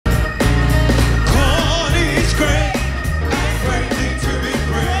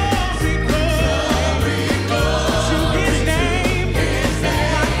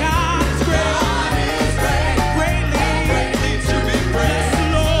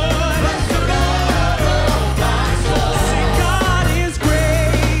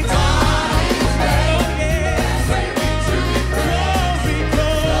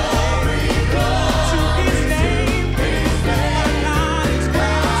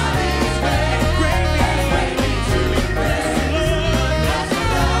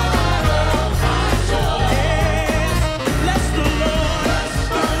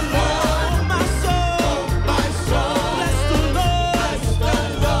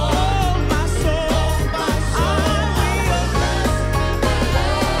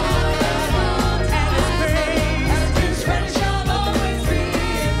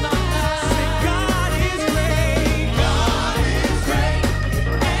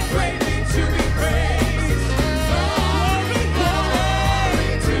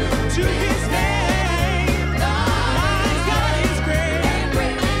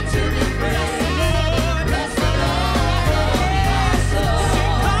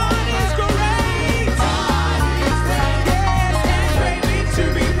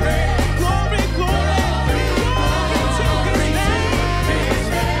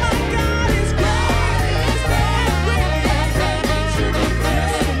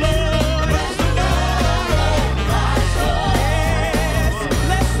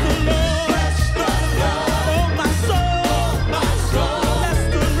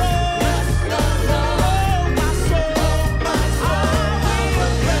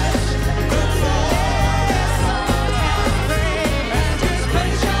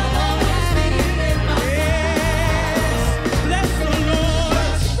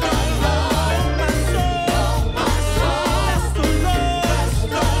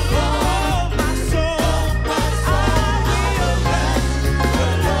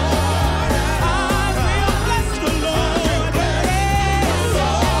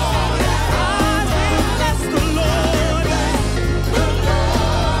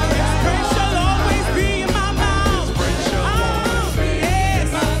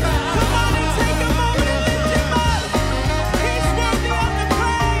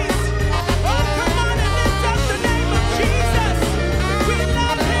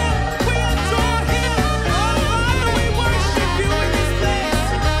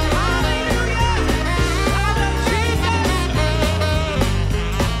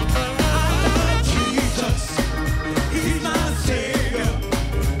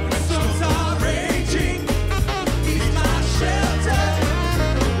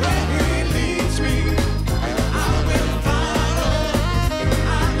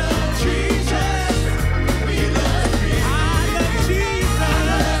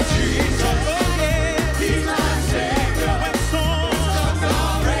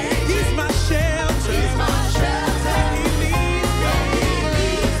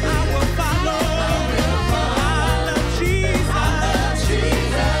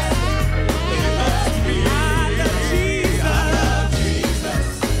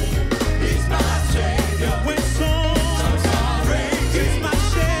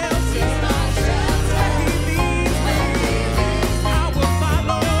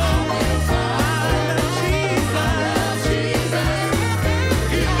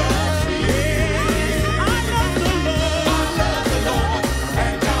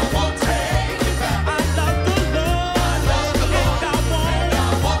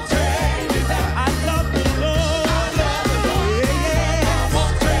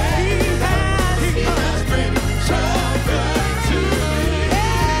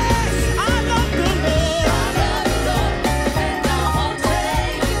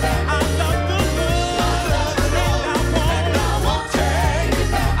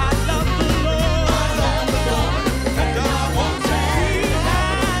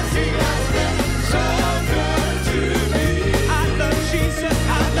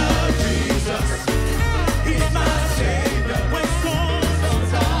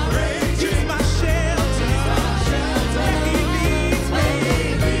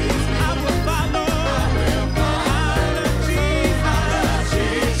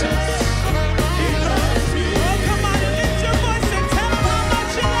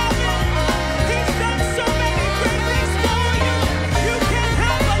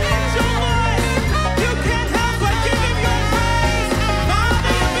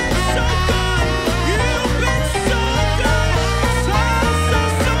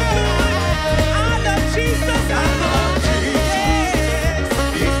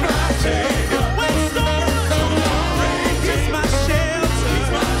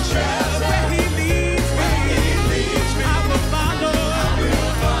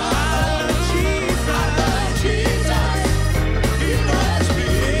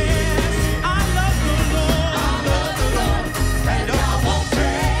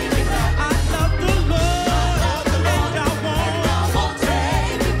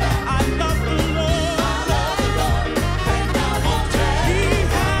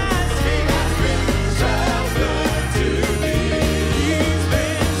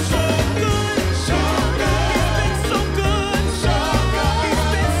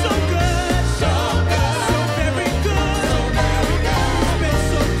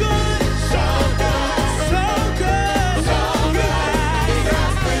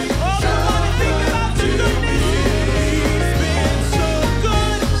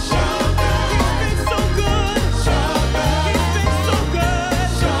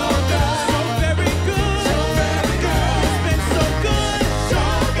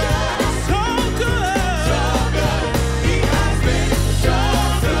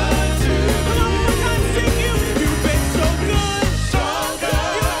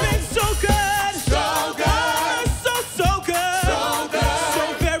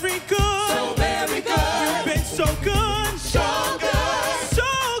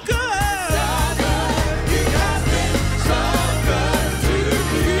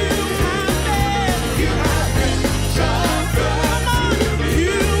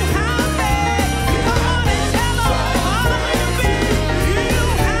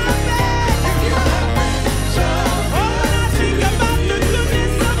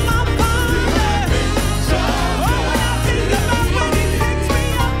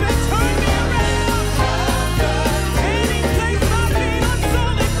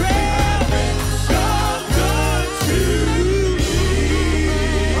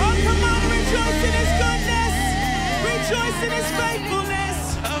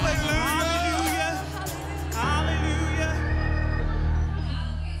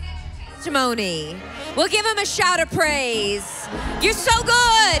testimony. We'll give him a shout of praise. You're so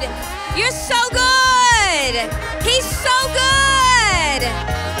good. You're so good. He's so good.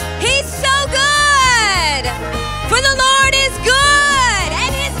 He's so good. For the Lord is good,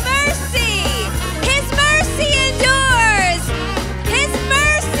 and his mercy endures. His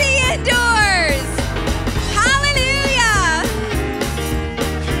mercy endures. Hallelujah.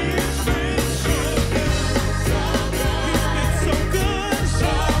 So good,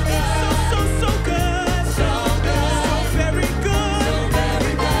 so good, so very good.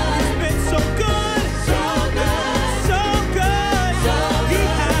 He's been so good, so good.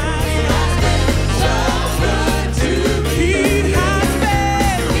 He has been so good to me. He has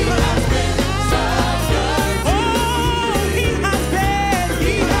been so good to me.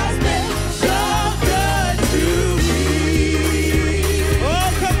 He has been so good to me. Oh,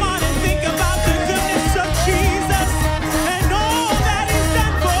 come on and think about the goodness of Jesus and all that he's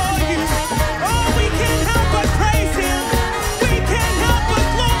done for you. Oh, we can't help but praise him. We can't help but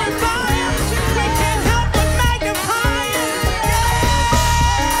glorify him. We can't help but magnify him.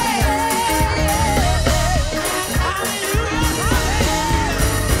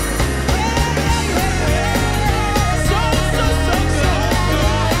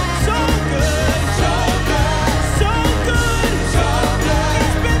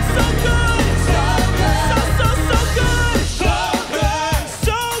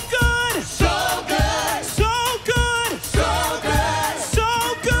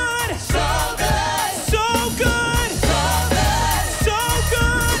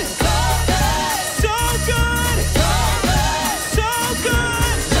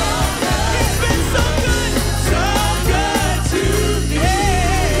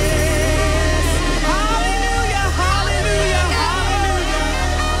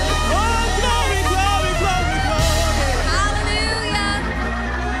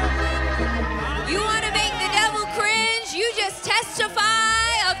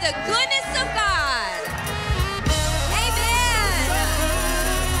 The goodness of God. Amen.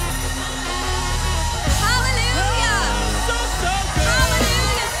 Hallelujah.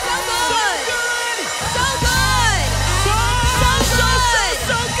 Hallelujah. So good. So good. So good.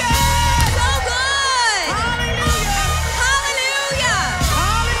 So good. Hallelujah. Hallelujah.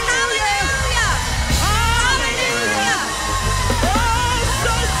 Hallelujah. Hallelujah. Oh,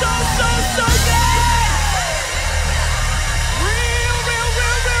 so good.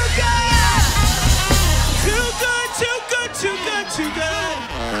 Too good.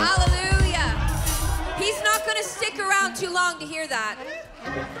 Hallelujah. He's not going to stick around too long to hear that.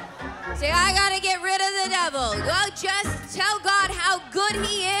 Say, I got to get rid of the devil. Well, just tell God how good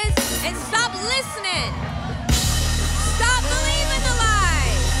he is and stop listening. Stop believing the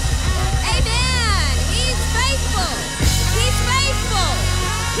lies. Amen. He's faithful. He's faithful.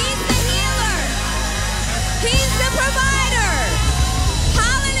 He's the healer. He's the provider.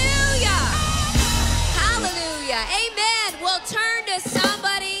 Hallelujah. Hallelujah. Amen. Well, turn to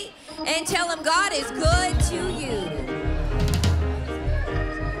somebody and tell them God is good to you.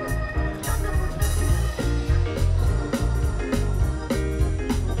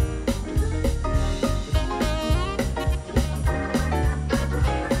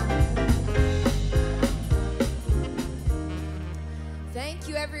 Thank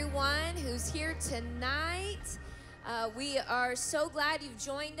you, everyone who's here tonight. We are so glad you've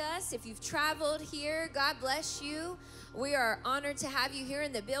joined us. If you've traveled here, God bless you. We are honored to have you here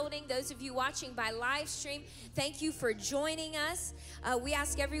in the building. Those of you watching by live stream, thank you for joining us. We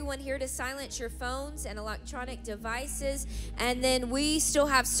ask everyone here to silence your phones and electronic devices. And then we still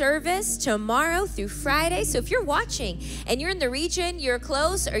have service tomorrow through Friday. So if you're watching and you're in the region, you're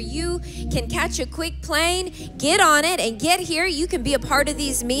close, or you can catch a quick plane, get on it and get here. You can be a part of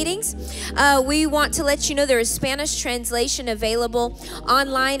these meetings. We want to let you know there is Spanish translation available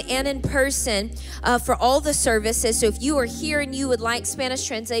online and in person for all the services. So if you are here and you would like Spanish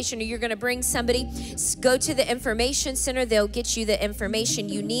translation, or you're going to bring somebody, go to the information center. They'll get you the information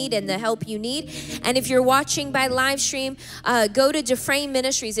you need and the help you need. And if you're watching by live stream, go to Dufresne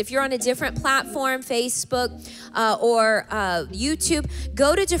Ministries. If you're on a different platform, Facebook or YouTube,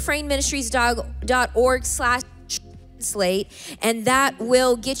 go to dufresneministries.org/translate, and that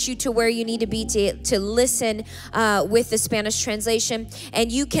will get you to where you need to be to listen with the Spanish translation.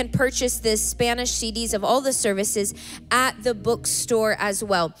 And you can purchase the Spanish CDs of all the services at the bookstore as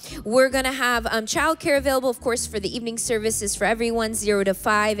well. We're going to have childcare available, of course, for the evening services for everyone 0 to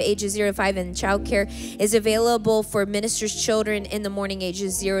 5, ages 0 to 5, and childcare is available for ministers' children in the morning,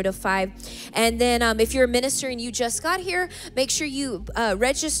 ages 0 to 5. And then if you're a minister and you just got here, make sure you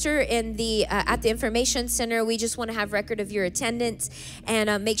register in the at the information center. We just want to have have record of your attendance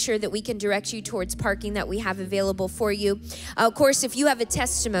and make sure that we can direct you towards parking that we have available for you. Of course, if you have a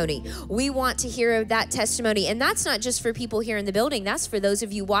testimony, we want to hear that testimony. And that's not just for people here in the building. That's for those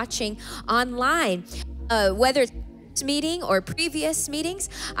of you watching online. Whether it's meeting or previous meetings,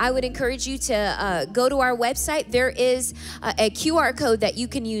 I would encourage you to go to our website. There is a QR code that you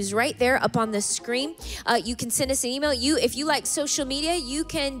can use right there up on the screen. You can send us an email. If you like social media, you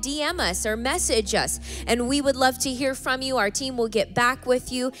can DM us or message us, and we would love to hear from you. Our team will get back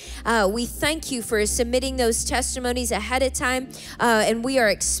with you. We thank you for submitting those testimonies ahead of time, and we are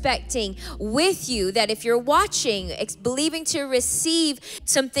expecting with you that if you're watching, believing to receive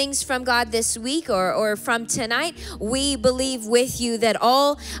some things from God this week or from tonight, we believe with you that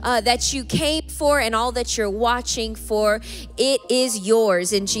all that you came for and all that you're watching for, it is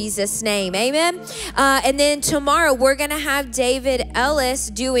yours in Jesus' name. Amen. And then tomorrow we're going to have David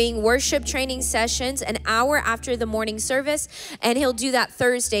Ellis doing worship training sessions an hour after the morning service, and he'll do that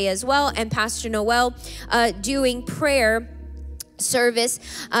Thursday as well. And Pastor Noel doing prayer service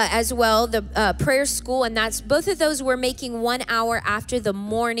as well, the prayer school, and that's both of those we're making 1 hour after the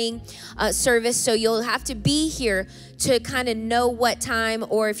morning service, so you'll have to be here to kind of know what time,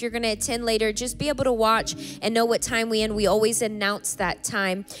 or if you're going to attend later, just be able to watch and know what time we end. We always announce that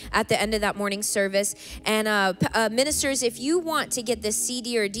time at the end of that morning service. And ministers, if you want to get the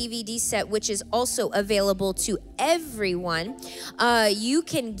CD or DVD set, which is also available to everyone, you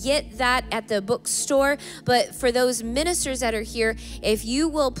can get that at the bookstore. But for those ministers that are here, if you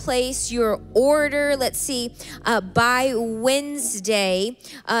will place your order, let's see, by Wednesday,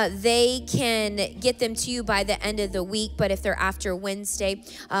 they can get them to you by the end of the week. But if they're after Wednesday,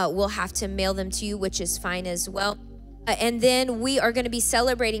 we'll have to mail them to you, which is fine as well. And then we are going to be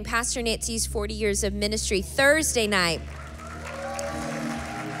celebrating Pastor Nancy's 40 years of ministry Thursday night.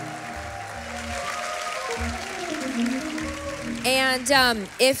 And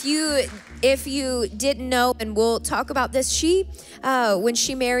if you didn't know, and we'll talk about this, when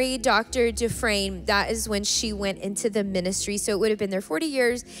she married Dr. Dufresne, that is when she went into the ministry. So it would have been their 40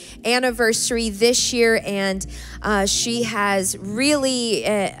 years anniversary this year, and she has really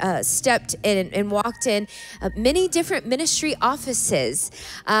stepped in and walked in many different ministry offices.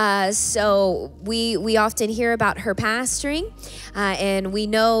 So we often hear about her pastoring, and we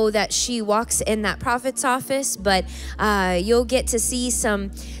know that she walks in that prophet's office, but you'll get to see some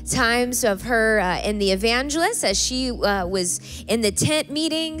times of her in the evangelist as she was in the tent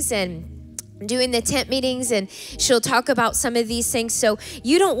meetings and doing the tent meetings, and she'll talk about some of these things. So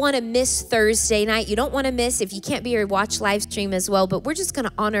you don't want to miss Thursday night. You don't want to miss, if you can't be here, watch live stream as well. But we're just going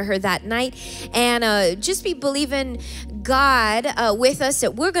to honor her that night and just be believing God with us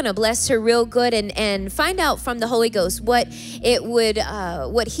that we're going to bless her real good and find out from the Holy Ghost what he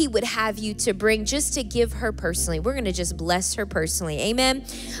would have you to bring just to give her personally. We're going to just bless her personally. Amen.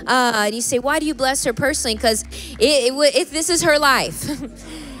 And you say, why do you bless her personally? Because this is her life.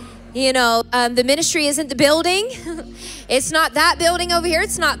 You know, the ministry isn't the building. It's not that building over here.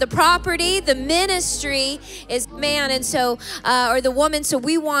 It's not the property. The ministry is man, and so, or the woman. So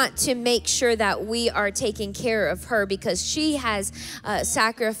we want to make sure that we are taking care of her because she has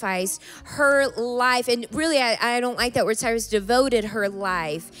sacrificed her life. And really, I don't like that word, Cyrus, devoted her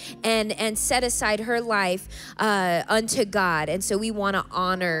life and set aside her life unto God. And so we want to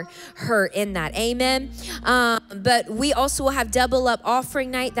honor her in that. Amen. But we also will have double up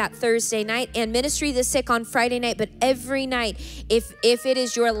offering night that Thursday night and ministry the sick on Friday night. But every night, if it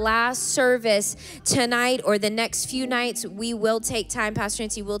is your last service tonight or the next few nights, we will take time, Pastor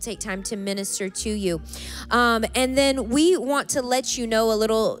Nancy will take time to minister to you. And then we want to let you know a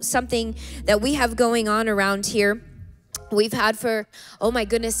little something that we have going on around here. We've had for, oh my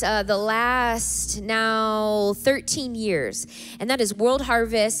goodness, the last now 13 years, and that is World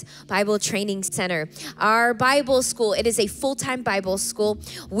Harvest Bible Training Center. Our Bible school, it is a full-time Bible school.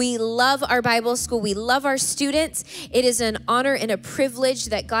 We love our Bible school. We love our students. It is an honor and a privilege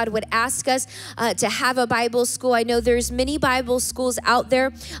that God would ask us to have a Bible school. I know there's many Bible schools out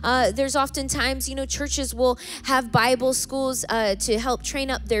there. There's oftentimes, churches will have Bible schools to help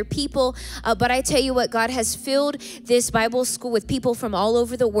train up their people. But I tell you what, God has filled this Bible school with people from all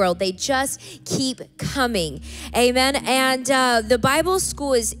over the world. They just keep coming. Amen. And the Bible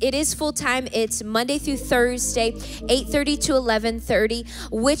school is full-time. It's Monday through Thursday, 8:30 to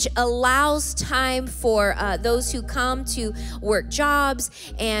 11:30, which allows time for those who come to work jobs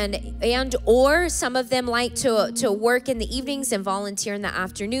and or some of them like to work in the evenings and volunteer in the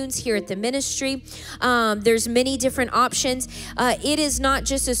afternoons here at the ministry. There's many different options. It is not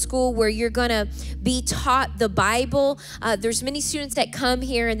just a school where you're going to be taught the Bible, There's many students that come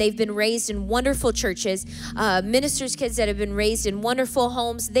here and they've been raised in wonderful churches, ministers' kids that have been raised in wonderful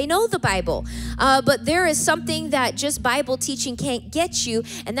homes. They know the Bible, but there is something that just Bible teaching can't get you,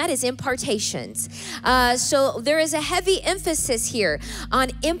 and that is impartations. So there is a heavy emphasis here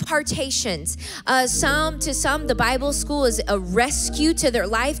on impartations. To some, the Bible school is a rescue to their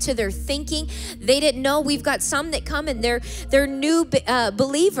life, to their thinking. They didn't know. We've got some that come and they're new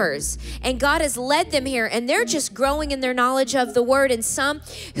believers, and God has led them here, and they're just growing in their knowledge of the Word. And some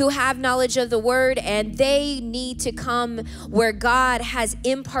who have knowledge of the Word, and they need to come where God has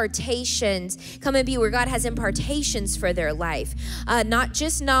impartations. Come and be where God has impartations for their life, not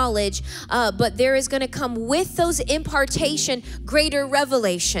just knowledge, but there is going to come with those impartation greater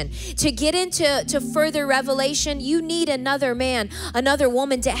revelation. To get into further revelation, you need another man, another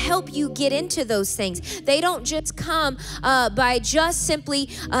woman to help you get into those things. They don't just come by just simply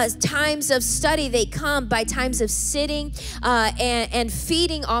times of study. They come by times of sitting and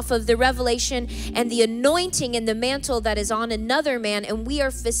feeding off of the revelation and the anointing and the mantle that is on another man, and we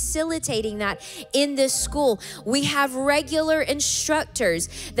are facilitating that in this school. We have regular instructors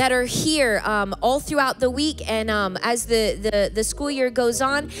that are here all throughout the week and as the school year goes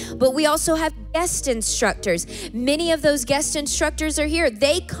on, but we also have guest instructors. Many of those guest instructors are here.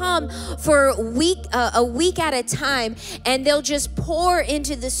 They come for a week at a time, and they'll just pour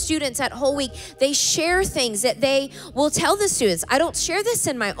into the students that whole week. They share things that they will tell the students. I don't share this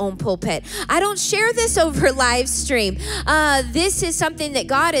in my own pulpit. I don't share this over live stream. This is something that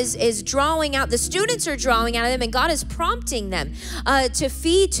God is drawing out. The students are drawing out of them, and God is prompting them to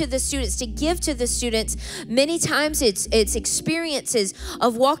feed to the students, to give to the students. Many times it's experiences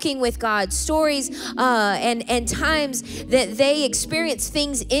of walking with God, stories and times that they experience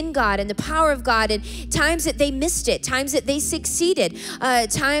things in God and the power of God, and times that they missed it, times that they succeeded,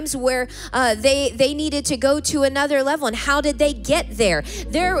 times where they needed to go to another level, and how did they get there?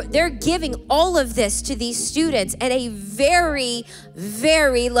 They're giving all of this to these students at a very,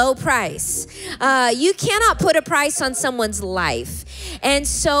 very low price. You cannot put a price on someone's life. And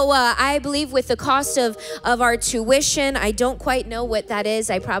so I believe with the cost of our tuition, I don't quite know what that is.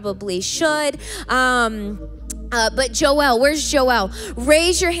 I probably should. But Joel, where's Joel?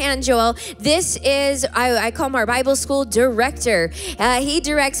 Raise your hand, Joel. This is, I call him our Bible school director. He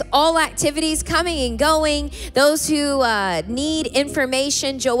directs all activities coming and going. Those who need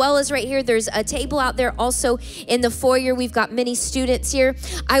information, Joel is right here. There's a table out there also in the foyer. We've got many students here.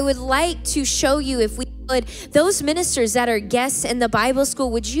 I would like to show you, if we could, those ministers that are guests in the Bible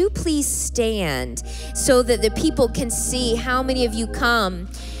school, would you please stand so that the people can see how many of you come?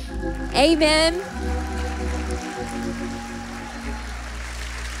 Amen.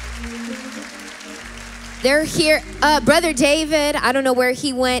 They're here. Brother David, I don't know where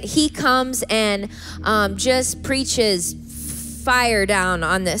he went. He comes and just preaches fire down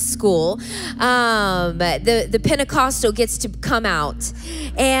on this school. The Pentecostal gets to come out.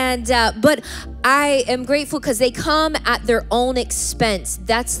 And but I am grateful because they come at their own expense.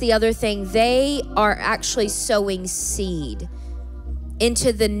 That's the other thing. They are actually sowing seed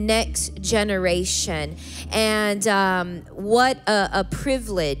into the next generation. And what a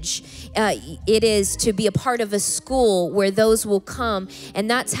privilege it is to be a part of a school where those will come. And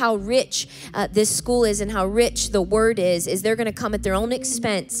that's how rich this school is, and how rich the word is they're gonna come at their own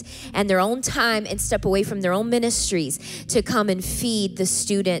expense and their own time, and step away from their own ministries to come and feed the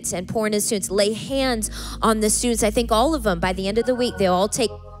students and pour into the students, lay hands on the students. I think all of them, by the end of the week, they'll all take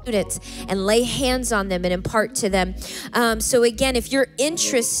students and lay hands on them and impart to them. So again, if you're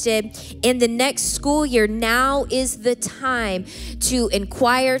interested in the next school year, now is the time to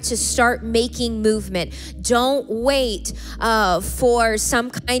inquire, to start making movement. Don't wait for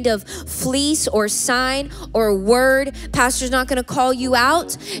some kind of fleece or sign or word. Pastor's not going to call you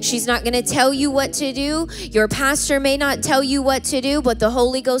out. She's not going to tell you what to do. Your pastor may not tell you what to do, but the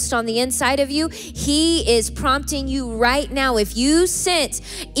Holy Ghost on the inside of you, he is prompting you right now. If you sense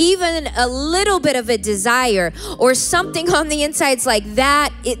even a little bit of a desire or something on the inside's like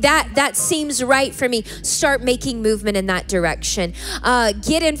that seems right for me, start making movement in that direction.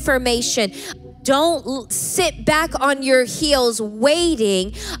 Get information. Don't sit back on your heels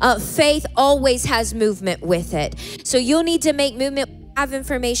waiting. Faith always has movement with it. So you'll need to make movement. Have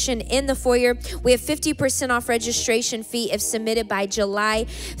information in the foyer. We have 50% off registration fee if submitted by July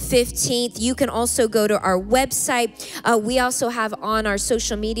 15th. You can also go to our website. We also have on our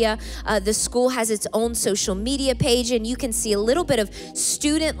social media, the school has its own social media page, and you can see a little bit of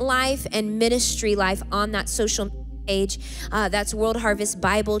student life and ministry life on that social page. That's World Harvest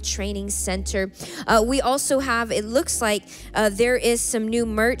Bible Training Center. We also have, it looks like there is some new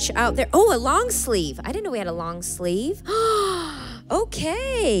merch out there. Oh, a long sleeve. I didn't know we had a long sleeve.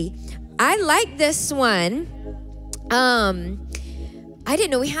 Okay. I like this one. I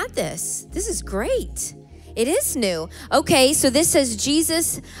didn't know we had this. This is great. It is new. Okay, so this says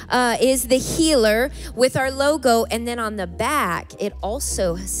Jesus is the healer with our logo. And then on the back, it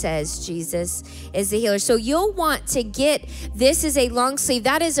also says Jesus is the healer. So you'll want to get, this is a long sleeve.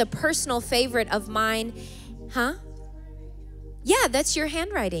 That is a personal favorite of mine. Huh? Yeah, that's your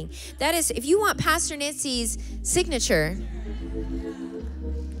handwriting. That is, if you want Pastor Nancy's signature.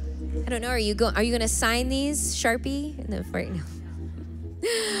 I don't know, are you going to sign these, Sharpie? No, right now.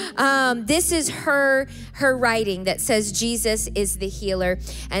 This is her writing that says Jesus is the healer.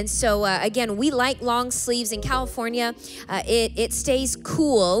 And so again, we like long sleeves in California. It stays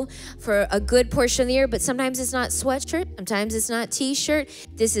cool for a good portion of the year, but sometimes it's not sweatshirt, sometimes it's not t-shirt.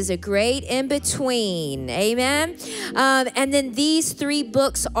 This is a great in between. Amen. And then these 3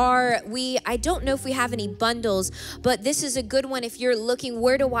 books are, I don't know if we have any bundles, but this is a good one if you're looking,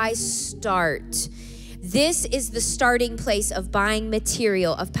 where do I start? This is the starting place of buying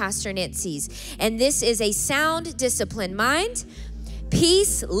material of Pastor Nancy's. And this is a sound, disciplined mind,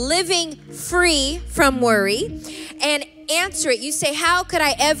 peace, living free from worry, and answer it. You say, how could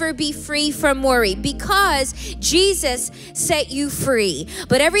I ever be free from worry? Because Jesus set you free.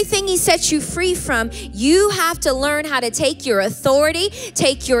 But everything he sets you free from, you have to learn how to take your authority,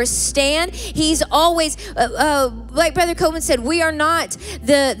 take your stand. He's always, like Brother Coleman said, we are not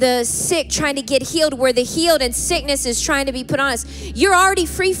the sick trying to get healed. We're the healed, and sickness is trying to be put on us. You're already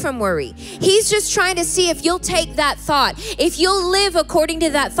free from worry. He's just trying to see if you'll take that thought, if you'll live according to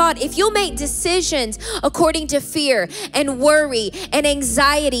that thought, if you'll make decisions according to fear and worry and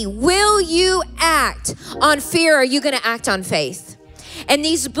anxiety. Will you act on fear, or are you going to act on faith? And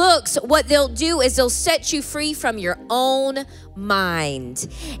these books, what they'll do is they'll set you free from your own mind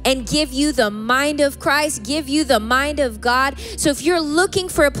and give you the mind of Christ, give you the mind of God. So if you're looking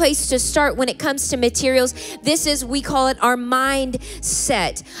for a place to start when it comes to materials, this is, we call it our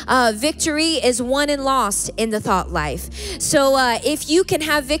mindset. Victory is won and lost in the thought life. So if you can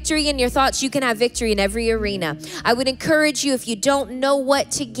have victory in your thoughts, you can have victory in every arena. I would encourage you, if you don't know what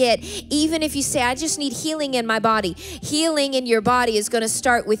to get, even if you say, I just need healing in my body, healing in your body is going to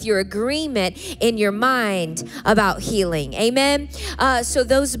start with your agreement in your mind about healing. Amen. So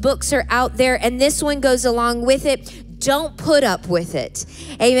those books are out there, and this one goes along with it. Don't put up with it.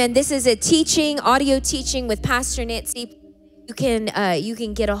 Amen. This is a teaching, audio teaching with Pastor Nancy. You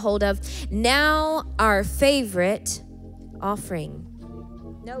can get a hold of. Now our favorite offering.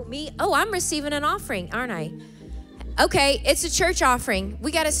 No, me. Oh, I'm receiving an offering, aren't I? Okay, it's a church offering. We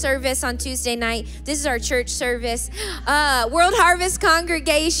got a service on Tuesday night. This is our church service. World Harvest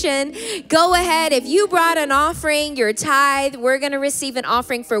congregation, go ahead. If you brought an offering, your tithe, we're going to receive an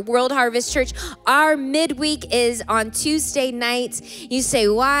offering for World Harvest Church. Our midweek is on Tuesday nights. You say,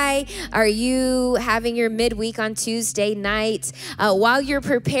 why are you having your midweek on Tuesday nights? While you're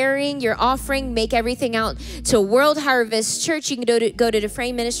preparing your offering, make everything out to World Harvest Church. You can go to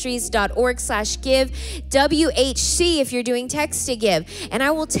dufresneministries.org/give, WHC if you're doing text to give. And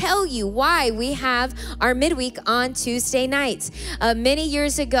I will tell you why we have our midweek on Tuesday nights. Many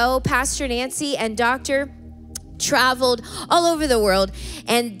years ago, Pastor Nancy and Dr. traveled all over the world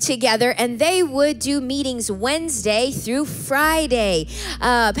and together, and they would do meetings Wednesday through Friday.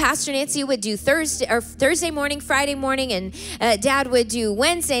 Pastor Nancy would do Thursday morning, Friday morning, and Dad would do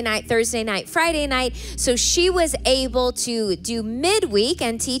Wednesday night, Thursday night, Friday night. So she was able to do midweek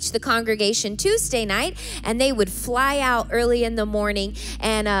and teach the congregation Tuesday night, and they would fly out early in the morning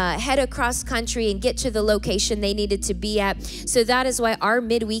and head across country and get to the location they needed to be at. So that is why our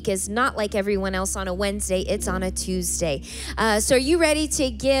midweek is not like everyone else on a Wednesday, it's on a Tuesday. So are you ready to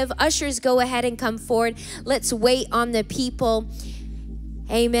give? Ushers, go ahead and come forward. Let's wait on the people.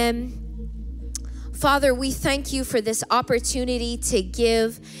 Amen. Father, we thank you for this opportunity to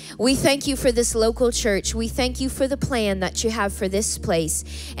give. We thank you for this local church. We thank you for the plan that you have for this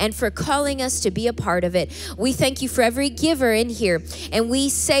place and for calling us to be a part of it. We thank you for every giver in here. And we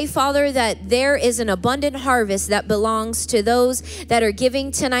say, Father, that there is an abundant harvest that belongs to those that are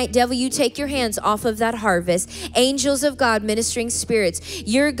giving tonight. Devil, you take your hands off of that harvest. Angels of God, ministering spirits,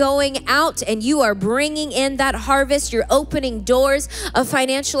 you're going out and you are bringing in that harvest. You're opening doors of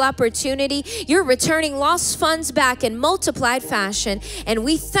financial opportunity. You're returning lost funds back in multiplied fashion. And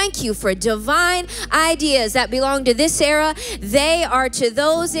we thank you for divine ideas that belong to this era. They are to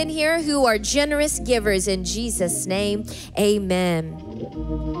those in here who are generous givers. In Jesus' name, amen.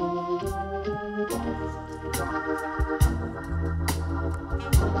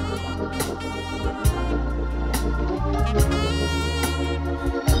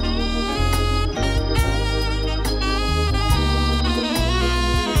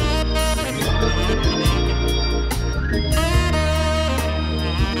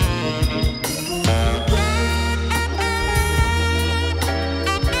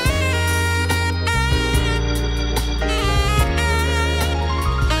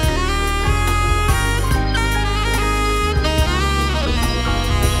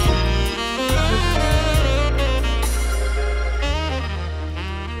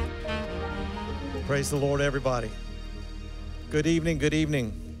 Praise the Lord, everybody. Good evening, good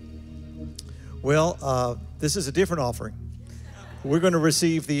evening. Well, this is a different offering. We're going to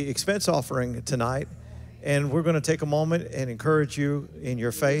receive the expense offering tonight, and we're going to take a moment and encourage you in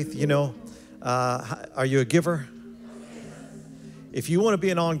your faith. You know, are you a giver? If you want to be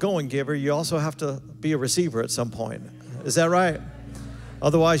an ongoing giver, you also have to be a receiver at some point. Is that right?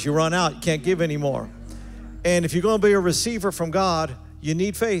 Otherwise, you run out, you can't give anymore. And if you're going to be a receiver from God, you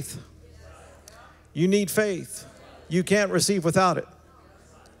need faith. You need faith. You can't receive without it.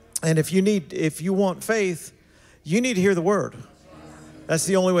 And if you want faith, you need to hear the word. That's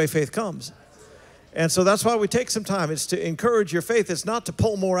the only way faith comes. And so that's why we take some time. It's to encourage your faith. It's not to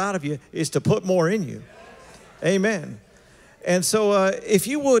pull more out of you. It's to put more in you. Amen. And so if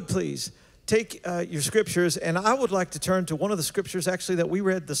you would, please, take your scriptures. And I would like to turn to one of the scriptures, actually, that we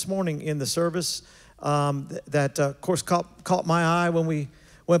read this morning in the service that, of course, caught my eye when we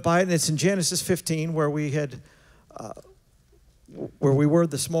went by it, and it's in Genesis 15 where we were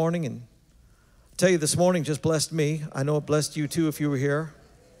this morning. And I'll tell you, this morning just blessed me. I know it blessed you too if you were here.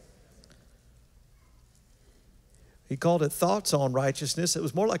 He called it Thoughts on Righteousness. It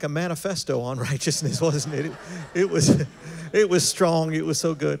was more like a manifesto on righteousness, wasn't it? It was strong. It was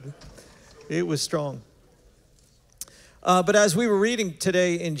so good. It was strong. But as we were reading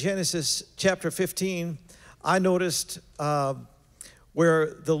today in Genesis chapter 15, I noticed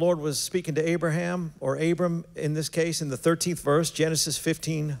where the Lord was speaking to Abraham, or Abram in this case, in the 13th verse, Genesis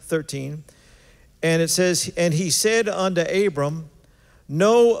 15:13. And it says, "And he said unto Abram,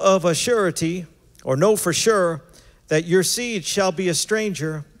 know of a surety, or know for sure, that your seed shall be a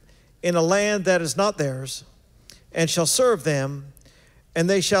stranger in a land that is not theirs, and shall serve them, and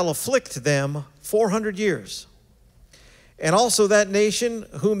they shall afflict them 400 years. And also that nation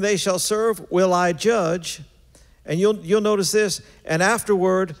whom they shall serve will I judge." And you'll notice this, "and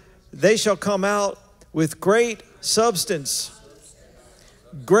afterward they shall come out with great substance."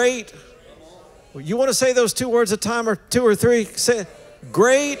 Great. You want to say those two words a time, or two or three? Say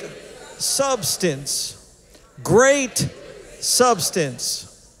great substance. Great substance.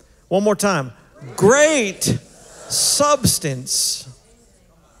 One more time. Great substance.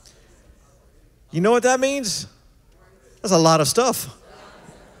 You know what that means? That's a lot of stuff.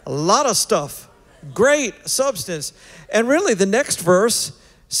 A lot of stuff. Great substance. And really the next verse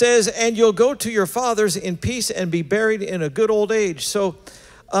says, "And you'll go to your fathers in peace and be buried in a good old age." So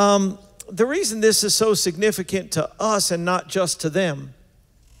the reason this is so significant to us and not just to them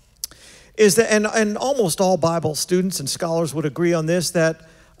is that, and almost all Bible students and scholars would agree on this, that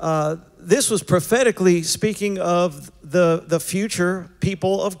this was prophetically speaking of the future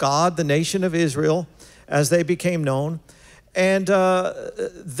people of God, the nation of Israel, as they became known. And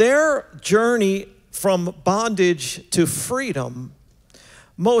their journey from bondage to freedom,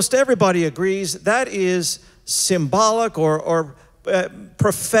 most everybody agrees, that is symbolic or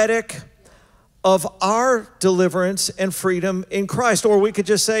prophetic of our deliverance and freedom in Christ. Or we could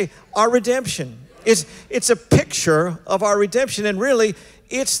just say our redemption. It's a picture of our redemption, and really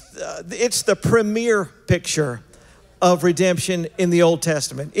it's the premier picture of redemption in the Old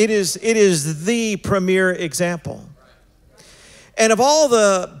Testament. It is the premier example. And of all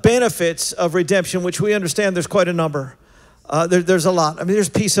the benefits of redemption, which we understand there's quite a number, there's a lot. I mean, there's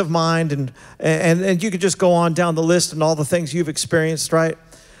peace of mind, and you could just go on down the list and all the things you've experienced, right?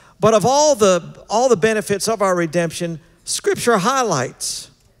 But of all the benefits of our redemption, Scripture highlights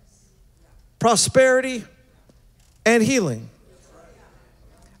prosperity and healing.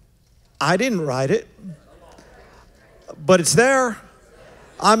 I didn't write it, but it's there.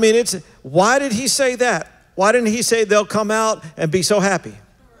 I mean, why did he say that? Why didn't he say they'll come out and be so happy?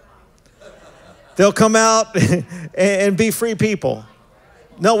 They'll come out and be free people.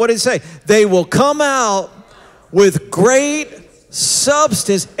 No, what did he say? They will come out with great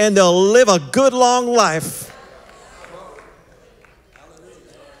substance and they'll live a good long life.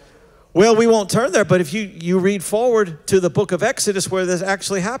 Well, we won't turn there, but if you read forward to the book of Exodus where this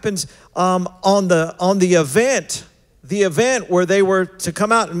actually happens, on the event the event where they were to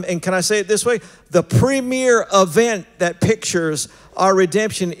come out, and can I say it this way? The premier event that pictures our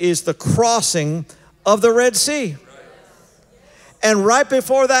redemption is the crossing of the Red Sea. And right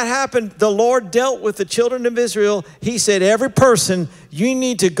before that happened, the Lord dealt with the children of Israel. He said, every person, you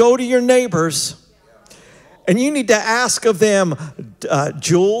need to go to your neighbors and you need to ask of them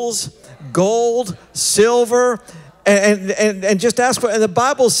jewels, gold, silver, and just ask for it. And the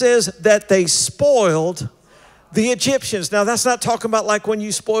Bible says that they spoiled the Egyptians. Now, that's not talking about like when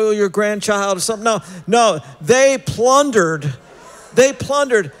you spoil your grandchild or something. No, they plundered. They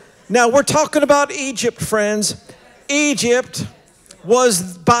plundered. Now, we're talking about Egypt, friends. Egypt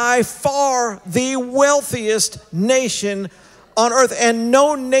was by far the wealthiest nation on earth, and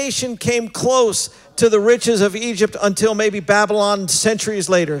no nation came close to the riches of Egypt until maybe Babylon centuries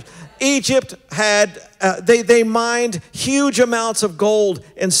later. Egypt had, they mined huge amounts of gold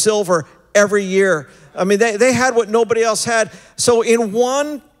and silver every year. I mean, they had what nobody else had. So in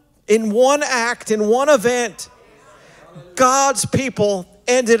one act, in one event, God's people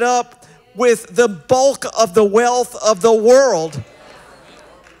ended up with the bulk of the wealth of the world.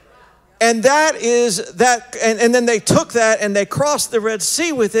 And that is that, and then they took that and they crossed the Red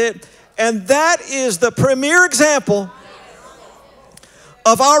Sea with it. And that is the premier example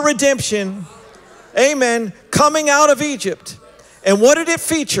of our redemption, amen, coming out of Egypt. And what did it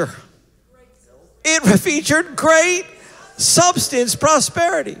feature? It featured great substance,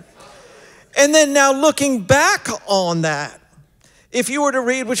 prosperity. And then now looking back on that, if you were to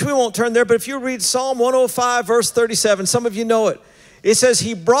read, which we won't turn there, but if you read Psalm 105, verse 37, some of you know it. It says,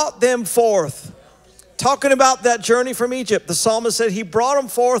 he brought them forth. Talking about that journey from Egypt, the psalmist said he brought them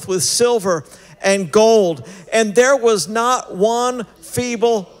forth with silver and gold, and there was not one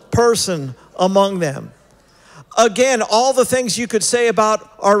feeble person among them. Again, all the things you could say about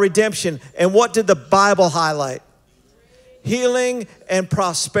our redemption. And what did the Bible highlight? Healing and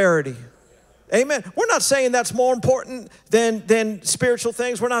prosperity. Amen. We're not saying that's more important than spiritual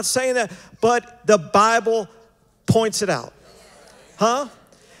things. We're not saying that. But the Bible points it out. Huh?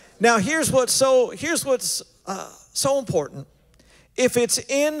 Now, here's what's so important. If it's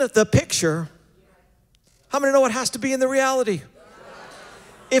in the picture, how many know it has to be in the reality?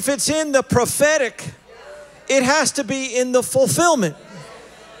 If it's in the prophetic, it has to be in the fulfillment.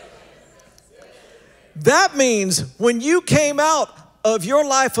 That means when you came out of your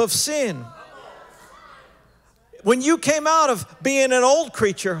life of sin, when you came out of being an old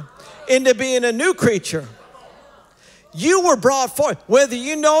creature into being a new creature, you were brought forth, whether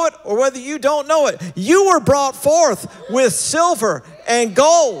you know it or whether you don't know it, you were brought forth with silver and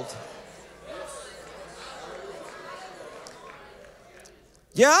gold.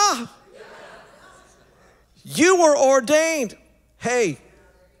 Yeah. You were ordained. Hey,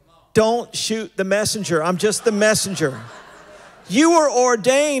 don't shoot the messenger. I'm just the messenger. You were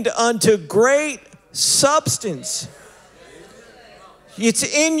ordained unto great substance. It's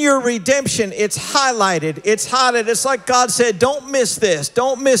in your redemption. It's highlighted. It's highlighted. It's like God said, don't miss this.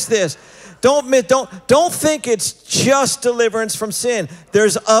 Don't miss this. Don't think it's just deliverance from sin.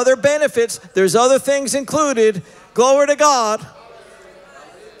 There's other benefits. There's other things included. Glory to God.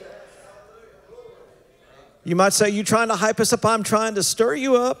 You might say, you trying to hype us up? I'm trying to stir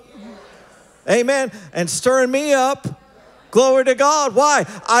you up. Amen. And stirring me up. Glory to God. Why?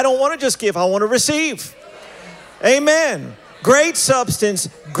 I don't want to just give. I want to receive. Amen. Great substance,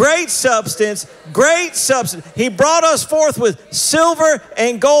 great substance, great substance. He brought us forth with silver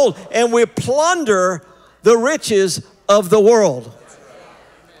and gold, and we plunder the riches of the world.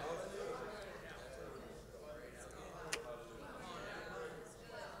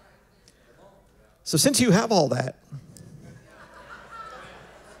 So since you have all that,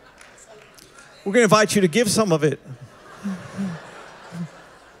 we're going to invite you to give some of it.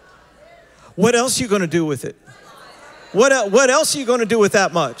 What else are you going to do with it? What else are you going to do with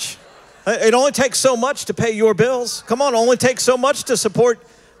that much? It only takes so much to pay your bills. Come on, it only takes so much to support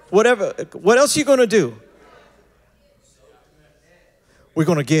whatever. What else are you going to do? We're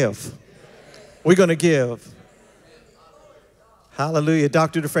going to give. We're going to give. Hallelujah.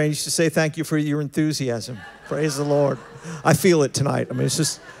 Dr. Dufresne used to say, thank you for your enthusiasm. Praise the Lord. I feel it tonight. I mean, it's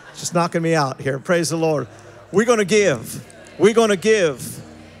just knocking me out here. Praise the Lord. We're going to give. We're going to give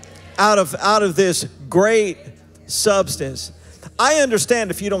out of this great substance. I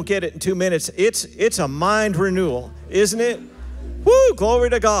understand if you don't get it in 2 minutes, it's a mind renewal, isn't it? Woo, glory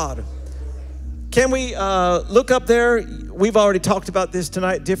to God. Can we look up there? We've already talked about this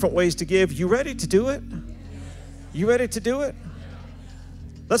tonight, different ways to give. You ready to do it? You ready to do it?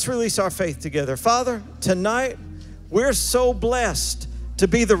 Let's release our faith together. Father, tonight, we're so blessed to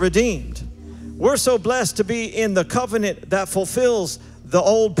be the redeemed. We're so blessed to be in the covenant that fulfills the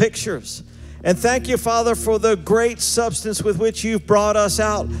old pictures. And thank you, Father, for the great substance with which you've brought us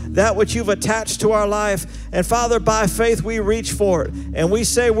out, that which you've attached to our life. And Father, by faith, we reach for it. And we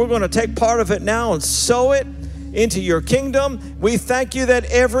say we're going to take part of it now and sow it into your kingdom. We thank you that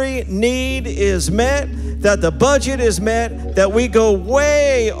every need is met, that the budget is met, that we go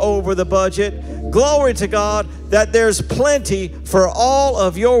way over the budget. Glory to God, that there's plenty for all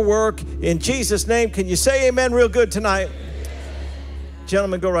of your work. In Jesus' name, can you say amen real good tonight?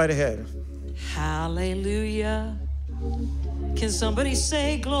 Gentlemen, go right ahead. Hallelujah. Can somebody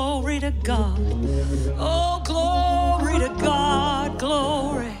say glory to God? Oh, glory to God,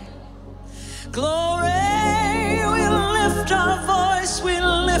 glory. Glory, we lift our voice, we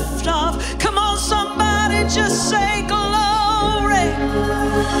lift off. Come on, somebody, just say glory.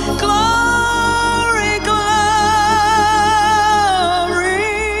 Glory, glory.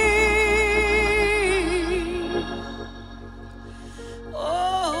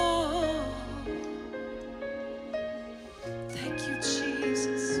 Oh, thank you,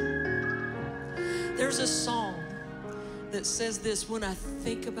 Jesus. There's a song that says this: when I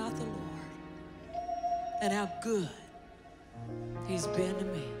think about the Lord and how good he's been to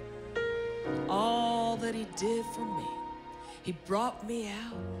me, all that he did for me. He brought me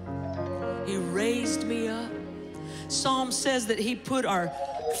out, he raised me up. Psalm says that he put our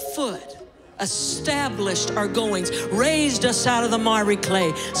foot, established our goings, raised us out of the miry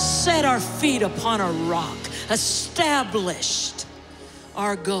clay, set our feet upon a rock, established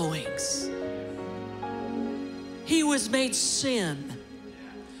our goings. He was made sin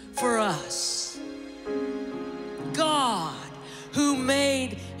for us. God, who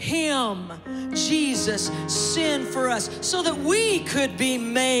made him, Jesus, sin for us so that we could be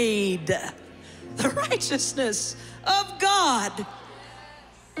made the righteousness of God.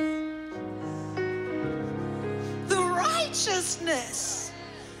 The righteousness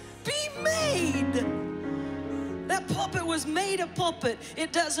be made. That pulpit was made a pulpit.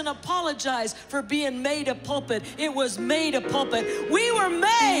 It doesn't apologize for being made a pulpit. It was made a pulpit. We were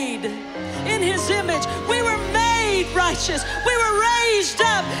made in his image. We were made righteous. We were raised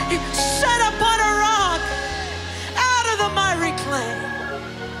up, set up on a rock, out of the miry clay.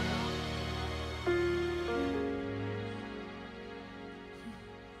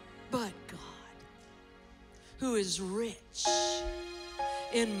 But God, who is rich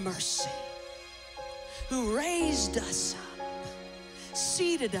in mercy, who raised us up,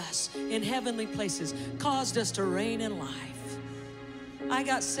 seated us in heavenly places, caused us to reign in life. I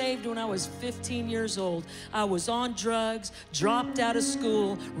got saved when I was 15 years old. I was on drugs, dropped out of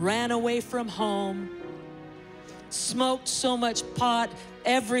school, ran away from home, smoked so much pot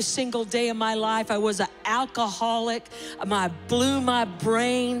every single day of my life. I was an alcoholic. I blew my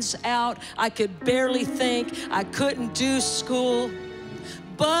brains out. I could barely think. I couldn't do school.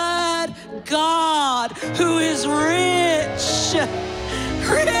 But God, who is rich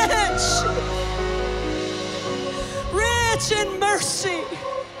in mercy.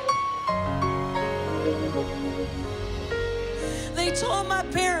 They told my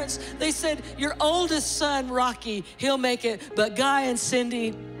parents, they said, your oldest son, Rocky, he'll make it, but Guy and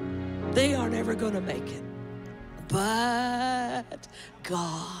Cindy, they are never gonna make it. But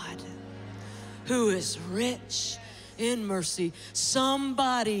God, who is rich in mercy.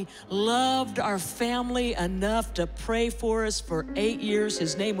 Somebody loved our family enough to pray for us for 8 years.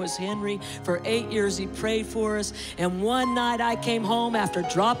 His name was Henry. For 8 years he prayed for us. And one night I came home after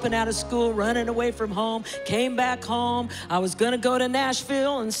dropping out of school, running away from home, came back home. I was gonna go to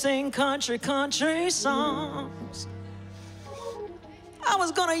Nashville and sing country songs. I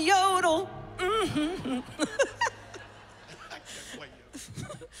was gonna yodel.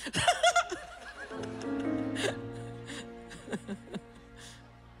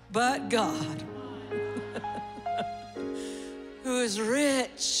 But God, who is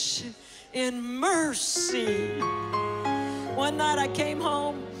rich in mercy. One night I came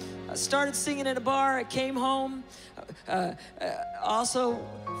home, I started singing in a bar. I came home also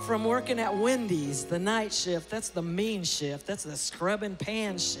from working at Wendy's, the night shift. That's the mean shift. That's the scrub and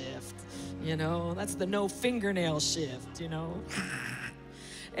pan shift, you know. That's the no fingernail shift, you know.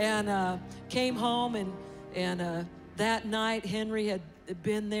 And came home and that night Henry had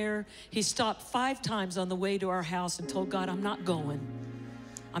been there. He stopped 5 times on the way to our house and told God, I'm not going.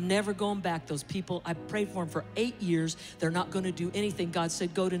 I'm never going back. Those people, I prayed for them for 8 years. They're not going to do anything. God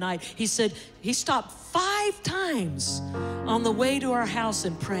said, go tonight. He said, he stopped 5 times on the way to our house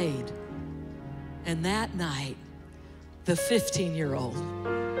and prayed. And that night, the 15-year-old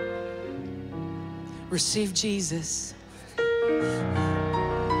received Jesus.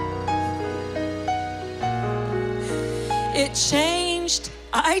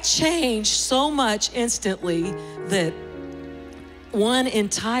 I changed so much instantly that one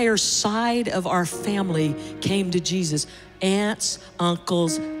entire side of our family came to Jesus. Aunts,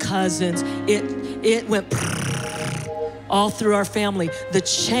 uncles, cousins, it went all through our family. The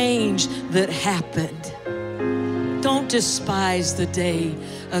change that happened. Don't despise the day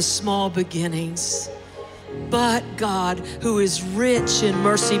of small beginnings. But God, who is rich in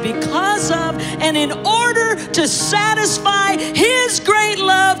mercy, because of and in order to satisfy His great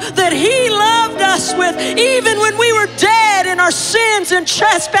love that He loved us with, even when we were dead in our sins and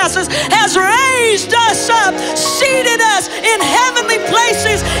trespasses, has raised us up, seated us in heavenly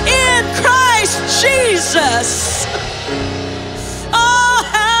places in Christ Jesus. Oh,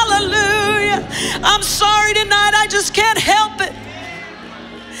 hallelujah. I'm sorry tonight, I just can't help it.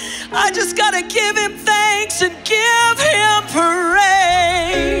 I just gotta give Him thanks and give Him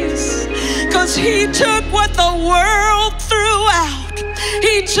praise. 'Cause He took what the world threw out.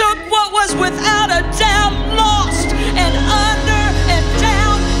 He took what was without a doubt lost and under and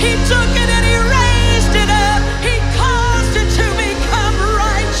down. He took it and He raised it up. He caused it to become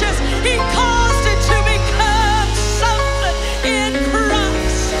righteous. He caused it to become something in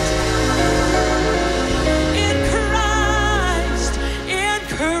Christ. In Christ. In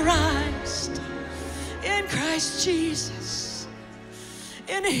Christ. In Christ Jesus.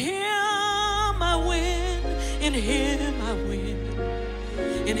 In Him I win. In Him I win.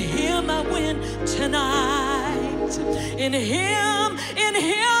 In Him I win tonight. In Him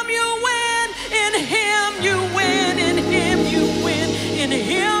you win. In Him you win. In Him you win. In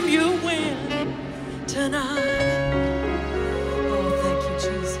Him you win tonight. Oh, thank you,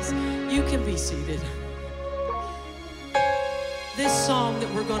 Jesus. You can be seated. This song that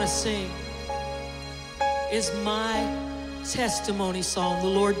we're going to sing is my testimony song. The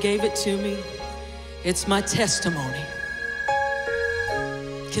Lord gave it to me. It's my testimony.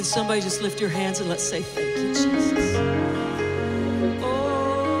 Can somebody just lift your hands and let's say thank you, Jesus. Oh,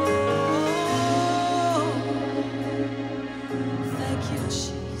 thank you,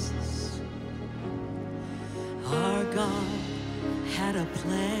 Jesus. Our God had a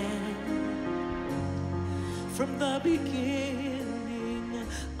plan from the beginning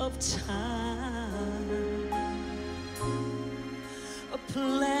of time. A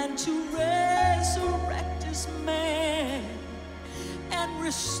plan to resurrect His man and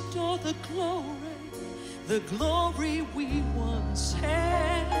restore the glory we once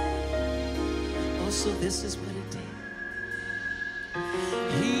had. Oh, so this is what He did.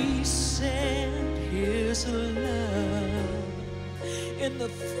 He sent His love in the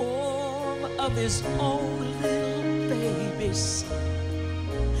form of His own little baby son.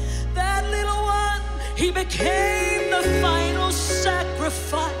 That little one, He became the final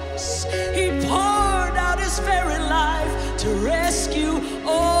sacrifice. He poured out His very life to rescue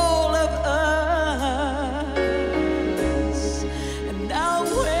all of us. And now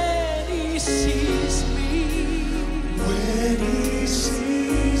when He sees me,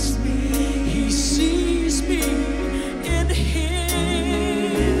 He sees me in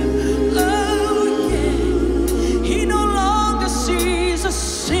Him. Oh yeah, He no longer sees a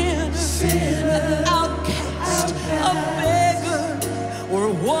sinner, an outcast, a beggar, or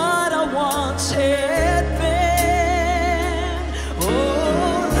what I once had been.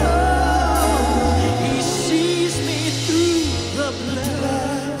 Oh,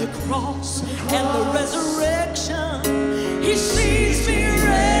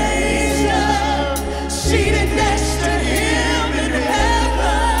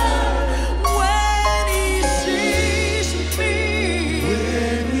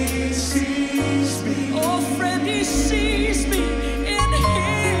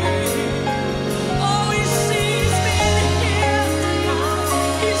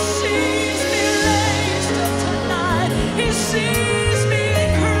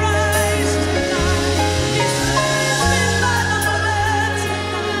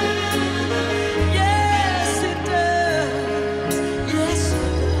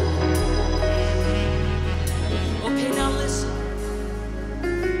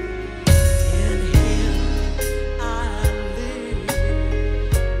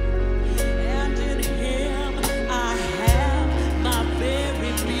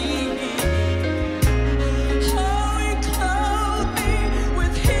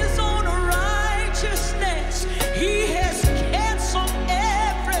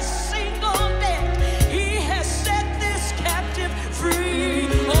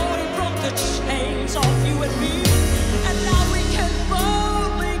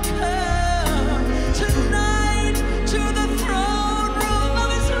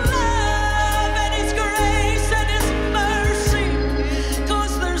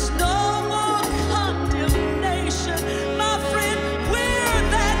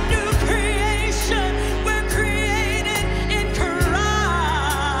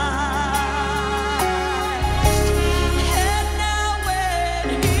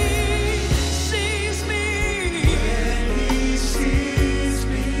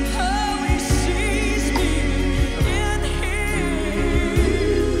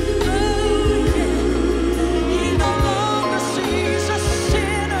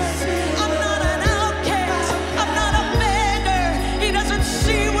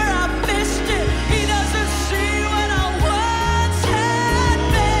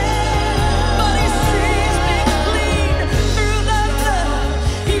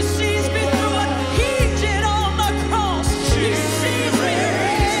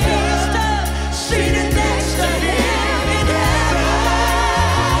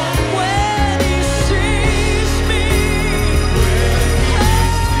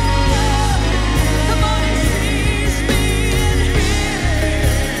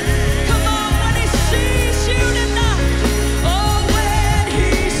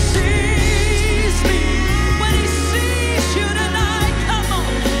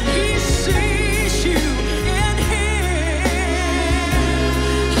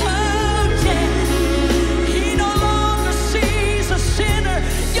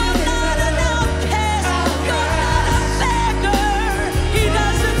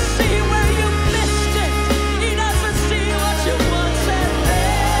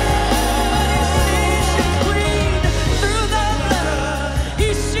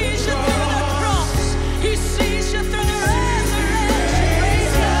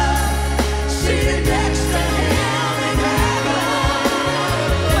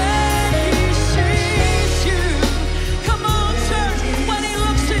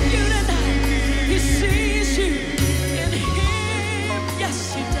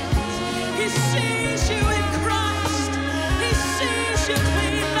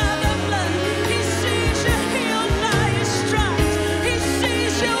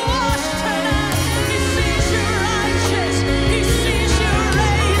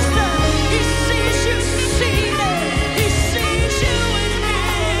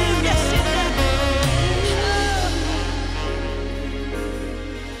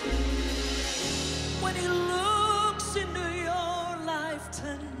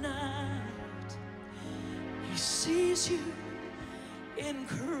 sees you in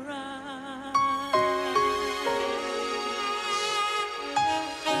Christ.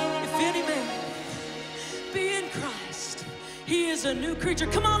 If any man be in Christ, he is a new creature.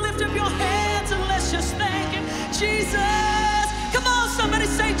 Come on, lift up your hands and let's just thank him. Jesus. Come on, somebody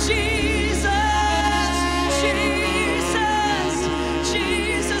say Jesus. Jesus.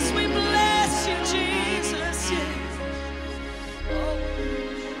 Jesus, we bless you, Jesus. Oh.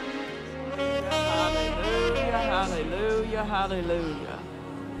 Hallelujah, hallelujah, hallelujah.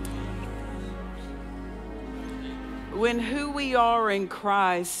 When who we are in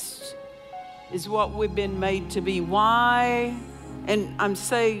Christ is what we've been made to be. Why, and I'm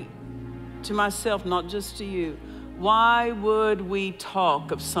saying to myself, not just to you, why would we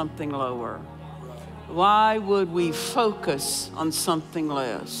talk of something lower? Why would we focus on something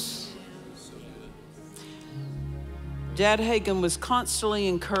less? Dad Hagin was constantly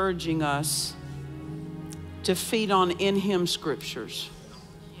encouraging us to feed on in him scriptures.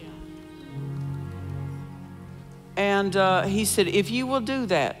 And he said, if you will do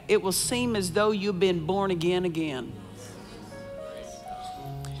that, it will seem as though you've been born again.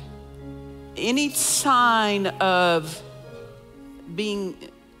 Any sign of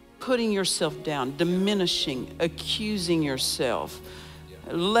putting yourself down, diminishing, accusing yourself,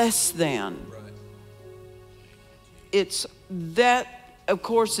 less than. It's that, of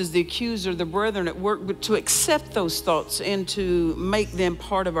course, is the accuser, the brethren at work, but to accept those thoughts and to make them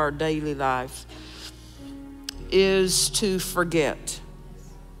part of our daily life is to forget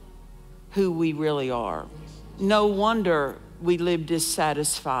who we really are. No wonder we live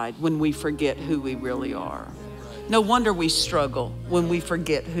dissatisfied when we forget who we really are. No wonder we struggle when we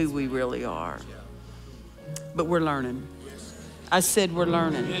forget who we really are. But we're learning. I said we're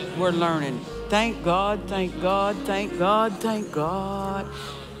learning. We're learning. Thank God, thank God, thank God, thank God.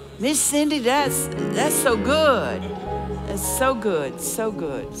 Miss Cindy, that's so good. That's so good, so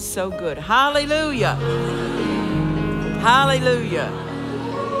good, so good. Hallelujah. Hallelujah.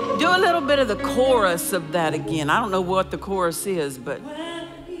 Do a little bit of the chorus of that again. I don't know what the chorus is, but. When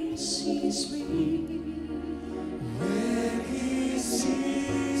he sees me,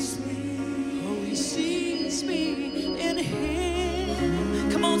 oh, he sees me in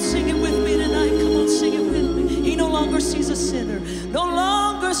him. Come on, sing it with me tonight. Come on, sing it with me. He no longer sees a sinner, no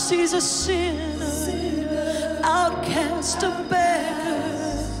longer sees a sinner, outcast, a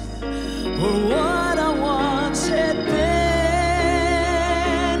beggar, or what I once had been.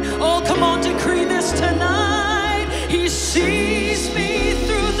 Oh, come on, decree this tonight. He sees me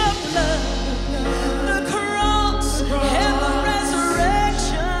through the blood, the cross, and the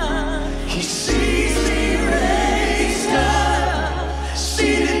resurrection. He sees me raised up,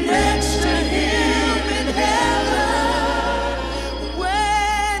 seated next to him in heaven.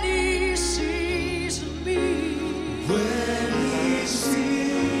 When he sees me,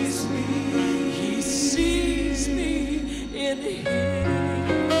 he sees me in him.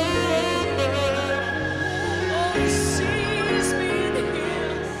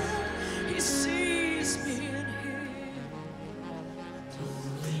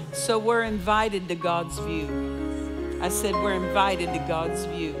 So we're invited to God's view. I said we're invited to God's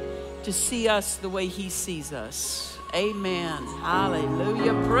view, to see us the way he sees us. Amen.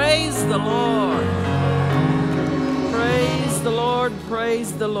 Hallelujah. Praise the Lord. Praise the Lord.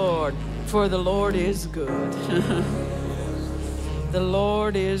 Praise the Lord. For the Lord is good. The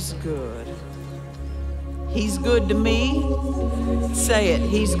Lord is good. He's good to me. Say it.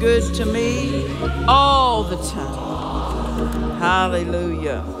 He's good to me all the time.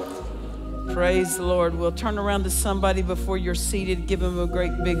 Hallelujah. Praise the Lord. We'll turn around to somebody before you're seated. Give them a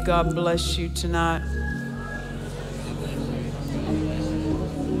great big God bless you tonight.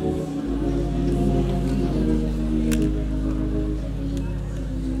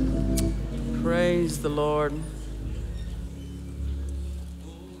 Praise the Lord.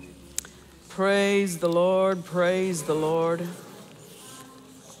 Praise the Lord. Praise the Lord.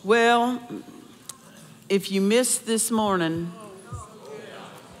 Well, if you missed this morning,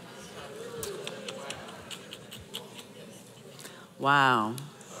 wow.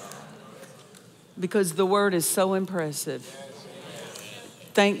 Because the word is so impressive.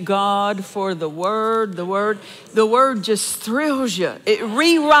 Thank God for the word. The word just thrills you. It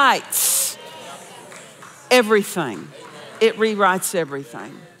rewrites everything. It rewrites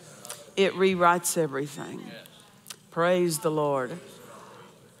everything. It rewrites everything. Praise the Lord.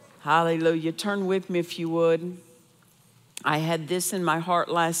 Hallelujah. Turn with me if you would. I had this in my heart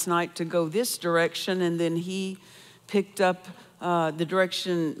last night to go this direction, and then he picked up the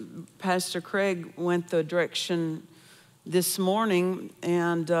direction. Pastor Craig went the direction this morning,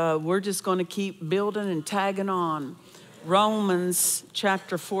 and we're just going to keep building and tagging on. Romans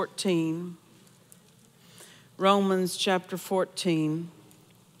chapter 14. Romans chapter 14.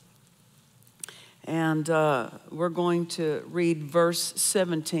 And we're going to read verse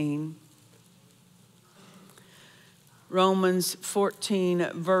 17. Romans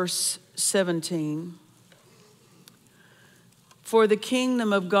 14, verse 17. For the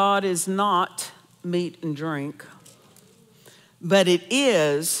kingdom of God is not meat and drink, but it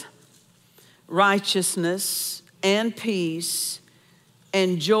is righteousness and peace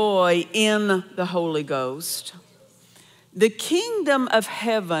and joy in the Holy Ghost. The kingdom of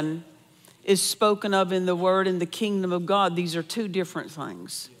heaven is spoken of in the word, and the kingdom of God. These are two different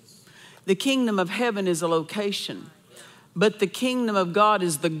things. The kingdom of heaven is a location, but the kingdom of God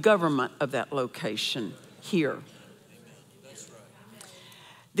is the government of that location here.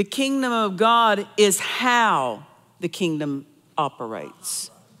 The kingdom of God is how the kingdom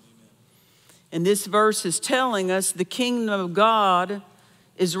operates. And this verse is telling us the kingdom of God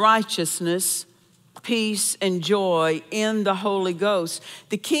is righteousness, peace, and joy in the Holy Ghost.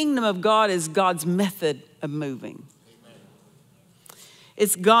 The kingdom of God is God's method of moving.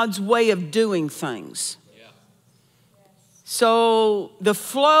 It's God's way of doing things. So the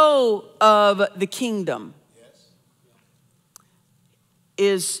flow of the kingdom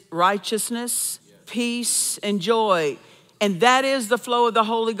is righteousness, peace, and joy. And that is the flow of the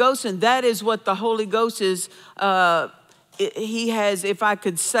Holy Ghost. And that is what the Holy Ghost is. He has, if I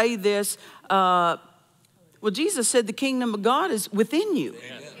could say this, well, Jesus said the kingdom of God is within you.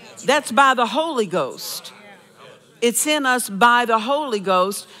 That's by the Holy Ghost. It's in us by the Holy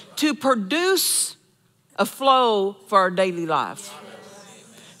Ghost to produce a flow for our daily life,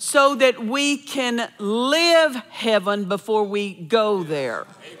 so that we can live heaven before we go there.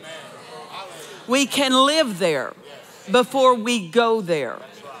 We can live there before we go there.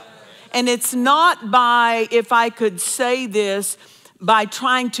 And it's not by, if I could say this, by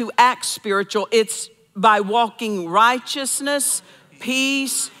trying to act spiritual. It's by walking righteousness,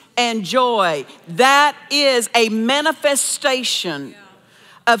 peace, and joy. That is a manifestation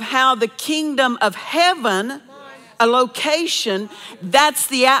of how the kingdom of heaven, a location, that's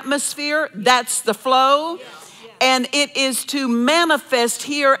the atmosphere, that's the flow, and it is to manifest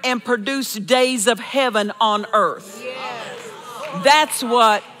here and produce days of heaven on earth. That's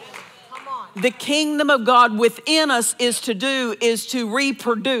what the kingdom of God within us is to do, is to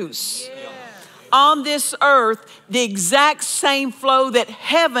reproduce on this earth the exact same flow that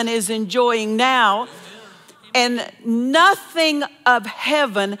heaven is enjoying now. And nothing of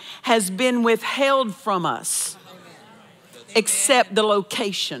heaven has been withheld from us except the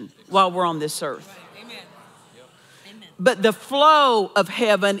location while we're on this earth. But the flow of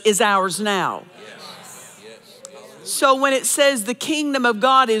heaven is ours now. So when it says the kingdom of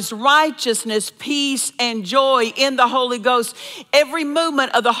God is righteousness, peace, and joy in the Holy Ghost, every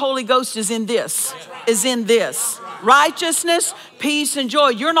movement of the Holy Ghost is in this, Righteousness, peace, and joy.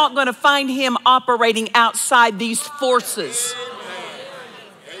 You're not going to find him operating outside these forces.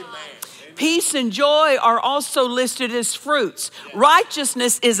 Peace and joy are also listed as fruits.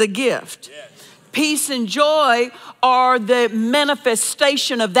 Righteousness is a gift. Peace and joy are the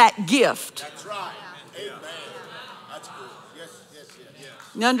manifestation of that gift. That's right. Amen. That's good. Yes.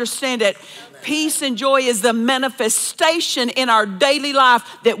 You understand that? Peace and joy is the manifestation in our daily life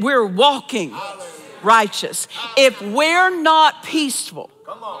that we're walking righteous. If we're not peaceful,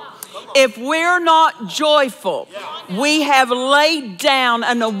 if we're not joyful, we have laid down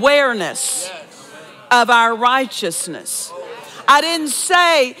an awareness of our righteousness. I didn't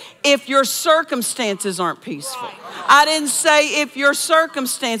say if your circumstances aren't peaceful. I didn't say if your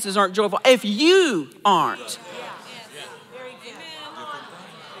circumstances aren't joyful. If you aren't.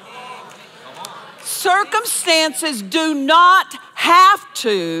 Circumstances do not have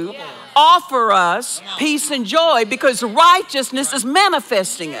to offer us peace and joy because righteousness is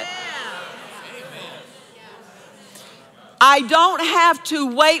manifesting it. I don't have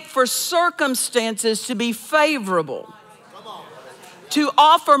to wait for circumstances to be favorable to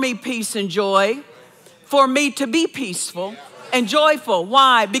offer me peace and joy, for me to be peaceful and joyful.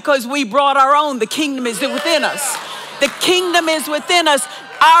 Why? Because we brought our own. The kingdom is within us. The kingdom is within us.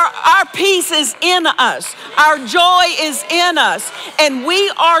 Our peace is in us. Our joy is in us. And we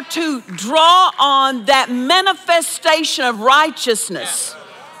are to draw on that manifestation of righteousness.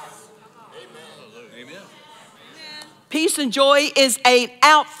 Amen. Peace and joy is an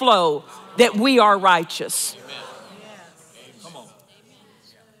outflow that we are righteous.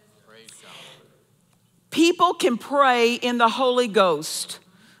 People can pray in the Holy Ghost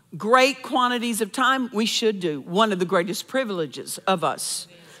great quantities of time, we should do. One of the greatest privileges of us,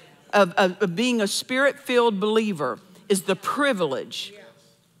 of being a spirit-filled believer, is the privilege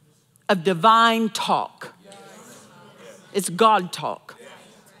of divine talk. It's God talk.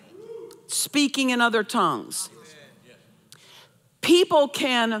 Speaking in other tongues. People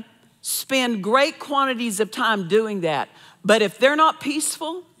can spend great quantities of time doing that, but if they're not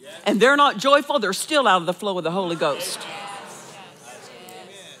peaceful and they're not joyful, they're still out of the flow of the Holy Ghost.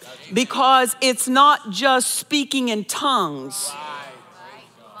 Because it's not just speaking in tongues.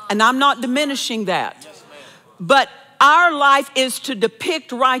 And I'm not diminishing that. But our life is to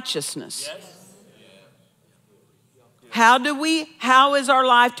depict righteousness. How is our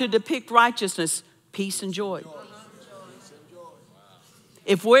life to depict righteousness? Peace and joy.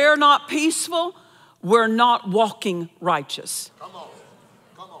 If we're not peaceful, we're not walking righteous.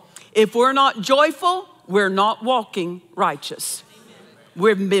 If we're not joyful, we're not walking righteous.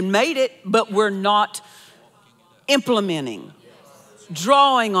 We've been made it, but we're not implementing,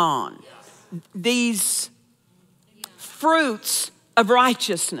 drawing on these fruits of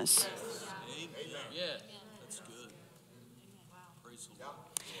righteousness.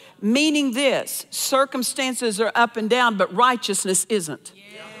 Meaning this, circumstances are up and down, but righteousness isn't.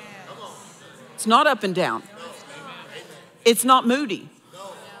 It's not up and down. It's not moody.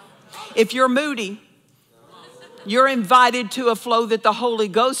 If you're moody, you're invited to a flow that the Holy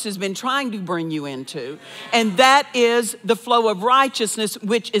Ghost has been trying to bring you into. And that is the flow of righteousness,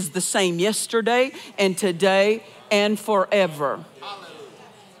 which is the same yesterday and today and forever.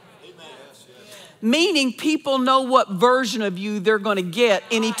 Meaning people know what version of you they're going to get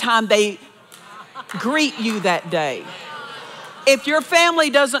anytime they greet you that day. If your family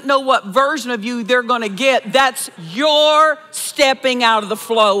doesn't know what version of you they're going to get, that's your stepping out of the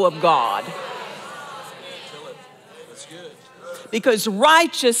flow of God. Because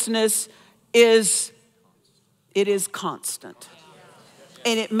righteousness is constant.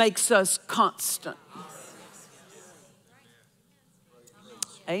 And it makes us constant.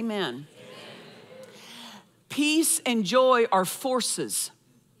 Amen. Peace and joy are forces.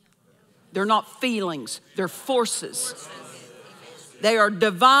 They're not feelings, they're forces. They are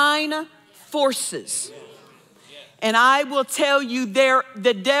divine forces. And I will tell you,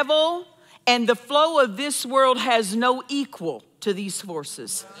 the devil and the flow of this world has no equal to these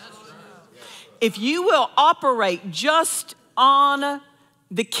forces. If you will operate just on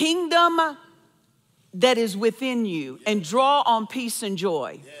the kingdom that is within you and draw on peace and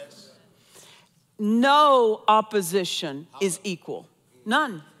joy, no opposition is equal.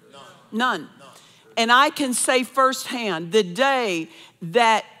 None. None. And I can say firsthand, the day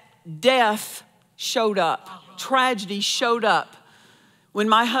that death showed up, tragedy showed up, when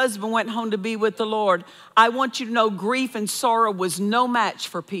my husband went home to be with the Lord, I want you to know grief and sorrow was no match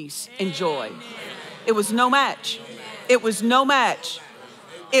for peace and joy. It was no match. It was no match.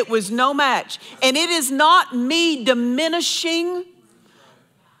 It was no match. And it is not me diminishing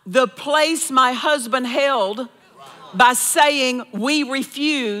the place my husband held by saying we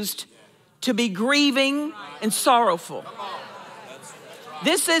refused to be grieving and sorrowful.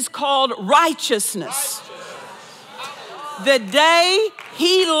 This is called righteousness. The day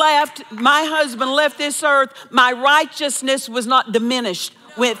he left, my husband left this earth, my righteousness was not diminished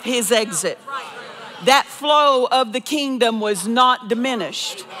with his exit. That flow of the kingdom was not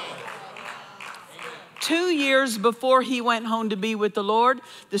diminished. 2 years before he went home to be with the Lord,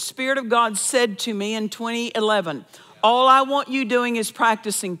 the Spirit of God said to me in 2011, all I want you doing is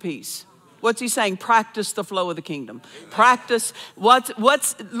practicing peace. What's he saying? Practice the flow of the kingdom. Practice.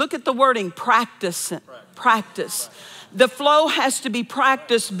 Look at the wording, practice. Practice. The flow has to be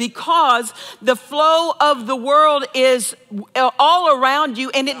practiced because the flow of the world is all around you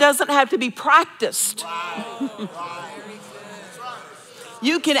and it doesn't have to be practiced.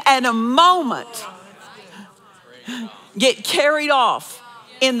 You can at a moment get carried off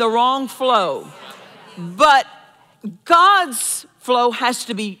in the wrong flow. But God's flow has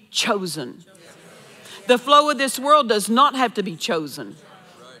to be chosen. The flow of this world does not have to be chosen.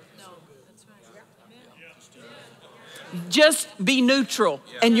 Just be neutral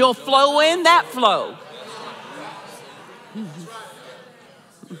and you'll flow in that flow.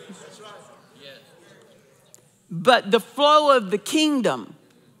 But the flow of the kingdom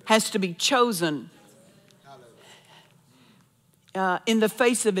has to be chosen in the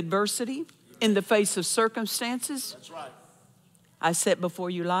face of adversity, in the face of circumstances. I set before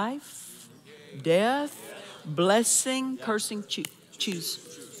you life, death, blessing, cursing. Choose.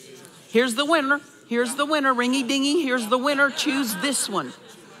 Here's the winner. Here's the winner. Ringy dingy. Here's the winner. Choose this one.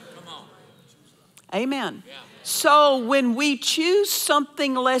 Amen. So when we choose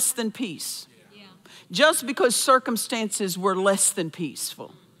something less than peace, just because circumstances were less than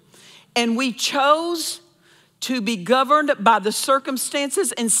peaceful, and we chose to be governed by the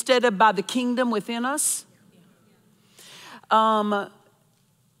circumstances instead of by the kingdom within us, the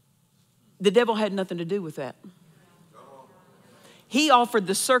devil had nothing to do with that. He offered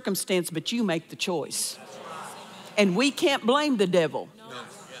the circumstance, but you make the choice. And we can't blame the devil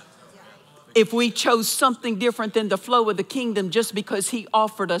if we chose something different than the flow of the kingdom just because he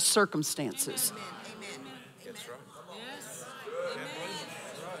offered us circumstances.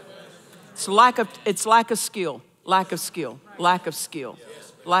 It's lack of skill, lack of skill, lack of skill,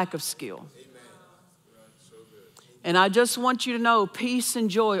 lack of skill. And I just want you to know, peace and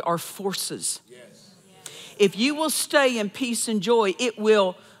joy are forces. If you will stay in peace and joy, it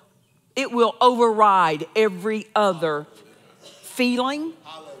will override every other feeling,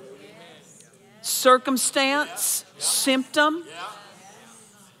 circumstance, symptom.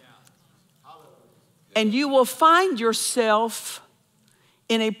 And you will find yourself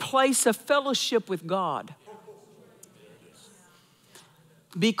in a place of fellowship with God.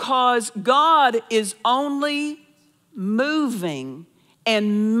 Because God is only moving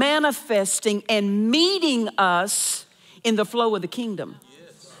and manifesting and meeting us in the flow of the kingdom.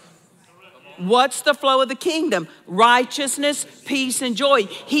 What's the flow of the kingdom? Righteousness, peace, and joy.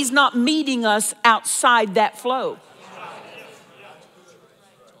 He's not meeting us outside that flow.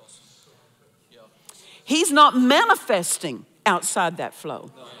 He's not manifesting outside that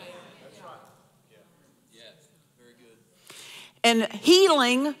flow. And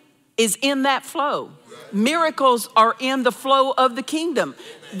healing is in that flow. Miracles are in the flow of the kingdom.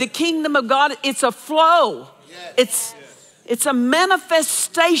 The kingdom of God, it's a flow. It's a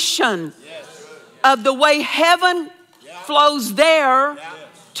manifestation of the way heaven flows there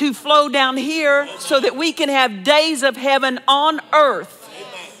to flow down here so that we can have days of heaven on earth.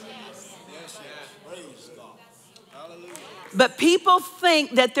 But people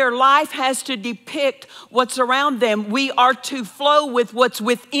think that their life has to depict what's around them. We are to flow with what's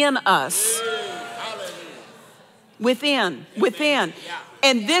within us. Within.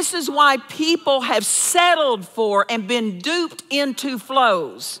 And this is why people have settled for and been duped into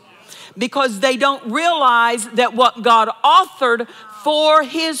flows. Because they don't realize that what God authored for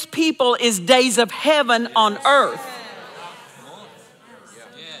his people is days of heaven on earth.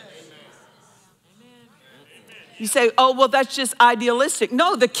 You say, oh, well, that's just idealistic.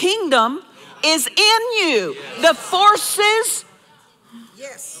 No, the kingdom is in you. The forces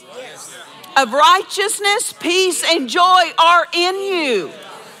of righteousness, peace, and joy are in you.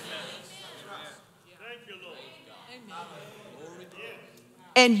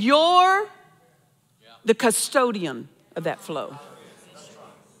 And you're the custodian of that flow.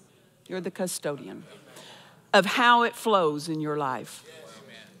 You're the custodian of how it flows in your life.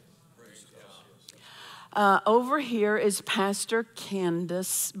 Over here is Pastor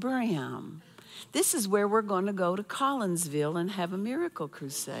Candace Bram. This is where we're going to go to Collinsville and have a miracle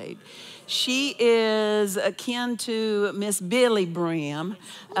crusade. She is akin to Miss Billy Bram.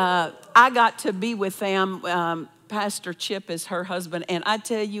 I got to be with them. Pastor Chip is her husband. And I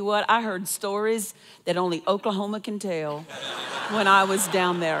tell you what, I heard stories that only Oklahoma can tell when I was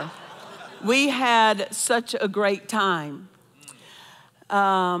down there. We had such a great time.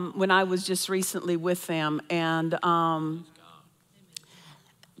 When I was just recently with them. And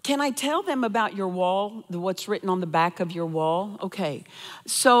can I tell them about your wall, what's written on the back of your wall? Okay.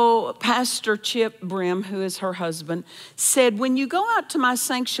 So Pastor Chip Brim, who is her husband, said, when you go out to my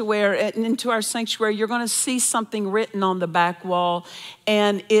sanctuary, into our sanctuary, you're going to see something written on the back wall.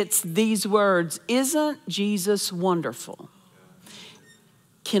 And it's these words, "Isn't Jesus wonderful?"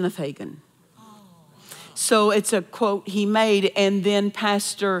 Kenneth Hagin. So it's a quote he made, and then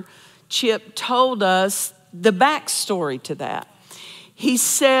Pastor Chip told us the backstory to that. He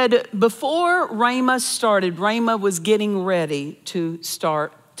said before Rhema started, Rhema was getting ready to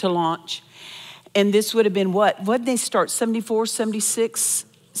launch. And this would have been what did they start, 74, 76,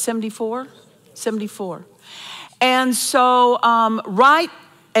 74? 74. And so right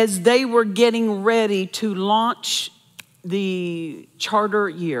as they were getting ready to launch the charter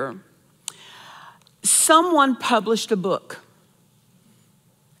year, someone published a book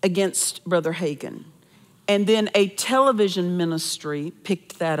against Brother Hagin. And then a television ministry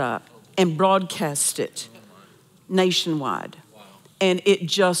picked that up and broadcast it nationwide. And it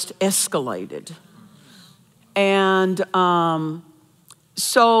just escalated. And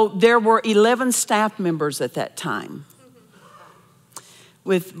so there were 11 staff members at that time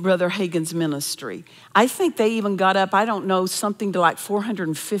with Brother Hagin's ministry. I think they even got up, I don't know, something to like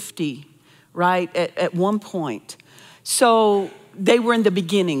 450 right, at one point. So they were in the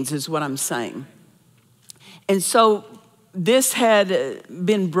beginnings is what I'm saying. And so this had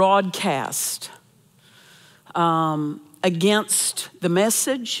been broadcast against the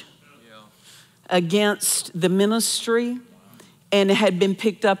message, against the ministry, and it had been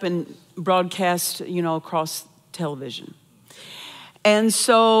picked up and broadcast, across television. And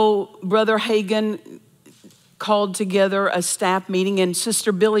so Brother Hagin called together a staff meeting, and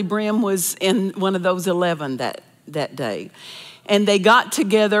Sister Billy Brim was in one of those 11 that day. And they got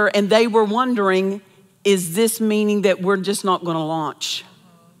together and they were wondering, is this meaning that we're just not going to launch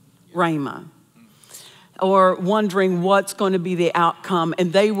Rhema? Or wondering what's going to be the outcome.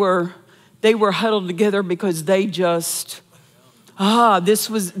 And they were huddled together because they just, this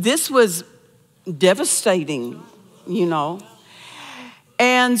was devastating,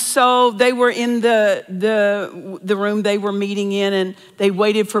 And so they were in the room they were meeting in, and they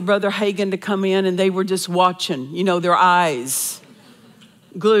waited for Brother Hagin to come in, and they were just watching, their eyes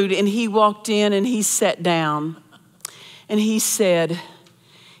glued. And he walked in and he sat down and he said,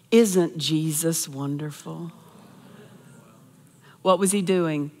 "Isn't Jesus wonderful?" What was he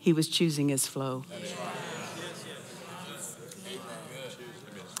doing? He was choosing his flow.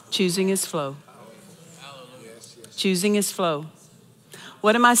 Choosing his flow. Choosing his flow.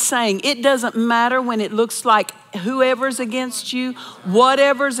 What am I saying? It doesn't matter when it looks like whoever's against you,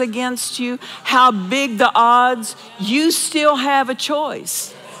 whatever's against you, how big the odds, you still have a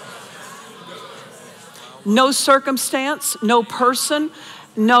choice. No circumstance, no person,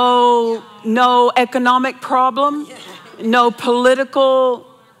 no economic problem, no political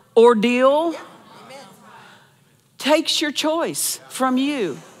ordeal takes your choice from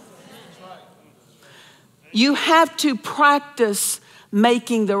you. You have to practice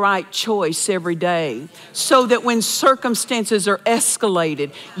making the right choice every day so that when circumstances are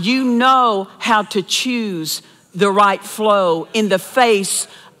escalated, you know how to choose the right flow in the face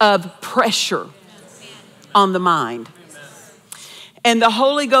of pressure on the mind. And the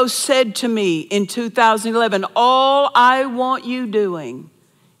Holy Ghost said to me in 2011, all I want you doing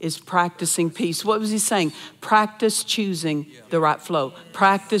is practicing peace. What was he saying? Practice choosing the right flow.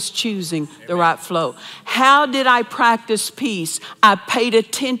 Practice choosing the right flow. How did I practice peace? I paid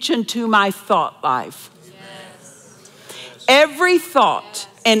attention to my thought life. Every thought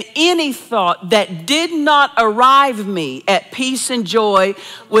and any thought that did not arrive me at peace and joy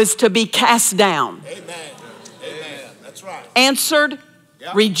was to be cast down. Amen. Amen. That's right. Answered,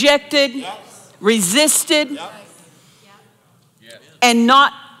 rejected, resisted, and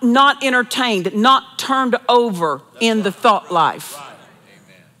not entertained, not turned over in the thought life.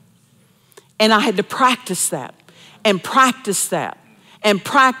 And I had to practice that and practice that and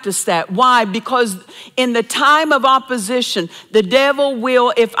practice that. Why? Because in the time of opposition, the devil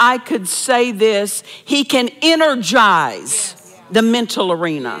will, if I could say this, he can energize the mental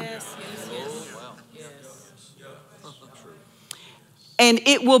arena. And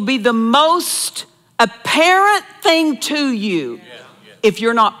it will be the most apparent thing to you if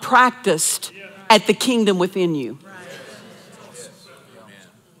you're not practiced at the kingdom within you.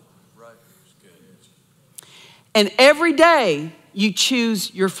 And every day you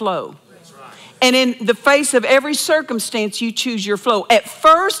choose your flow. And in the face of every circumstance, you choose your flow. At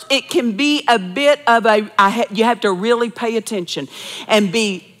first, it can be a bit of you have to really pay attention and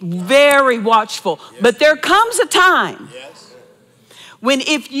be very watchful. But there comes a time when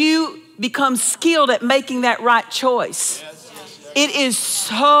if you become skilled at making that right choice, it is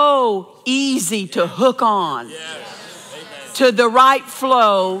so easy to hook on to the right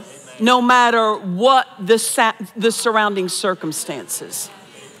flow no matter what the surrounding circumstances.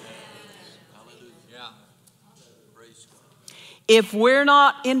 If we're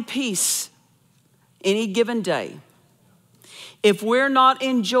not in peace any given day, if we're not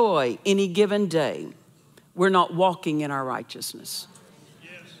in joy any given day, we're not walking in our righteousness.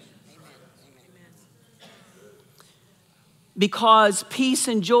 Because peace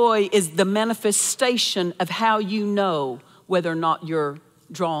and joy is the manifestation of how you know whether or not you're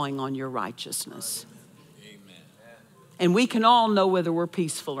drawing on your righteousness. Amen. And we can all know whether we're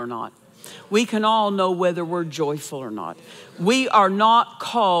peaceful or not. We can all know whether we're joyful or not. We are not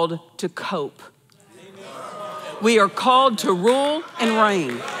called to cope. We are called to rule and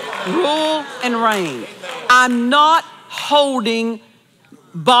reign. Rule and reign. I'm not holding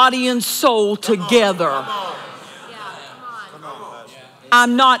body and soul together.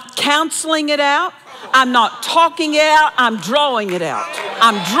 I'm not counseling it out. I'm not talking it out. I'm drawing it out.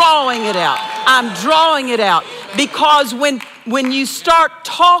 I'm drawing it out. I'm drawing it out. Because when you start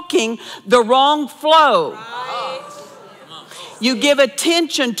talking the wrong flow, You give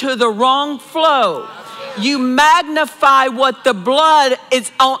attention to the wrong flow. You magnify what the blood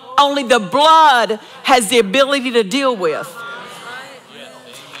is, only the blood has the ability to deal with.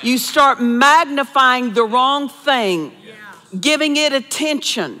 You start magnifying the wrong thing, giving it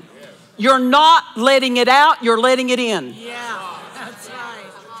attention. You're not letting it out, you're letting it in. Yeah, that's right.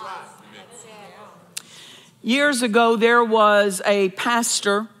 Years ago, there was a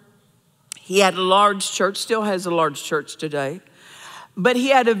pastor. He had a large church, still has a large church today. But he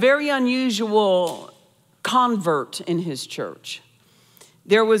had a very unusual convert in his church.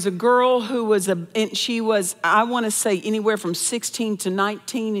 There was a girl who was she was, I want to say, anywhere from 16 to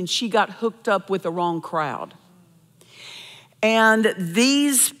 19, and she got hooked up with the wrong crowd. And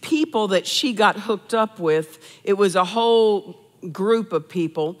these people that she got hooked up with, it was a whole group of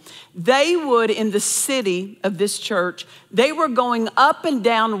people. They would, in the city of this church, they were going up and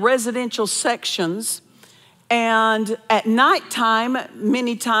down residential sections. And at nighttime,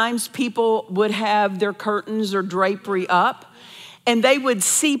 many times people would have their curtains or drapery up, and they would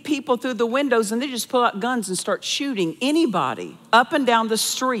see people through the windows, and they just pull out guns and start shooting anybody up and down the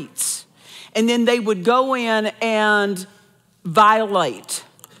streets. And then they would go in and violate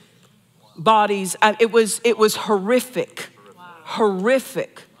bodies. It was horrific,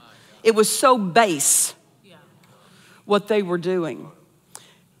 horrific. It was so base what they were doing.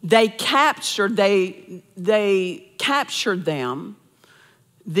 They captured them.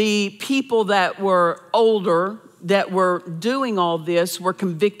 The people that were older, that were doing all this, were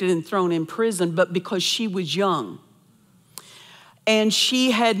convicted and thrown in prison, but because she was young and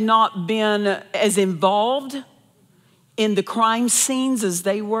she had not been as involved in the crime scenes as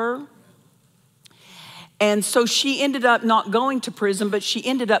they were. And so she ended up not going to prison, but she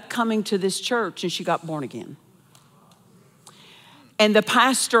ended up coming to this church and she got born again. And the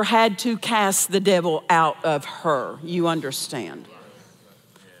pastor had to cast the devil out of her, you understand.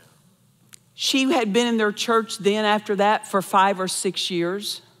 She had been in their church then after that for 5 or 6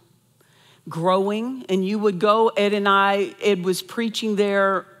 years, growing. And you would go, Ed was preaching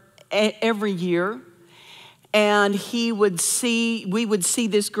there every year. And we would see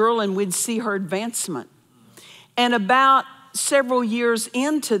this girl and we'd see her advancement. And about several years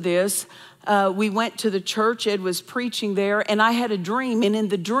into this, we went to the church. Ed was preaching there, and I had a dream. And in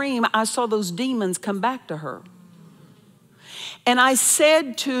the dream, I saw those demons come back to her. And I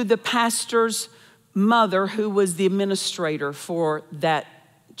said to the pastor's mother, who was the administrator for that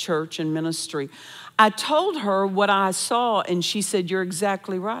church and ministry, I told her what I saw, and she said, "You're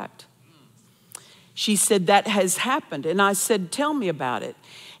exactly right." She said, "That has happened." And I said, "Tell me about it."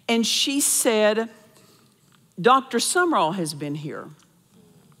 And she said, "Dr. Summerall has been here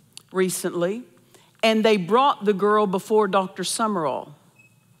recently, and they brought the girl before Dr. Summerall.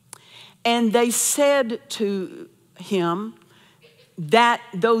 And they said to him that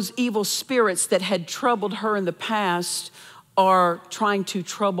those evil spirits that had troubled her in the past are trying to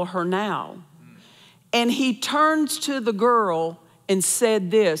trouble her now." And he turns to the girl and said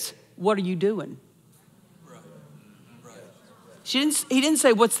this, "What are you doing?" He didn't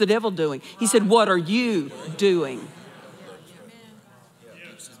say, "What's the devil doing?" He said, "What are you doing?"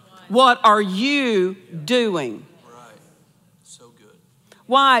 What are you doing? So good.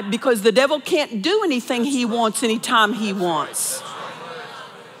 Why? Because the devil can't do anything he wants anytime he wants.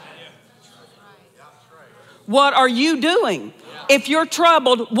 What are you doing? If you're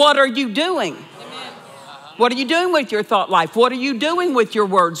troubled, what are you doing? What are you doing with your thought life? What are you doing with your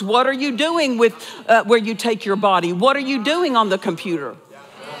words? What are you doing with where you take your body? What are you doing on the computer?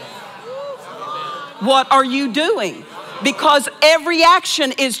 What are you doing? Because every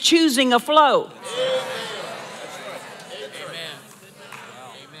action is choosing a flow.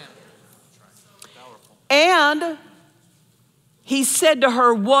 And he said to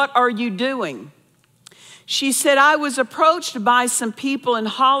her, "What are you doing?" She said, "I was approached by some people in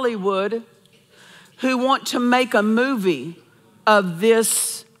Hollywood who want to make a movie of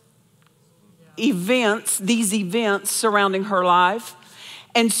these events surrounding her life.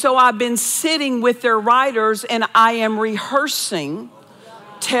 And so I've been sitting with their writers and I am rehearsing,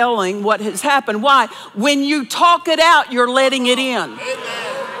 telling what has happened." Why? When you talk it out, you're letting it in.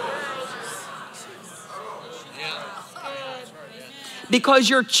 Because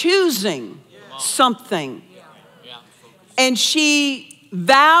you're choosing something. And she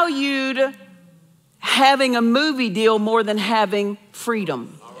valued having a movie deal more than having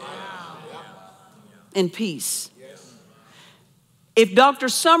freedom and peace. If Dr.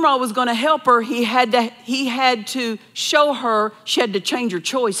 Summerall was going to help her, he had to show her she had to change her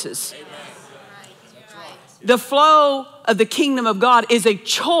choices. The flow of the kingdom of God is a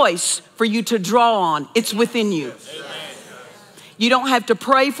choice for you to draw on. It's within you. You don't have to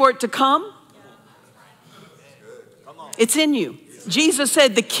pray for it to come. It's in you. Jesus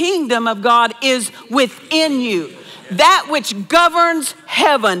said the kingdom of God is within you. That which governs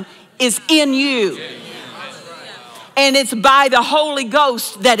heaven is in you. And it's by the Holy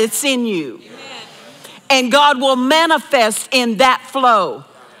Ghost that it's in you. And God will manifest in that flow.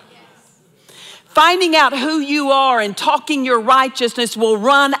 Finding out who you are and talking your righteousness will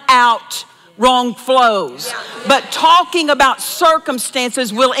run out wrong flows. But talking about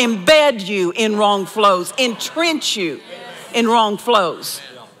circumstances will embed you in wrong flows, entrench you in wrong flows.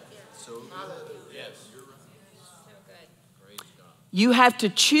 You have to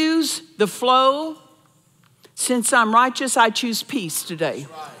choose the flow. Since I'm righteous, I choose peace today.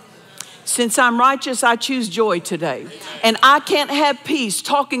 Since I'm righteous, I choose joy today. And I can't have peace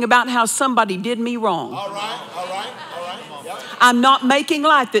talking about how somebody did me wrong. All right. I'm not making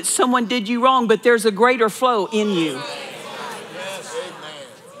light that someone did you wrong, but there's a greater flow in you.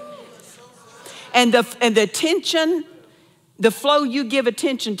 And the attention, the flow you give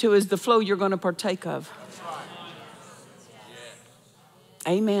attention to is the flow you're going to partake of.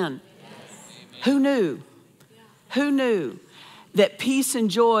 Amen. Who knew? Who knew that peace and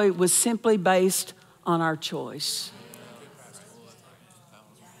joy was simply based on our choice?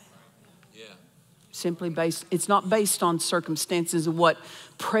 Simply based, it's not based on circumstances of what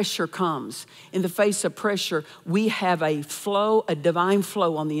pressure comes. In the face of pressure, we have a flow, a divine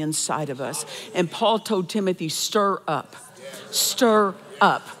flow on the inside of us. And Paul told Timothy, stir up, stir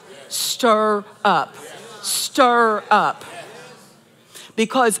up, stir up, stir up.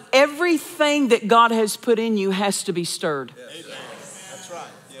 Because everything that God has put in you has to be stirred. That's right.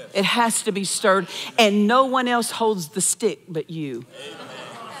 It has to be stirred. And no one else holds the stick but you.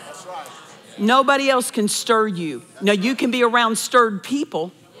 That's right. Nobody else can stir you. Now, you can be around stirred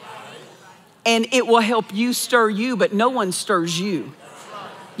people, and it will help you stir you, but no one stirs you.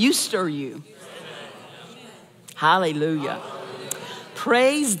 You stir you. Hallelujah.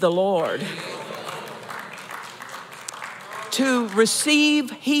 Praise the Lord. To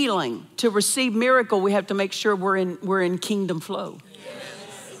receive healing, to receive miracle, we have to make sure we're in kingdom flow.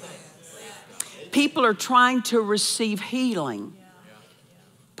 People are trying to receive healing,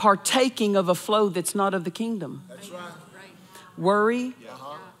 partaking of a flow that's not of the kingdom. That's right. Worry,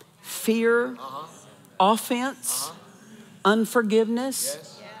 fear, offense,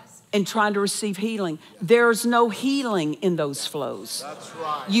 unforgiveness, and trying to receive healing. There's no healing in those flows. That's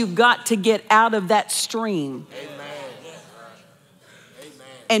right. You've got to get out of that stream. Amen.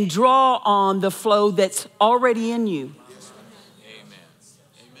 And draw on the flow that's already in you. Amen.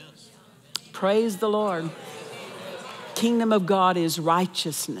 Praise the Lord. Kingdom of God is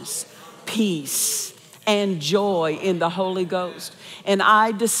righteousness, peace, and joy in the Holy Ghost. And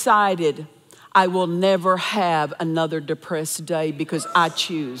I decided I will never have another depressed day because I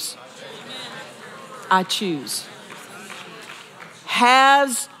choose. I choose.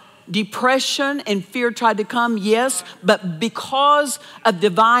 Has depression and fear tried to come? Yes, but because of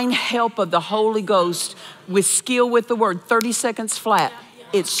divine help of the Holy Ghost with skill with the word, 30 seconds flat,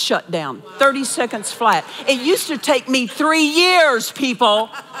 it's shut down. 30 seconds flat. It used to take me 3 years, people,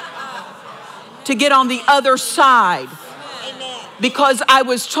 to get on the other side because I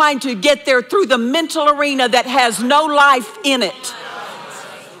was trying to get there through the mental arena that has no life in it.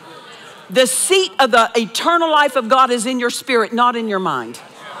 The seat of the eternal life of God is in your spirit, not in your mind.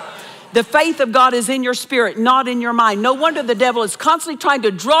 The faith of God is in your spirit, not in your mind. No wonder the devil is constantly trying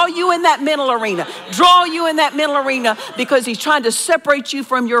to draw you in that mental arena. Draw you in that mental arena because he's trying to separate you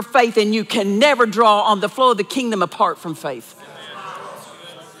from your faith, and you can never draw on the flow of the kingdom apart from faith.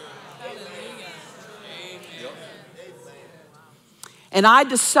 And I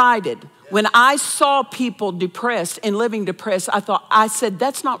decided when I saw people depressed and living depressed, I said,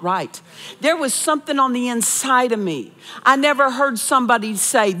 that's not right. There was something on the inside of me. I never heard somebody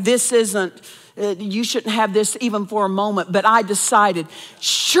say, this isn't, you shouldn't have this even for a moment. But I decided,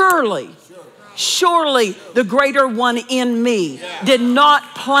 surely the greater one in me did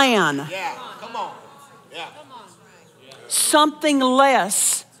not plan something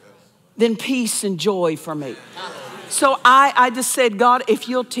less than peace and joy for me. So I just said, God, if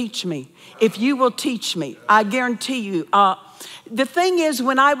you'll teach me, if you will teach me, I guarantee you. The thing is,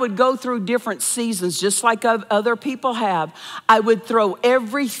 when I would go through different seasons, just like other people have, I would throw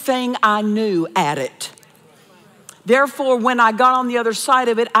everything I knew at it. Therefore, when I got on the other side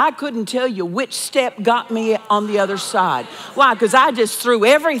of it, I couldn't tell you which step got me on the other side. Why? Because I just threw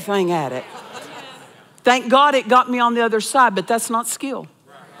everything at it. Thank God it got me on the other side, but that's not skill.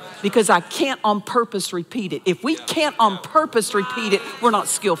 Because I can't on purpose repeat it. If we can't on purpose repeat it, we're not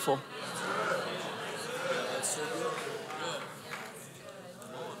skillful.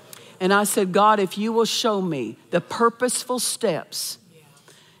 And I said, God, if you will show me the purposeful steps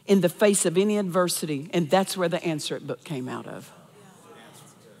in the face of any adversity, and that's where the Answer It book came out of.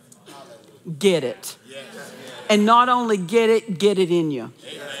 Get it. And not only get it in you.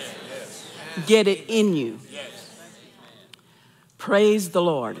 Get it in you. Praise the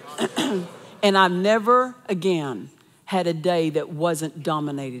Lord. And I've never again had a day that wasn't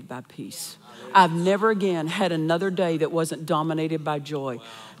dominated by peace. I've never again had another day that wasn't dominated by joy,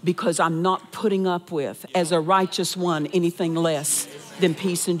 because I'm not putting up with, as a righteous one, anything less than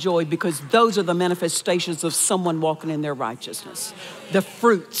peace and joy, because those are the manifestations of someone walking in their righteousness. The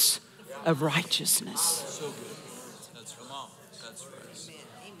fruits of righteousness.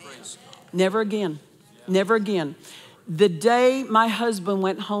 Never again. Never again. The day my husband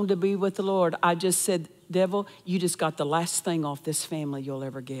went home to be with the Lord, I just said, devil, you just got the last thing off this family you'll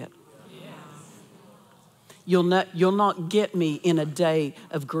ever get. You'll not get me in a day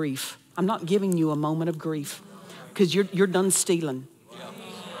of grief. I'm not giving you a moment of grief, because you're done stealing.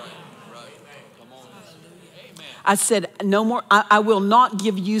 I said, no more. I will not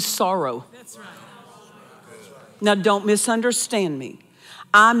give you sorrow. Now, don't misunderstand me.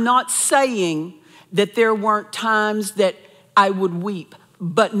 I'm not saying that there weren't times that I would weep,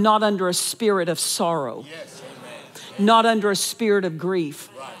 but not under a spirit of sorrow. Not under a spirit of grief.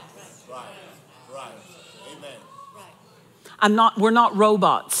 We're not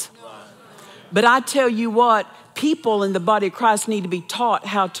robots. But I tell you what, people in the body of Christ need to be taught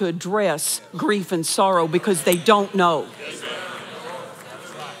how to address grief and sorrow, because they don't know.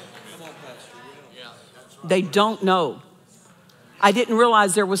 They don't know. I didn't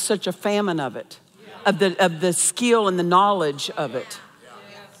realize there was such a famine of it, of the skill and the knowledge of it.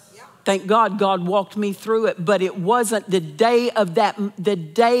 Thank God, God walked me through it, but it wasn't the day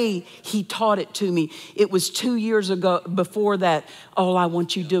he taught it to me. It was 2 years ago. Before that, all I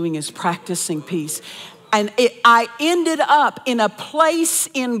want you doing is practicing peace. And I ended up in a place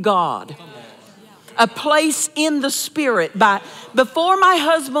in God, a place in the Spirit. Before my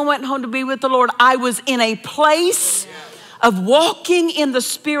husband went home to be with the Lord, I was in a place of walking in the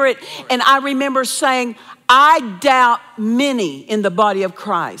Spirit. And I remember saying, I doubt many in the body of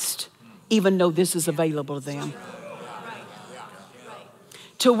Christ even know this is available to them.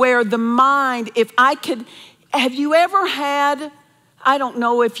 To where the mind, have you ever had, I don't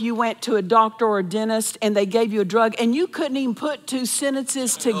know if you went to a doctor or a dentist and they gave you a drug and you couldn't even put two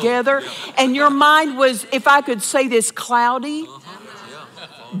sentences together, and your mind was, if I could say this, cloudy,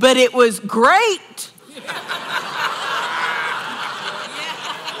 but it was great.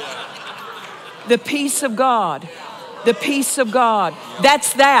 The peace of God. The peace of God.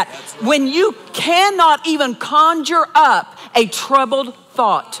 That's that. When you cannot even conjure up a troubled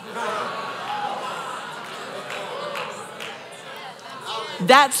thought.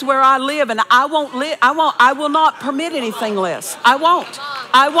 That's where I live, and I will not permit anything less. I won't.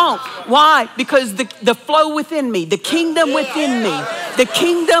 Why? Because the flow within me, the kingdom within me, the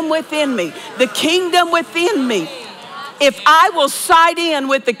kingdom within me, the kingdom within me. If I will side in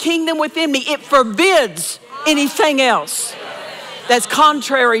with the kingdom within me, it forbids anything else that's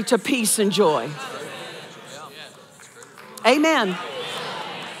contrary to peace and joy. Amen.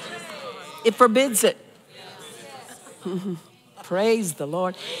 It forbids it. Praise the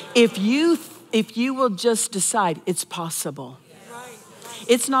Lord. If you will just decide, it's possible.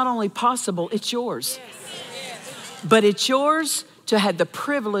 It's not only possible, it's yours. But it's yours to have the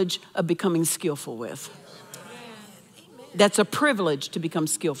privilege of becoming skillful with. That's a privilege to become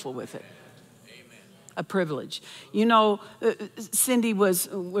skillful with it. A privilege. You know, Cindy was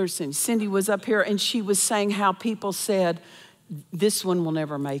up here, and she was saying how people said, this one will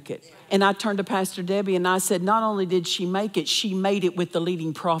never make it. And I turned to Pastor Debbie and I said, not only did she make it, she made it with the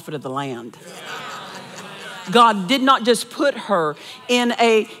leading prophet of the land. God did not just put her in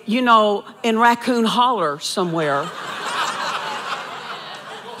in Raccoon Holler somewhere.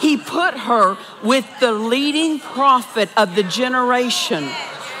 He put her with the leading prophet of the generation.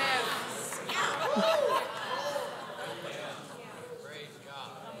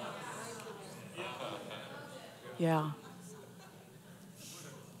 Yeah.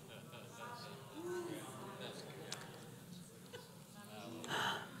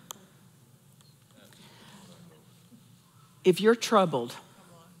 If you're troubled,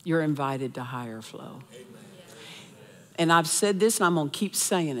 you're invited to higher flow. And I've said this, and I'm going to keep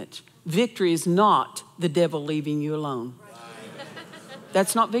saying it. Victory is not the devil leaving you alone.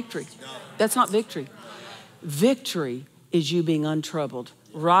 That's not victory. That's not victory. Victory is you being untroubled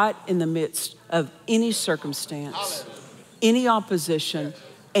right in the midst of any circumstance, any opposition,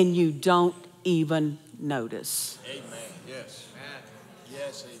 and you don't even notice. Amen. Yes.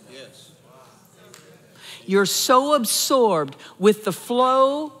 Yes, yes. You're so absorbed with the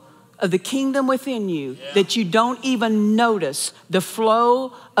flow of the kingdom within you that you don't even notice the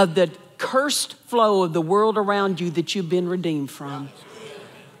flow of the cursed flow of the world around you that you've been redeemed from.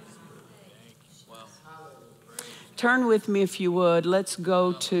 Turn with me if you would. Let's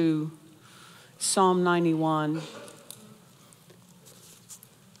go to Psalm 91.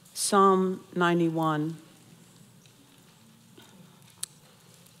 Psalm 91,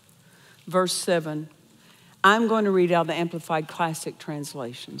 verse 7. I'm going to read out the Amplified Classic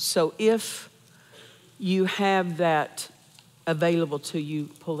Translation. So if you have that available to you,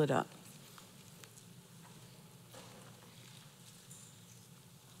 pull it up.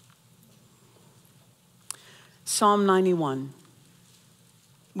 Psalm 91.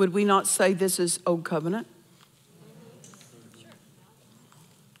 Would we not say this is Old Covenant?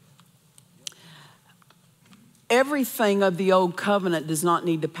 Everything of the Old Covenant does not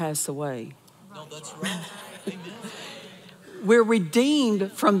need to pass away. No, that's right. Amen. We're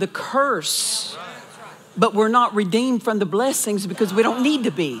redeemed from the curse, but we're not redeemed from the blessings because we don't need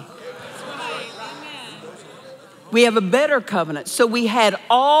to be. We have a better covenant. So we had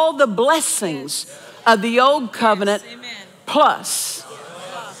all the blessings of the Old Covenant plus.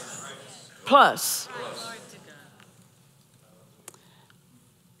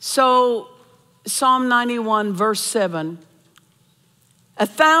 So Psalm 91, verse 7,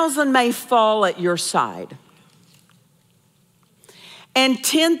 1,000 may fall at your side, and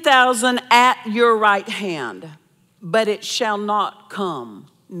 10,000 at your right hand, but it shall not come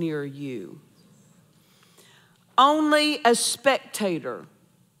near you. Only a spectator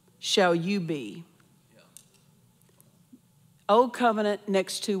shall you be. Old Covenant,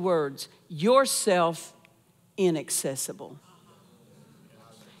 next two words, yourself inaccessible.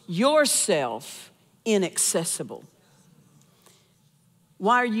 Yourself inaccessible.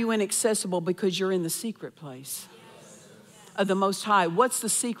 Why are you inaccessible? Because you're in the secret place of the Most High. What's the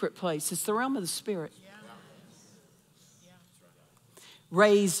secret place? It's the realm of the Spirit.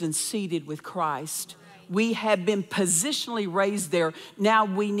 Raised and seated with Christ. We have been positionally raised there. Now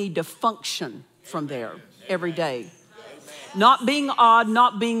we need to function from there every day. Not being odd,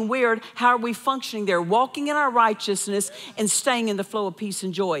 not being weird. How are we functioning there? Walking in our righteousness and staying in the flow of peace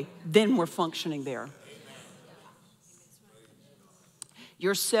and joy. Then we're functioning there.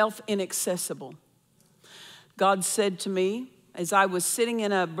 You're self-inaccessible. God said to me, as I was sitting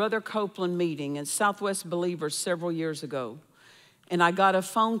in a Brother Copeland meeting in Southwest Believers several years ago, and I got a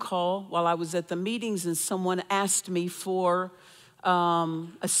phone call while I was at the meetings, and someone asked me for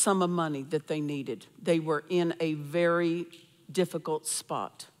a sum of money that they needed. They were in a very difficult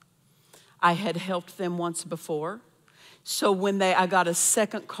spot. I had helped them once before. So when I got a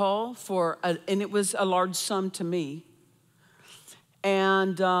second call and it was a large sum to me.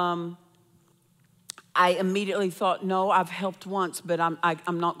 And I immediately thought, no, I've helped once, but I'm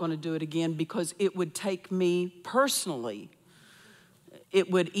not going to do it again because it would take me personally, it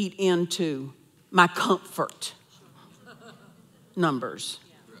would eat into my comfort numbers.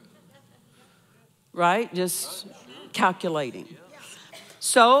 Right? Just calculating.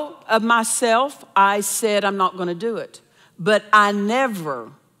 So of myself, I said I'm not going to do it. But I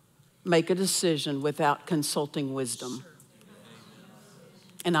never make a decision without consulting wisdom.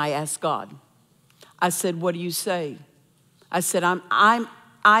 And I asked God. I said, what do you say? I said, I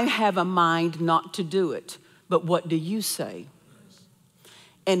have a mind not to do it, but what do you say?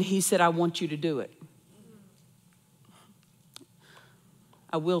 And he said, I want you to do it.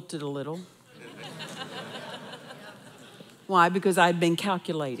 I wilted a little. Why? Because I'd been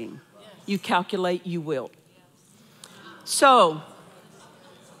calculating. You calculate, you wilt. So,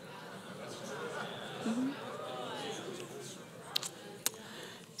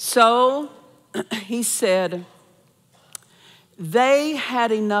 he said, they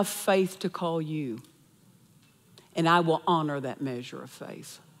had enough faith to call you, and I will honor that measure of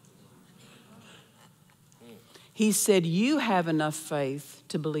faith. He said, you have enough faith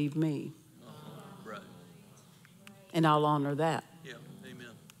to believe me. Right. And I'll honor that. Yeah. Amen.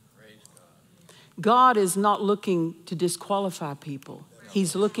 God is not looking to disqualify people.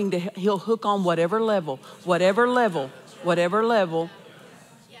 He's looking to, he'll hook on whatever level.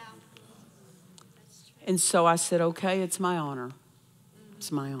 And so I said, okay, it's my honor.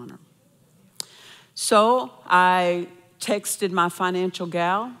 It's my honor. So I texted my financial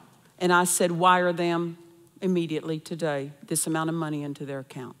gal and I said, wire them immediately today this amount of money into their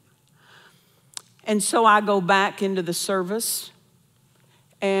account. And so I go back into the service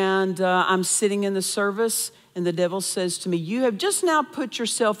And I'm sitting in the service, and the devil says to me, you have just now put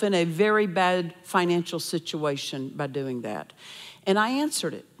yourself in a very bad financial situation by doing that. And I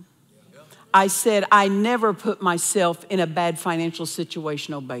answered it. I said, I never put myself in a bad financial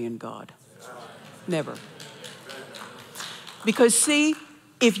situation obeying God. Never. Because see,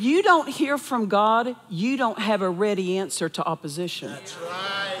 if you don't hear from God, you don't have a ready answer to opposition. That's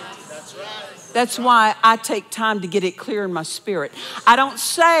right. That's right. That's why I take time to get it clear in my spirit. I don't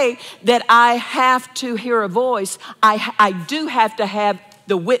say that I have to hear a voice. I do have to have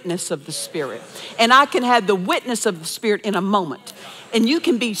the witness of the Spirit. And I can have the witness of the Spirit in a moment. And you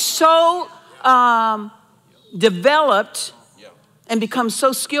can be so developed and become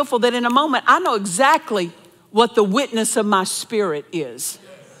so skillful that in a moment I know exactly what the witness of my spirit is.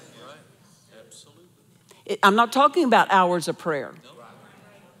 I'm not talking about hours of prayer.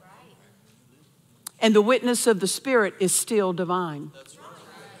 And the witness of the Spirit is still divine.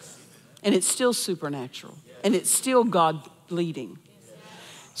 And it's still supernatural. And it's still God leading.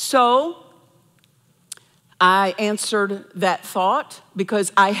 So I answered that thought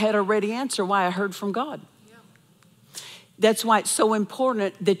because I had a ready answer why I heard from God. That's why it's so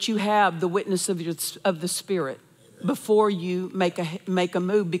important that you have the witness of the Spirit before you make a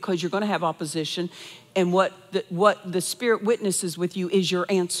move, because you're going to have opposition. And what the Spirit witnesses with you is your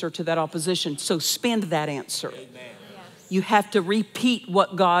answer to that opposition. So spend that answer. Amen. You have to repeat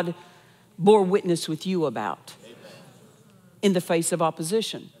what God bore witness with you about. Amen. In the face of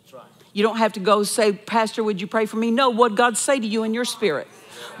opposition. That's right. You don't have to go say, Pastor, would you pray for me? No, what God say to you in your spirit.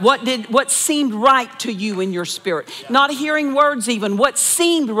 What seemed right to you in your spirit. Not hearing words even. What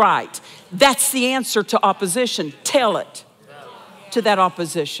seemed right. That's the answer to opposition. Tell it to that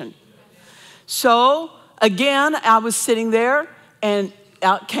opposition. So again, I was sitting there and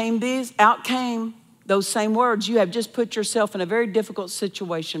out came those same words. You have just put yourself in a very difficult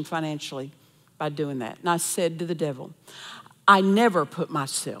situation financially by doing that. And I said to the devil, I never put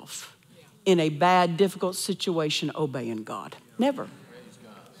myself in a bad, difficult situation obeying God. Never.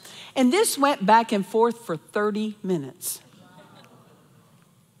 And this went back and forth for 30 minutes.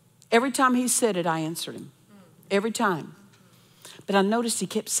 Every time he said it, I answered him. Every time. But I noticed he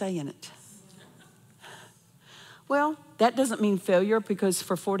kept saying it. Well, that doesn't mean failure, because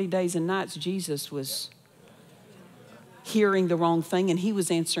for 40 days and nights, Jesus was hearing the wrong thing and he was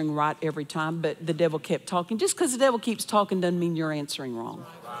answering right every time, but the devil kept talking. Just because the devil keeps talking doesn't mean you're answering wrong.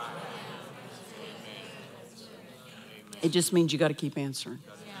 It just means you got to keep answering.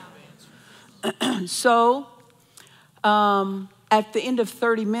 So, at the end of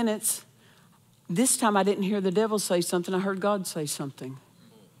 30 minutes, this time I didn't hear the devil say something. I heard God say something.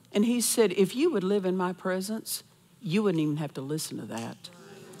 And he said, if you would live in my presence, you wouldn't even have to listen to that.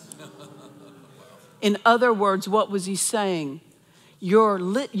 In other words, what was he saying?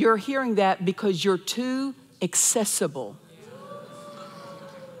 You're hearing that because you're too accessible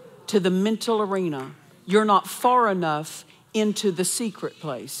to the mental arena. You're not far enough into the secret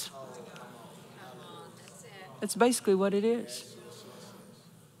place. That's basically what it is.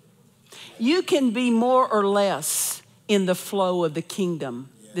 You can be more or less in the flow of the kingdom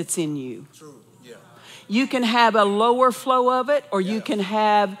that's in you. You can have a lower flow of it, or you can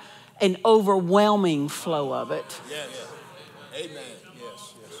have an overwhelming flow of it. Amen.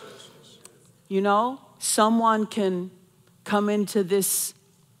 You know, someone can come into this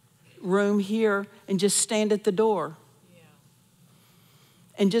room here and just stand at the door.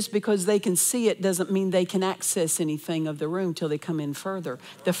 And just because they can see it doesn't mean they can access anything of the room till they come in further.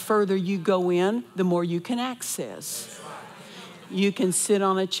 The further you go in, the more you can access. You can sit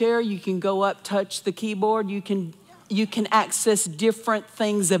on a chair, you can go up, touch the keyboard, you can access different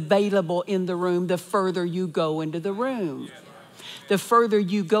things available in the room the further you go into the room. The further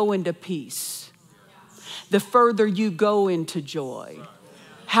you go into peace. The further you go into joy.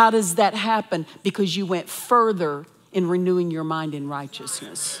 How does that happen? Because you went further in renewing your mind in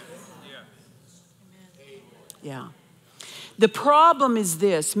righteousness. Yeah. The problem is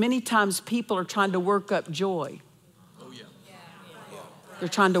this. Many times people are trying to work up joy. They're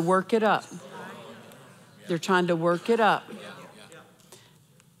trying to work it up. They're trying to work it up.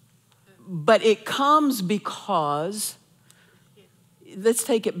 But it comes because, let's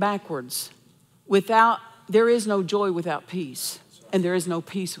take it backwards. There is no joy without peace. And there is no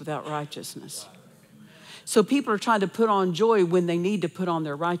peace without righteousness. So people are trying to put on joy when they need to put on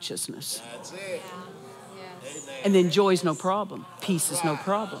their righteousness. That's it. And then joy is no problem. Peace is no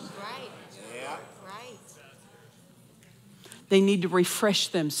problem. They need to refresh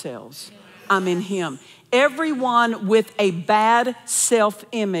themselves. I'm in him. Everyone with a bad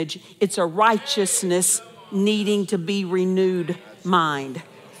self-image, it's a righteousness needing to be renewed mind.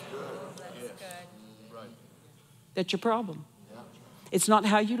 that's your problem. It's not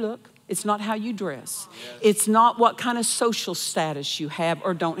how you look. It's not how you dress. It's not what kind of social status you have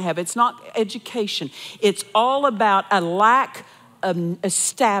or don't have. It's not education. It's all about a lack of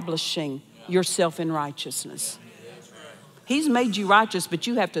establishing yourself in righteousness. He's made you righteous, but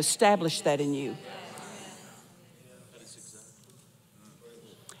you have to establish that in you.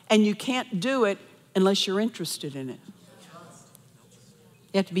 And you can't do it unless you're interested in it.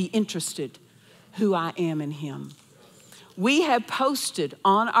 You have to be interested who I am in him. We have posted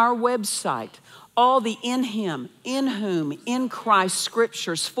on our website all the in him, in whom, in Christ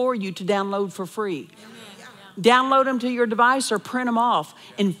scriptures for you to download for free. Download them to your device or print them off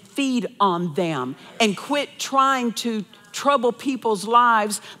and feed on them. And quit trying to trouble people's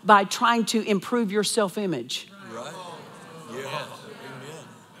lives by trying to improve your self-image. Right. Yeah.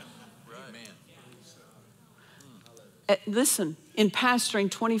 Amen. Listen, in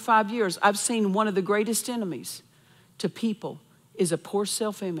pastoring 25 years, I've seen one of the greatest enemies to people is a poor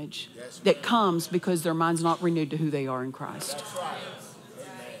self-image that comes because their mind's not renewed to who they are in Christ.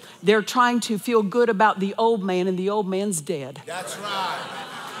 They're trying to feel good about the old man, and the old man's dead. That's right.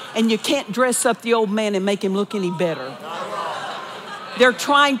 And you can't dress up the old man and make him look any better. They're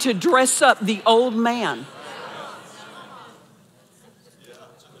trying to dress up the old man.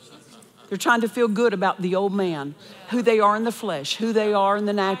 They're trying to feel good about the old man, who they are in the flesh, who they are in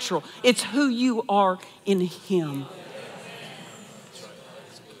the natural. It's who you are in him.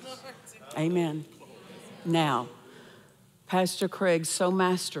 Amen. Now, Pastor Craig so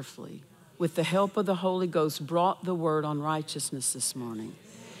masterfully, with the help of the Holy Ghost, brought the word on righteousness this morning.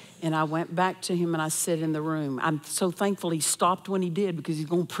 And I went back to him and I sat in the room. I'm so thankful he stopped when he did, because he's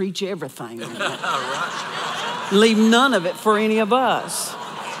going to preach everything. Leave none of it for any of us.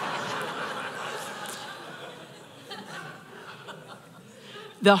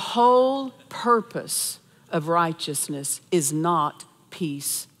 The whole purpose of righteousness is not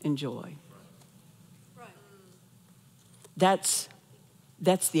peace and joy. That's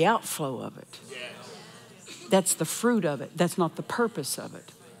the outflow of it. That's the fruit of it. That's not the purpose of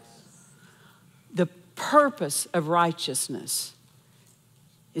it. The purpose of righteousness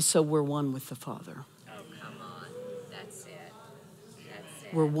is so we're one with the Father. Oh, come on. That's it. That's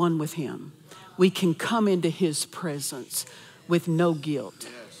it. We're one with him. We can come into his presence with no guilt,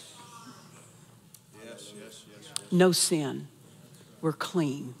 no sin. We're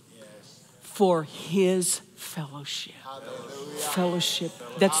clean for his fellowship. Fellowship,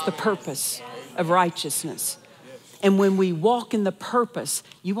 that's the purpose of righteousness. And when we walk in the purpose,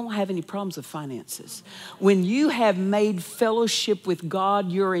 you won't have any problems with finances. When you have made fellowship with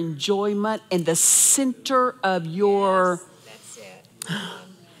God your enjoyment and the center of your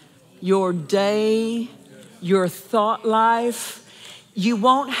day, your thought life, you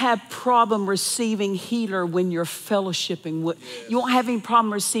won't have problem receiving healer when you're fellowshipping with. You won't have any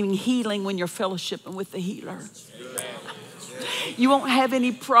problem receiving healing when you're fellowshipping with the healer. You won't have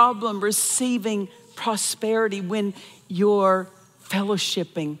any problem receiving prosperity when you're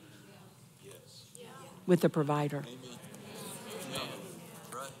fellowshipping with the provider.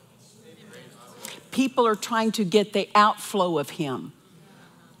 People are trying to get the outflow of him,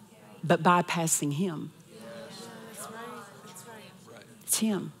 but bypassing him. It's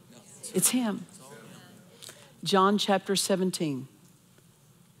him. It's him. John chapter 17.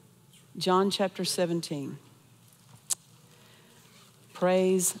 John chapter 17.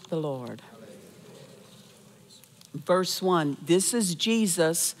 Praise the Lord. Verse 1. This is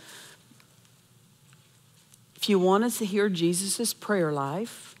Jesus. If you want us to hear Jesus' prayer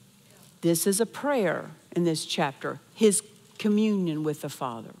life, this is a prayer in this chapter. His communion with the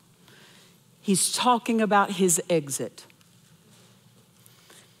Father. He's talking about his exit.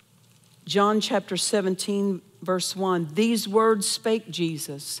 John chapter 17, verse 1. These words spake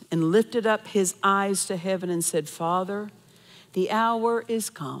Jesus, and lifted up his eyes to heaven and said, Father, the hour is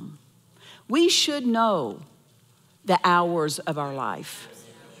come. We should know the hours of our life.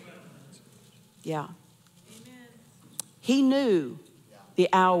 Yeah. He knew the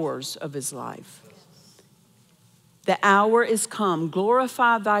hours of his life. The hour is come.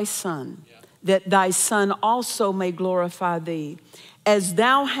 Glorify thy Son, that thy Son also may glorify thee, as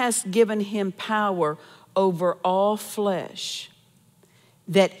thou hast given him power over all flesh,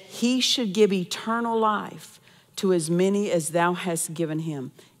 that he should give eternal life to as many as thou hast given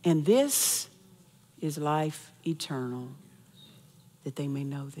him. And this is life eternal, that they may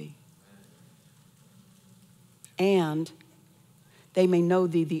know thee. And they may know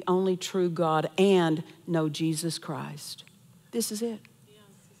thee, the only true God, and know Jesus Christ. This is it.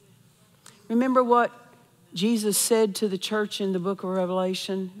 Remember what Jesus said to the church in the book of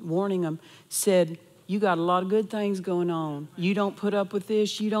Revelation, warning them, said, You got a lot of good things going on. You don't put up with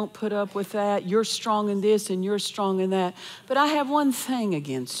this. You don't put up with that. You're strong in this and you're strong in that. But I have one thing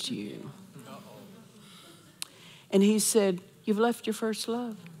against you. And he said, you've left your first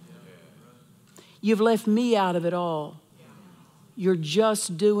love. You've left me out of it all. You're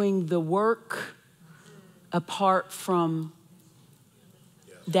just doing the work apart from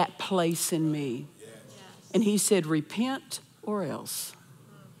that place in me. And he said, repent or else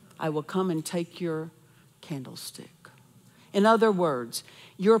I will come and take your candlestick. In other words,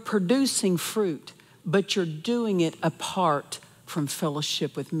 you're producing fruit, but you're doing it apart from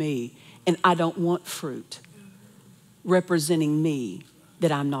fellowship with me. And I don't want fruit representing me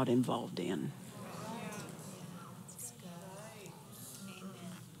that I'm not involved in.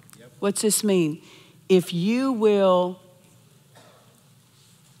 What's this mean? If you will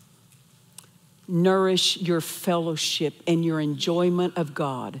nourish your fellowship and your enjoyment of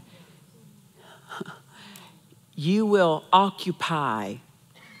God, you will occupy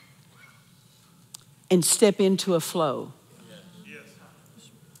and step into a flow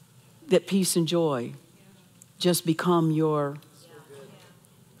that peace and joy just become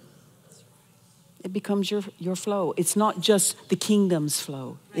it becomes your flow. It's not just the kingdom's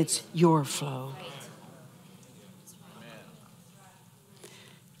flow, it's your flow.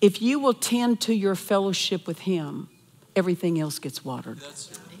 If you will tend to your fellowship with him, everything else gets watered.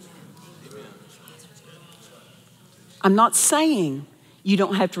 I'm not saying you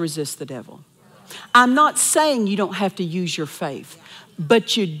don't have to resist the devil. I'm not saying you don't have to use your faith,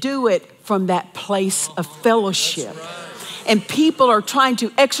 but you do it from that place of fellowship. And people are trying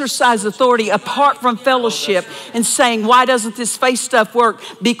to exercise authority apart from fellowship and saying, why doesn't this faith stuff work?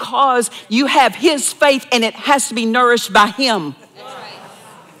 Because you have his faith and it has to be nourished by him.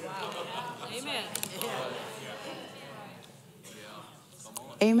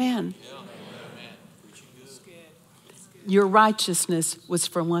 Amen. Your righteousness was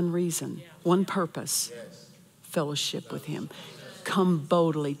for one reason, one purpose, fellowship with him. Come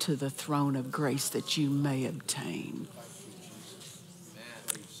boldly to the throne of grace that you may obtain.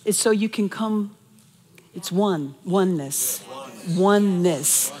 It's so you can come, it's oneness,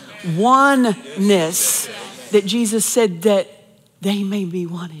 that Jesus said that they may be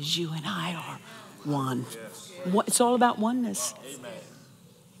one as you and I are one. It's all about oneness.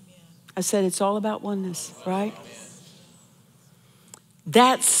 I said it's all about oneness, right?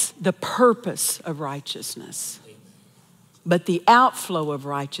 That's the purpose of righteousness. But the outflow of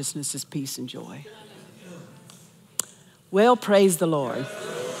righteousness is peace and joy. Well, praise the Lord.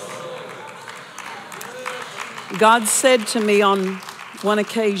 God said to me on one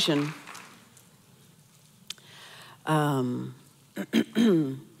occasion, after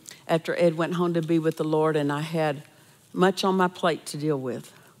Ed went home to be with the Lord, and I had much on my plate to deal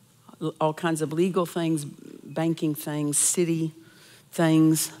with, all kinds of legal things, banking things, city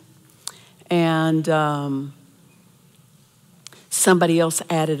things, and somebody else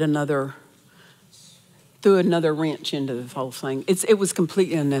threw another wrench into the whole thing. It was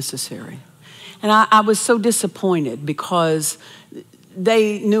completely unnecessary. And I was so disappointed because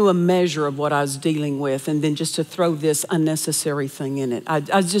they knew a measure of what I was dealing with, and then just to throw this unnecessary thing in it. I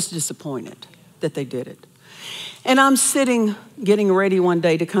was just disappointed that they did it. And I'm sitting, getting ready one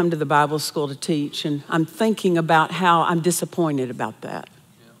day to come to the Bible school to teach, and I'm thinking about how I'm disappointed about that.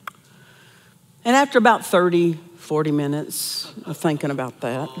 And after about 30, 40 minutes of thinking about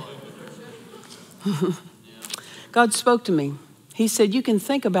that, God spoke to me. He said, you can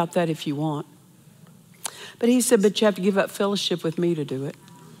think about that if you want. But he said, but you have to give up fellowship with me to do it.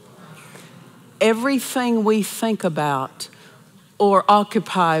 Everything we think about or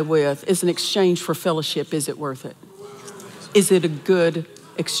occupy with is an exchange for fellowship. Is it worth it? Is it a good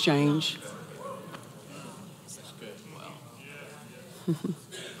exchange?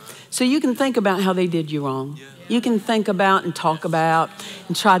 So you can think about how they did you wrong. You can think about and talk about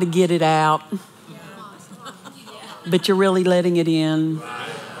and try to get it out, but you're really letting it in.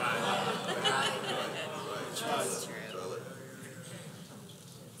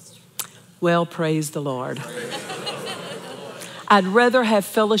 Well, praise the Lord. I'd rather have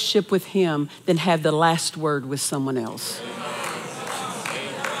fellowship with him than have the last word with someone else.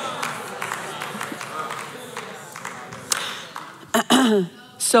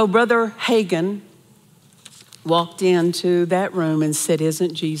 So Brother Hagan walked into that room and said,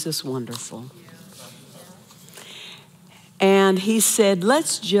 isn't Jesus wonderful? And he said,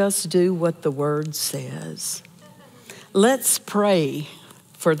 let's just do what the word says. Let's pray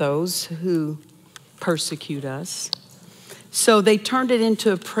for those who persecute us. So they turned it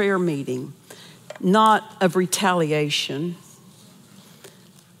into a prayer meeting, not of retaliation,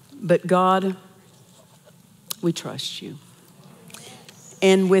 but God, We trust you.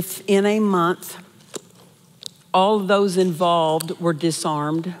 And within a month, all of those involved were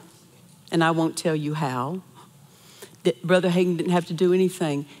disarmed, and I won't tell you how. Brother Hagin didn't have to do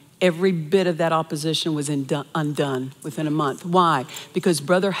anything. Every bit of that opposition was undone within a month. Why? Because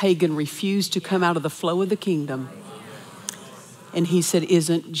Brother Hagin refused to come out of the flow of the kingdom. And he said,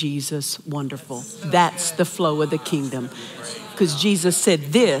 isn't Jesus wonderful? That's the flow of the kingdom. Because Jesus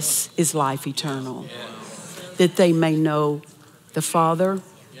said, this is life eternal. That they may know the Father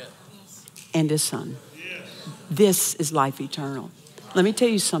and His Son. This is life eternal. Let me tell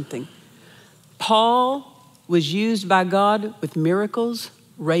you something. Paul was used by God with miracles,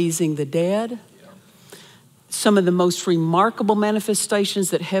 raising the dead. Some of the most remarkable manifestations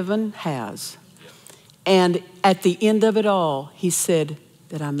that heaven has. And at the end of it all, he said,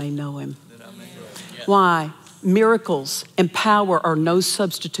 that I may know Him. Why? Miracles and power are no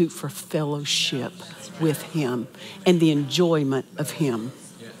substitute for fellowship with Him and the enjoyment of Him.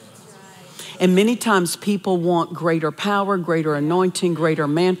 And many times people want greater power, greater anointing, greater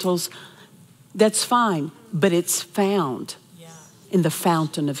mantles. That's fine, but it's found in the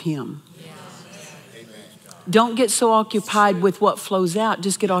fountain of Him. Don't get so occupied with what flows out.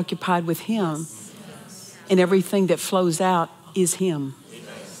 Just get occupied with Him. And everything that flows out is Him.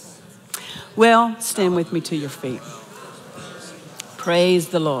 Well, stand with me to your feet. Praise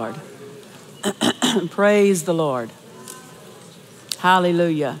the Lord. Praise the Lord.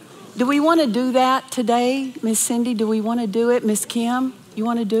 Hallelujah. Do we want to do that today, Miss Cindy? Do we want to do it? Miss Kim, you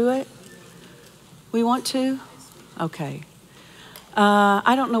want to do it? We want to? Okay.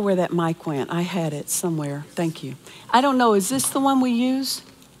 I don't know where that mic went. I had it somewhere. Thank you. I don't know. Is this the one we use?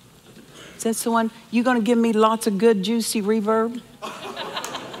 Is that the one? You going to give me lots of good, juicy reverb?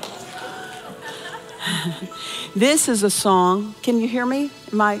 This is a song. Can you hear me?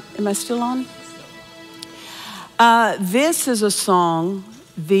 Am I still on? This is a song.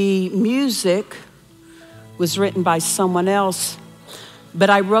 The music was written by someone else, but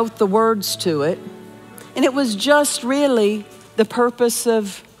I wrote the words to it. And it was just really the purpose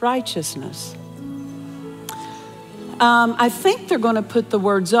of righteousness. I think they're going to put the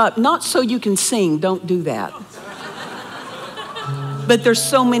words up, not so you can sing, don't do that. But there's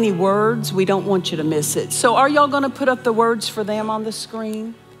so many words, we don't want you to miss it. So are y'all going to put up the words for them on the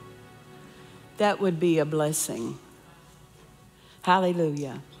screen? That would be a blessing.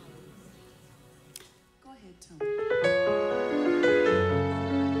 Hallelujah. Go ahead, Tom.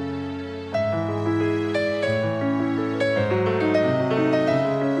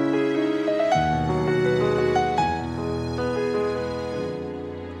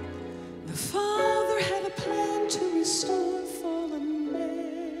 The Father had a plan to restore fallen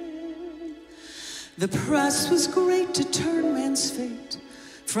man. The price was great to turn man's fate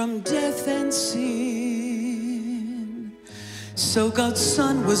from death and sin. So God's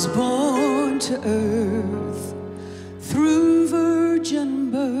Son was born to earth through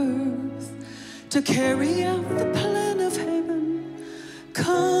virgin birth to carry out the plan of heaven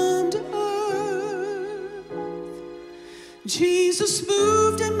come to earth. Jesus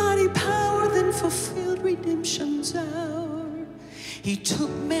moved in mighty power, then fulfilled redemption's hour. He took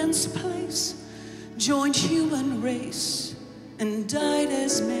man's place, joined human race, and died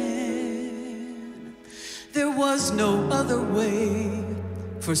as man. There was no other way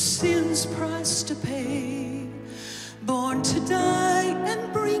for sin's price to pay. Born to die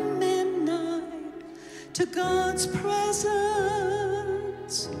and bring men nigh to God's presence.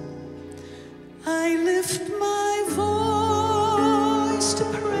 I lift my voice to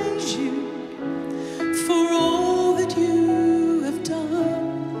praise you for all that you have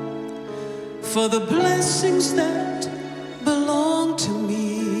done, for the blessings that belong to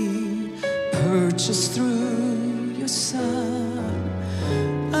me, purchased through your Son.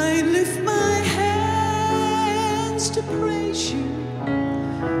 I lift my hands to praise you,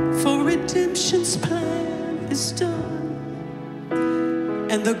 for redemption's plan is done.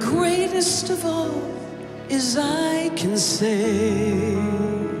 And the greatest of all is I can say,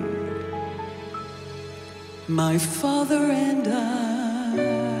 my Father and I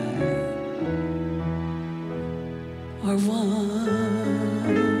are one.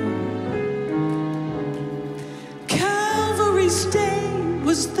 Calvary's day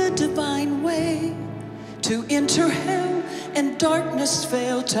was the divine way to enter hell, and darkness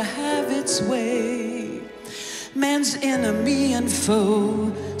failed to have its way. Man's enemy and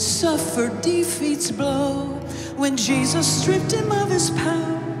foe suffered defeat's blow when Jesus stripped him of his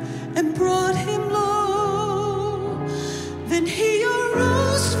power and brought him low. Then he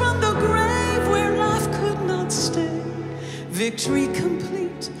arose from the grave where life could not stay. Victory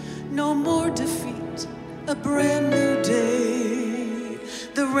complete, no more defeat, a brand new day,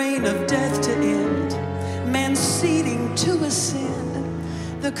 the reign of death to end, man's seeding to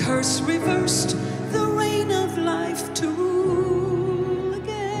ascend, the curse reversed, the reign of life to rule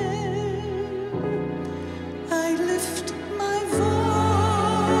again. I lift my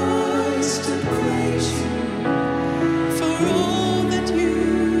voice to praise you for all that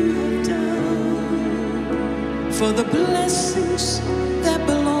you have done, for the blessings that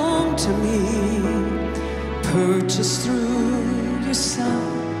belong to me, purchased through your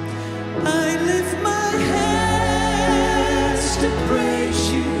Son. I lift my hands to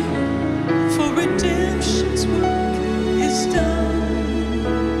praise you, for redemption's work is done,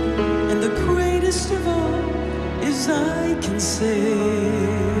 and the greatest of all is I can say,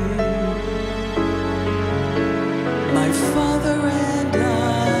 my Father and I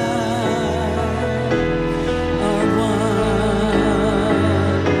are one.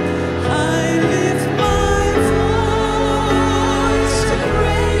 I lift my voice to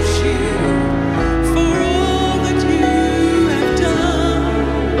praise you for all that you have done,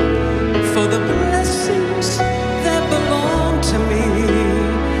 for the blessings that belong to me,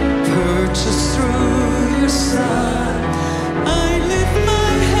 purchased through your Son. I lift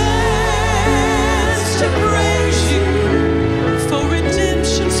my hands to praise you, for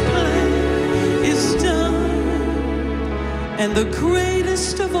redemption's plan is done, and the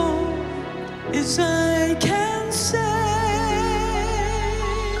greatest of all is I can say,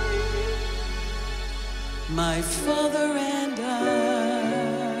 my Father and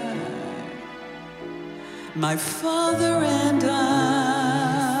I, my Father and I,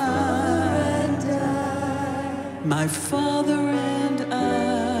 my Father and I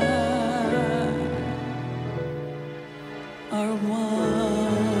are one.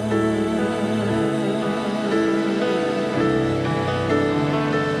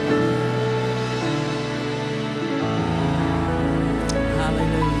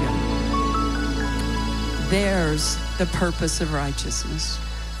 Hallelujah. There's the purpose of righteousness,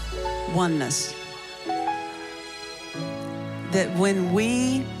 oneness. That when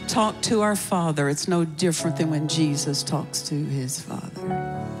we talk to our Father, it's no different than when Jesus talks to his Father.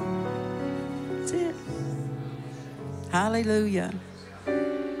 That's it. Hallelujah.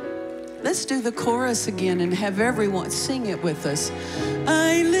 Let's do the chorus again and have everyone sing it with us.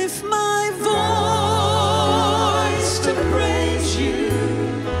 I lift my voice to praise you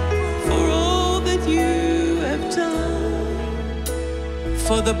for all that you have done,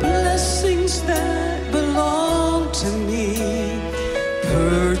 for the blessings that belong to me,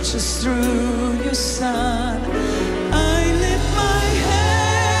 purchased through your Son. I lift my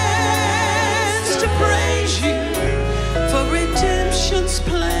hands to praise you, for redemption's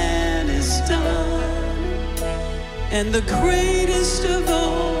plan is done, and the greatest of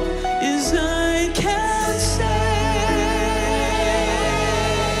all is I can say,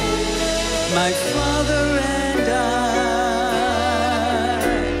 my Father and I,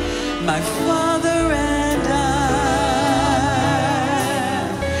 my Father and I,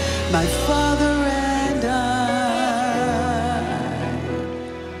 my Father and I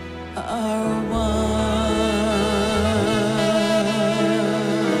are one.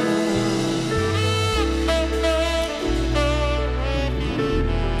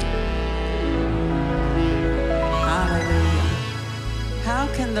 Hallelujah. How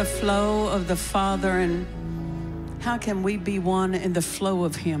can the flow of the Father and how can we be one and the flow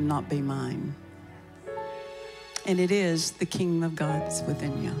of him not be mine? And it is the kingdom of God that's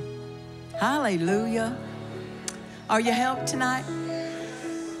within you. Hallelujah. Are you helped tonight?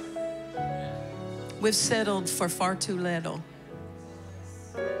 We've settled for far too little.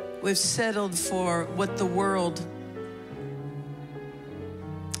 We've settled for what the world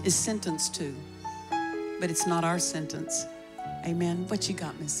is sentenced to, but it's not our sentence. Amen. What you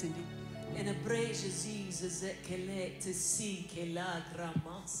got, Miss Cindy? En Hebreeën ze kelete si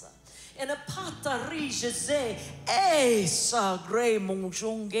kelagramasa. En a patarige ze esa gre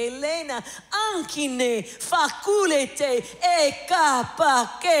monjongelena ankine faculete e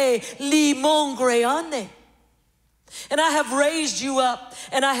kapake limongreane. And I have raised you up,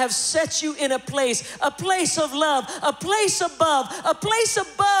 and I have set you in a place of love, a place above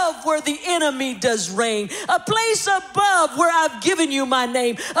where the enemy does reign, a place above where I've given you my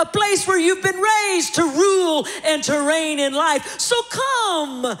name, a place where you've been raised to rule and to reign in life. So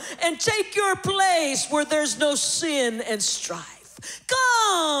come and take your place where there's no sin and strife.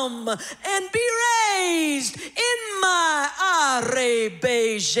 Come and be raised in my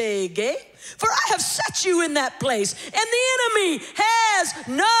arebejege. For I have set you in that place, and the enemy has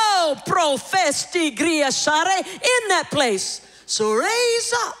no profesti griashare in that place. So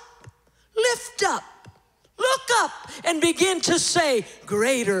raise up, lift up, Look up and begin to say,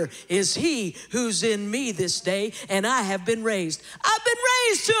 greater is he who's in me this day, and I have been raised. I've been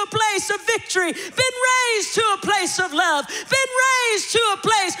raised to a place of victory, been raised to a place of love, been raised to a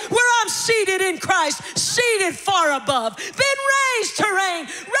place where I'm seated in Christ, seated far above, been raised to reign,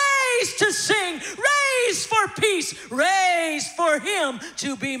 raised to sing, raised for peace, raised for him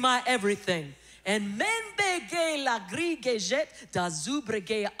to be my everything. And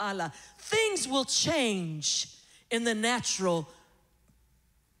things will change in the natural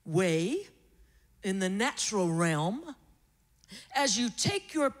way, in the natural realm, as you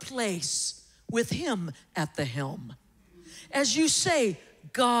take your place with him at the helm. As you say,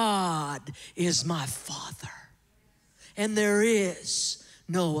 God is my Father, and there is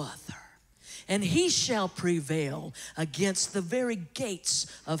no other. And he shall prevail against the very gates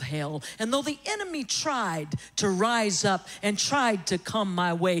of hell. And though the enemy tried to rise up and tried to come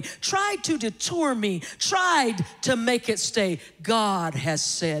my way, tried to detour me, tried to make it stay, God has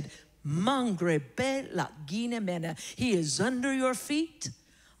said, he is under your feet.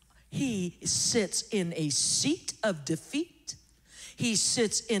 He sits in a seat of defeat. He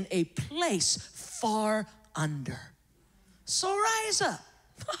sits in a place far under. So rise up.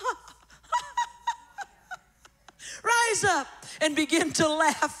 Rise up and begin to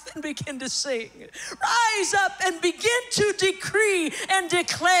laugh and begin to sing. Rise up and begin to decree and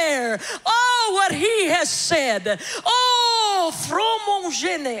declare, oh, what he has said. Oh,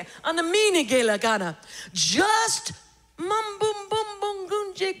 fromongene, anaminigelagana. Just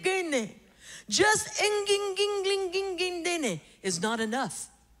mambumbumbungunjegene. Just engingingingingindene is not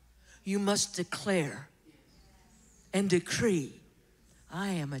enough. You must declare and decree, I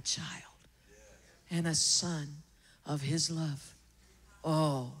am a child and a son of his love.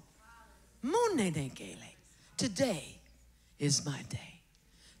 Oh, today is my day.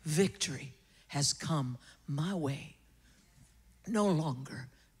 Victory has come my way. No longer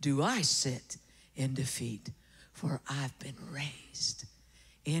do I sit in defeat, for I've been raised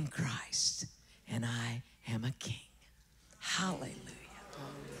in Christ, and I am a king. Hallelujah.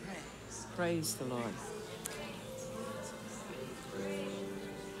 Praise the Lord.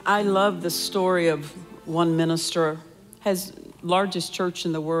 I love the story of one minister, has largest church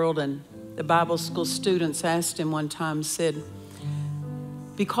in the world, and the Bible school students asked him one time, said,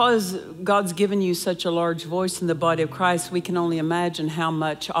 because God's given you such a large voice in the body of Christ, we can only imagine how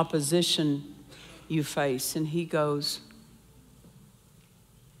much opposition you face. And he goes,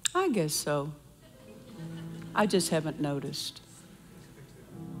 I guess so. I just haven't noticed.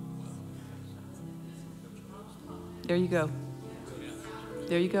 There you go.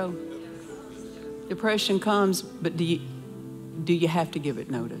 There you go. Depression comes, but do you have to give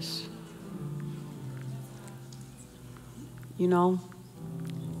it notice? You know,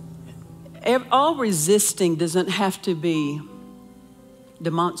 all resisting doesn't have to be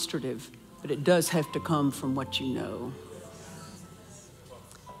demonstrative, but it does have to come from what you know.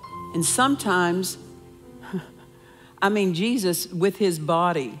 And sometimes, I mean, Jesus with his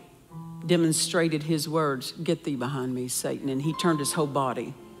body demonstrated his words, get thee behind me, Satan, and he turned his whole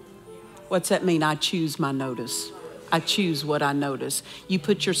body. What's that mean? I choose my notice. I choose what I notice. You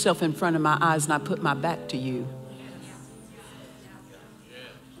put yourself in front of my eyes and I put my back to you.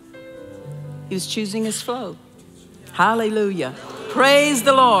 He was choosing his flow. Hallelujah. Praise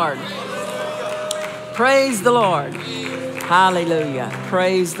the Lord. Praise the Lord. Hallelujah.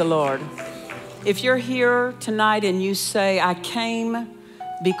 Praise the Lord. If you're here tonight and you say, I came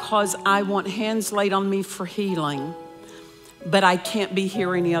because I want hands laid on me for healing, but I can't be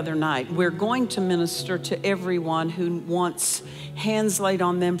here any other night. We're going to minister to everyone who wants hands laid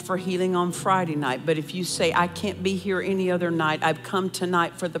on them for healing on Friday night. But if you say, I can't be here any other night, I've come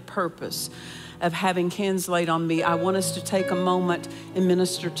tonight for the purpose of having hands laid on me, I want us to take a moment and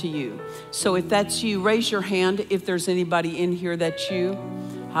minister to you. So if that's you, raise your hand if there's anybody in here that's you.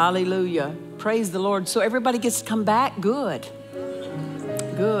 Hallelujah. Praise the Lord. So everybody gets to come back? Good.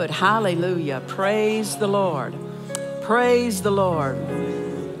 Good. Hallelujah. Praise the Lord. Praise the Lord.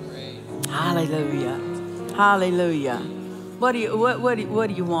 Hallelujah. Hallelujah. What do you want? What do you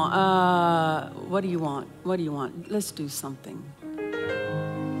want? What do you want? Let's do something.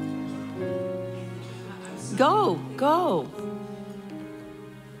 Go.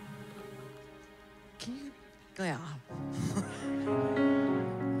 Can you go out?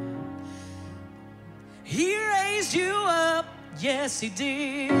 He raised you up, yes he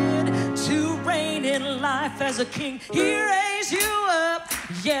did, to reign in life as a king. He raised you up,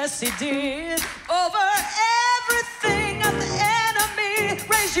 yes he did, over everything of the enemy.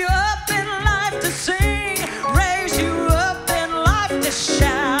 Raised you up in life to sing, raised you up in life to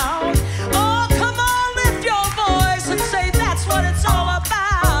shout. Oh, come on, lift your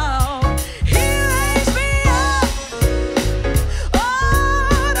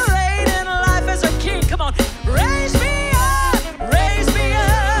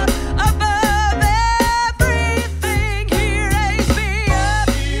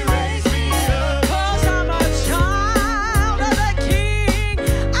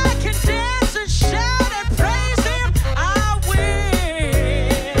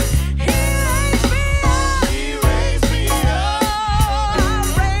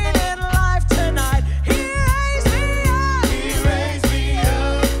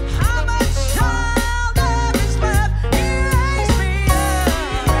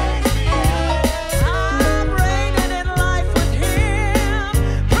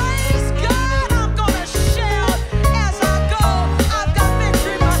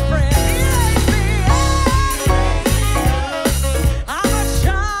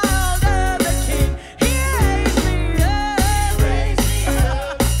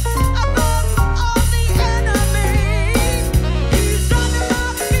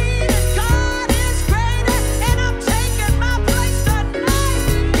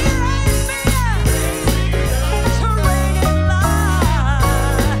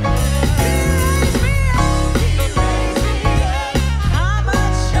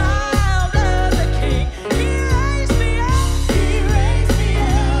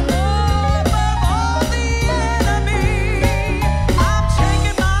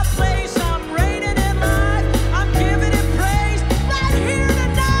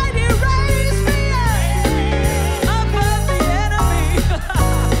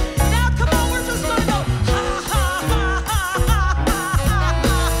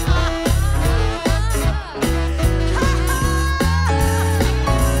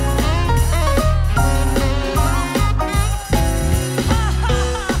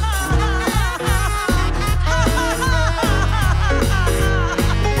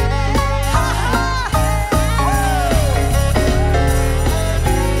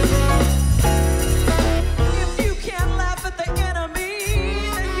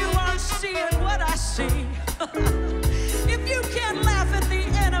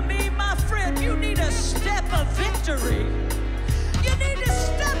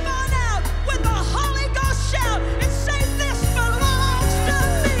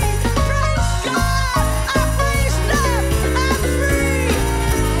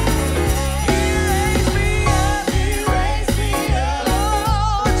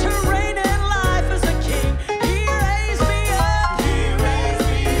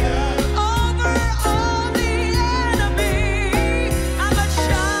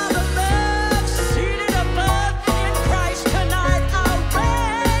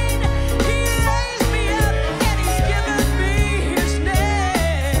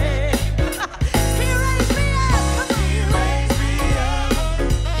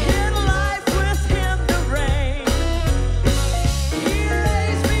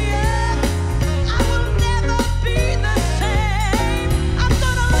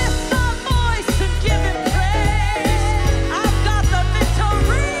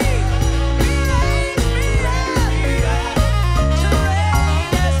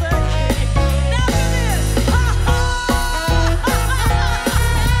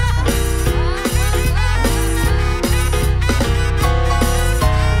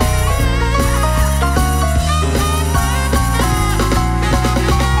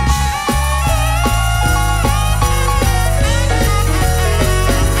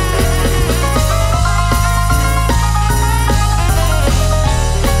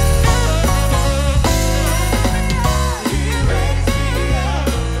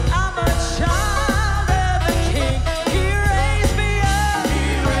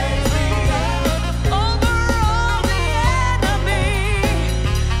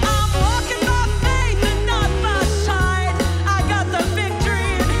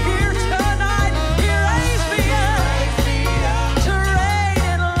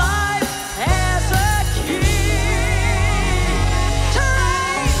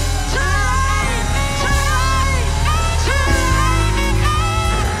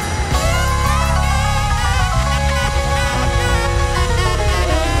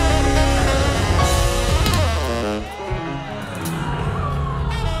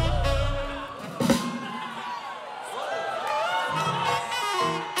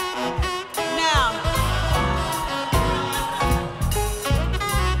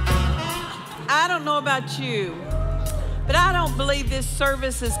believe this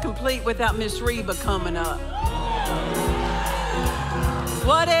service is complete without Miss Reba coming up.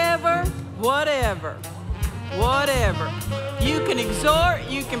 Whatever. You can exhort,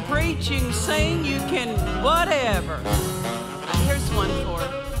 you can preach, you can sing, you can whatever. Here's one for her.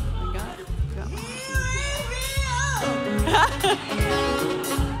 I got it.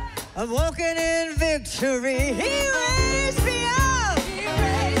 I'm walking in victory. He raised me up. He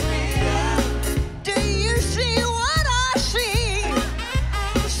raised me up. Do you see what I see?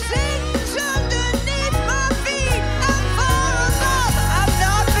 Satan's underneath my feet. I'm far above. I'm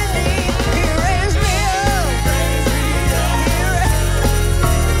not beneath. He raised me up.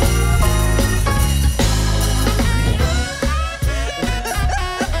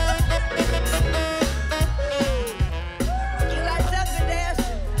 You got something to ask?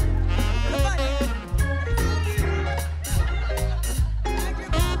 Come on.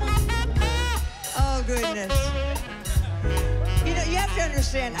 Oh, goodness. You know, you have to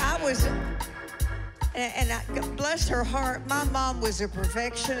understand, bless her heart, my mom was a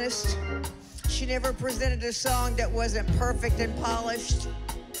perfectionist. She never presented a song that wasn't perfect and polished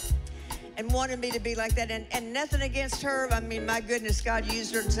and wanted me to be like that. And nothing against her. I mean, my goodness, God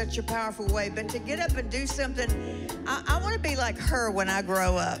used her in such a powerful way. But to get up and do something, I want to be like her when I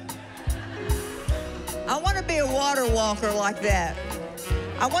grow up. I want to be a water walker like that.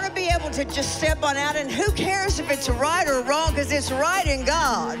 I want to be able to just step on out, and who cares if it's right or wrong, because it's right in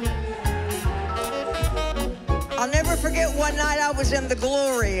God. I'll never forget one night I was in the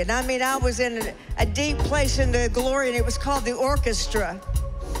glory, and I mean I was in a deep place in the glory, and it was called the orchestra.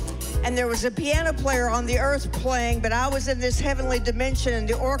 And there was a piano player on the earth playing, but I was in this heavenly dimension, and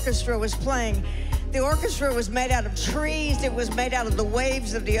the orchestra was playing. The orchestra was made out of trees. It was made out of the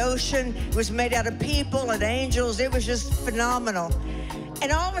waves of the ocean. It was made out of people and angels. It was just phenomenal.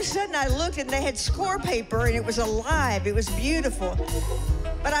 And all of a sudden I looked, and they had score paper, and it was alive. It was beautiful.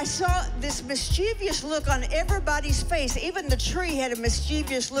 But I saw this mischievous look on everybody's face. Even the tree had a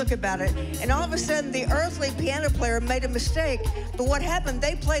mischievous look about it. And all of a sudden, the earthly piano player made a mistake. But what happened?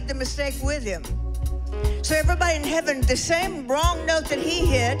 They played the mistake with him. So everybody in heaven, the same wrong note that he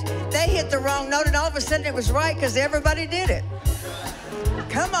hit, they hit the wrong note, and all of a sudden it was right because everybody did it.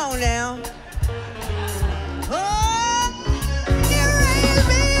 Come on now. Oh, he raised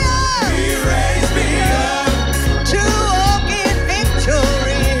me up. He raised me up to walk in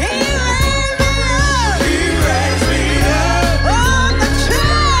victory. He raised me up. He raised me up. I'm the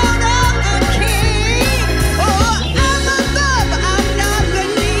child of the King. Oh, I'm above. I'm not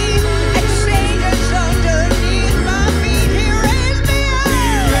beneath. And Satan's underneath my feet. He raised me up.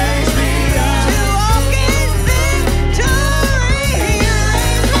 He raised me up to walk in victory. He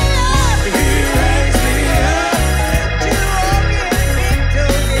raised me up. He raised me up to walk in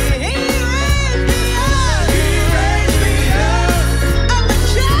victory. He raised me up. He raised me up. I'm a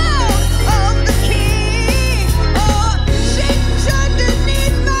child of the King. Oh, Satan's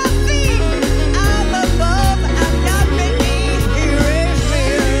underneath my feet. I'm above. I'm not beneath. He raised me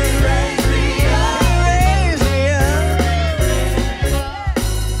up. He raised me up.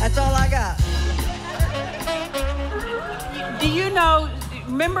 That's all I got. Do you know,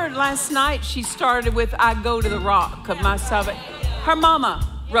 remember last night she started with I Go to the Rock of My Salvation? Her mama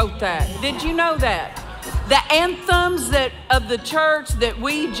wrote that. Did you know that? The anthems that of the church that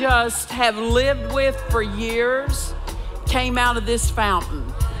we just have lived with for years came out of this fountain.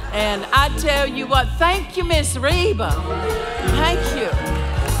 And I tell you what, thank you, Miss Reba. Thank you.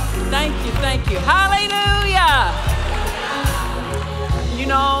 Thank you, thank you. Hallelujah. You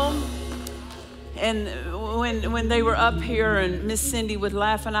know, and when they were up here and Miss Cindy was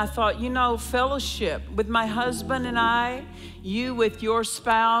laughing, I thought, you know, fellowship with my husband and I, you with your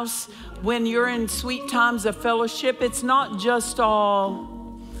spouse, when you're in sweet times of fellowship, it's not just all,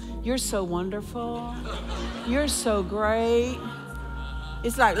 you're so wonderful, you're so great.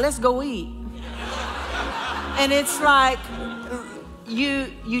 It's like, let's go eat. And it's like,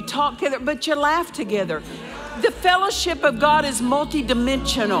 you talk together, but you laugh together. The fellowship of God is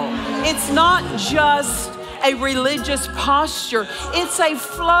multidimensional. It's not just a religious posture. It's a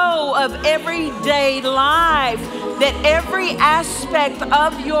flow of everyday life, that every aspect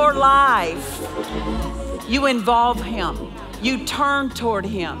of your life, you involve Him. You turn toward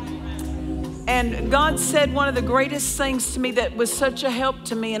Him. And God said one of the greatest things to me that was such a help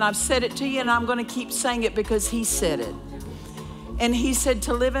to me, and I've said it to you, and I'm going to keep saying it because He said it. And He said,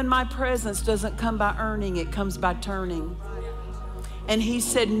 to live in my presence doesn't come by earning, it comes by turning. And He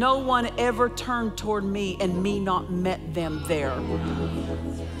said, no one ever turned toward me and me not met them there.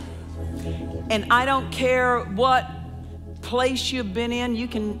 And I don't care what place you've been in, you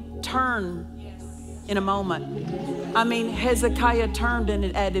can turn in a moment. I mean, Hezekiah turned and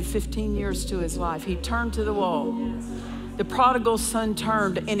it added 15 years to his life. He turned to the wall. The prodigal son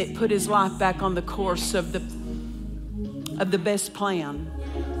turned and it put his life back on the course of the best plan.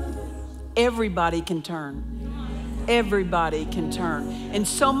 Everybody can turn. Everybody can turn. And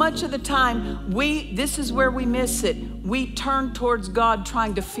so much of the time, this is where we miss it. We turn towards God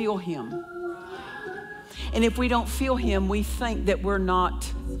trying to feel him. And if we don't feel him, we think that we're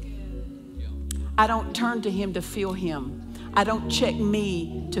not. I don't turn to him to feel him. I don't check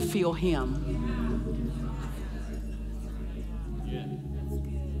me to feel him.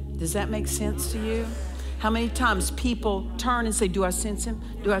 Does that make sense to you? How many times people turn and say, do I sense him?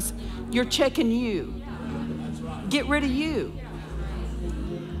 You're checking you. Get rid of you.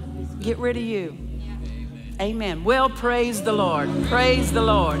 Get rid of you. Amen. Well, praise the Lord. Praise the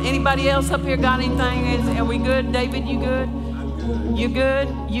Lord. Anybody else up here got anything? Are we good? David, you good? You good?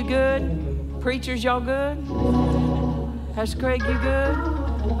 You good? Preachers, y'all good? Pastor Craig, you good?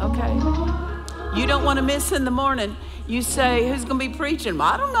 Okay. You don't want to miss in the morning. You say, who's going to be preaching?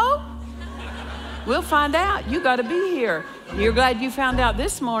 Well, I don't know. We'll find out. You got to be here. You're glad you found out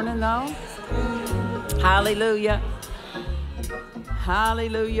this morning, though. Hallelujah.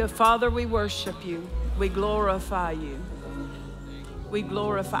 Hallelujah. Father, we worship you. We glorify you. We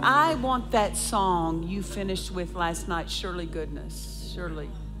glorify. I want that song you finished with last night, Surely Goodness. Surely.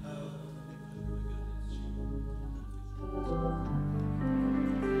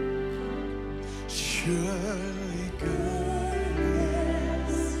 Surely goodness,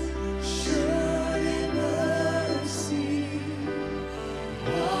 surely mercy,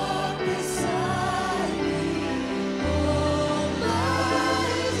 walk beside me all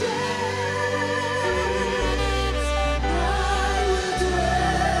my days. I will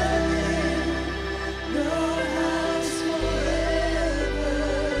dwell in your house forever,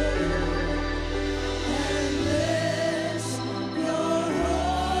 and bless your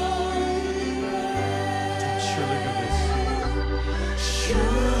holy name. Surely goodness.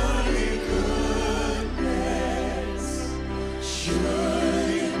 Surely goodness,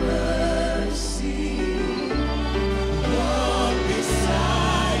 surely mercy, walk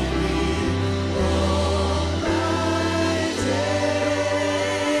beside me all my days,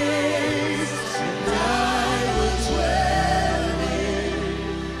 and I will dwell in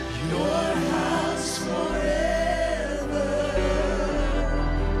your house forever,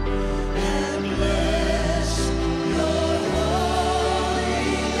 and bless your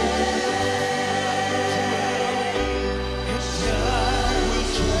holy and I will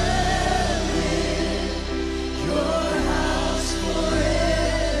dwell in your house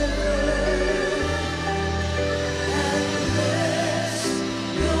forever, and bless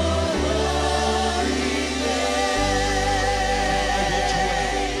your holy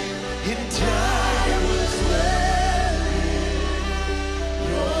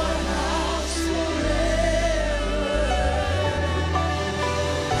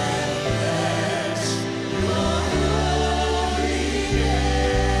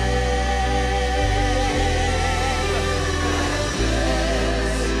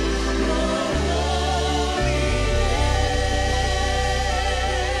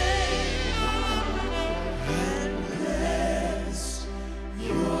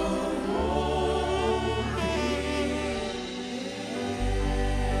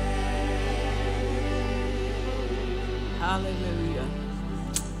Hallelujah.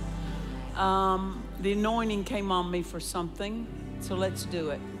 The anointing came on me for something, so let's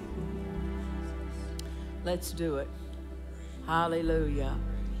do it. Let's do it. Hallelujah.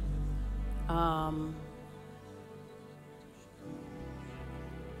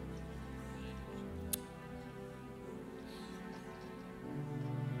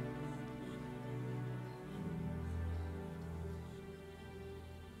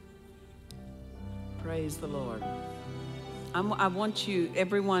 Praise the Lord. I want you,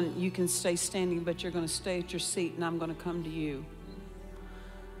 everyone, you can stay standing, but you're going to stay at your seat, and I'm going to come to you.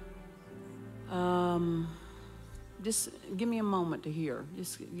 Just give me a moment to hear.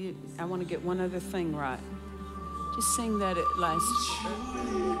 I want to get one other thing right. Just sing that at last.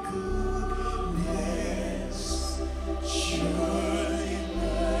 surely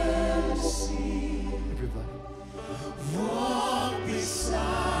mercy, Everybody. walk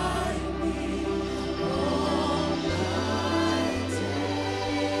beside me all my days,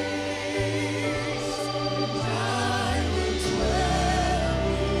 and I will dwell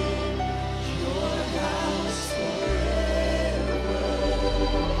in your house forever,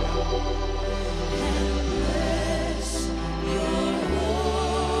 and bless your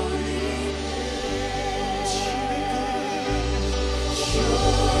holy name.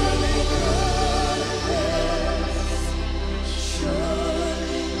 Surely goodness,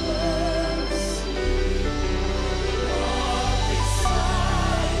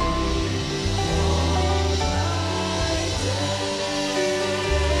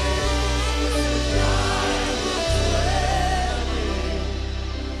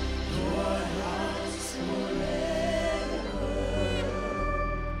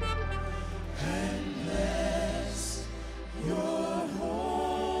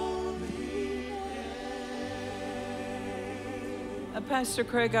 Pastor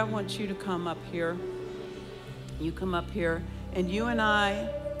Craig, I want you to come up here. You come up here, and you and I,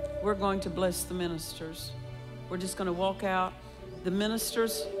 we're going to bless the ministers. We're just going to walk out. The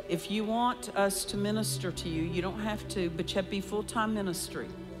ministers, if you want us to minister to you, you don't have to, but you have to be full-time ministry.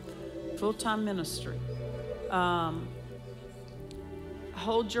 Full-time ministry.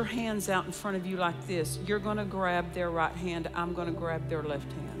 Hold your hands out in front of you like this. You're going to grab their right hand. I'm going to grab their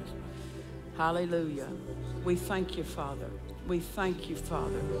left hand. Hallelujah. We thank you, Father. We thank you,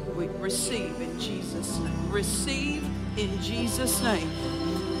 Father. We receive in Jesus' name. Receive in Jesus' name.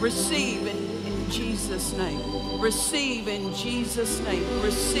 Receive in Jesus' name. Receive in Jesus' name.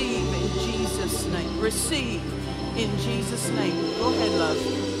 Receive in Jesus' name. Receive in Jesus' name. Go ahead,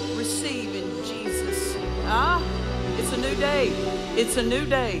 love. Receive in Jesus' name. It's a new day. It's a new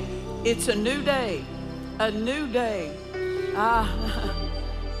day. It's a new day. A new day.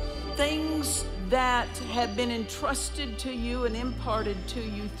 Things that have been entrusted to you and imparted to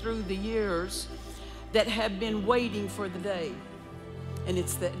you through the years that have been waiting for the day. And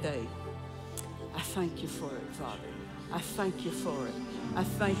it's that day. I thank you for it, Father. I thank you for it. I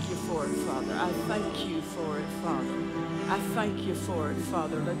thank you for it, Father. I thank you for it, Father. I thank you for it,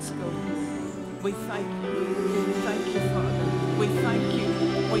 Father. Let's go. We thank you. We thank you, Father. We thank you.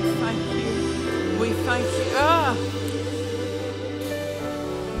 We thank you. We thank you.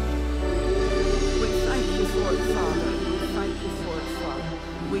 We thank you for it, Father. We thank you for it, Father.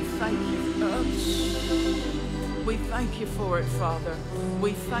 We thank you. We thank you for it, Father.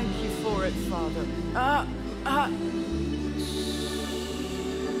 We thank you for it, Father.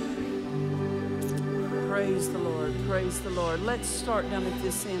 Praise the Lord. Praise the Lord. Let's start down at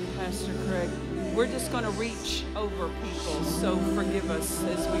this end, Pastor Craig. We're just going to reach over people, so forgive us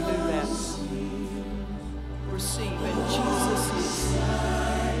as we do that. Receive in Jesus' name.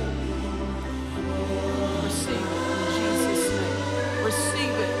 Receive it in Jesus' name.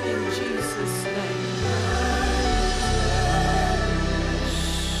 Receive it in Jesus' name.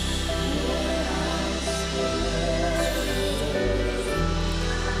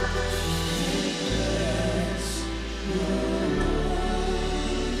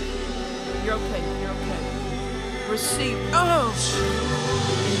 You're okay. You're okay. Receive. In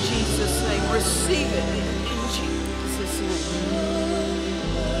Jesus' name. Receive it in Jesus' name.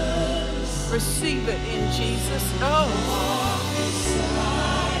 Receive it in Jesus.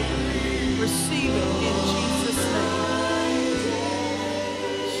 Receive it in Jesus' name.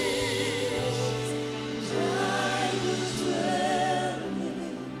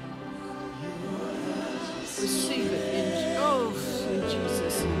 Receive it in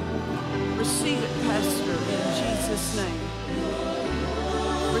Jesus' name. Receive it, Pastor, in Jesus' name.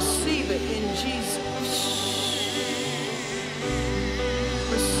 Receive it in Jesus.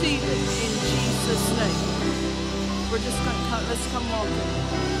 Receive it in Jesus' name. We're just going to come. Let's come walking.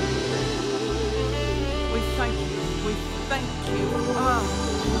 We thank you. We thank you.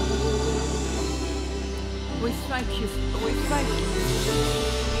 We thank you. We thank you.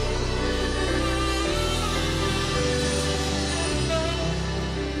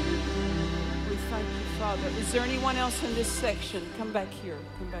 Father, is there anyone else in this section? Come back here.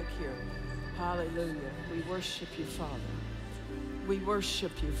 Come back here. Hallelujah. We worship you, Father. We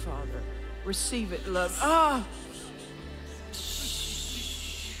worship you, Father. Receive it, love.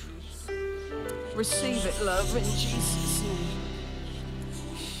 Receive it, love, in Jesus'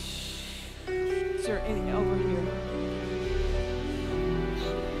 name. Is there any over here?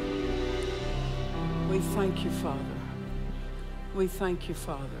 We thank you, Father. We thank you,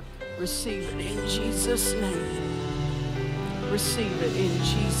 Father. Receive it in Jesus' name. Receive it in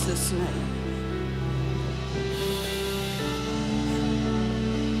Jesus' name.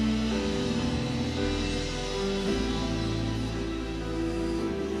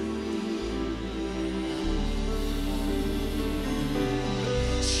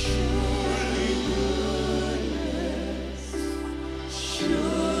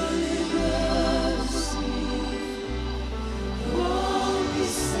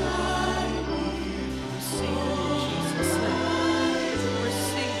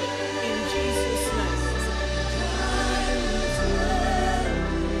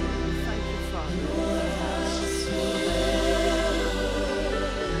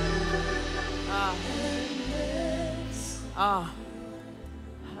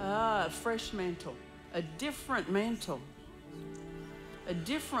 Fresh mantle, a different mantle, a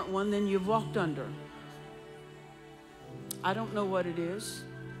different one than you've walked under. I don't know what it is.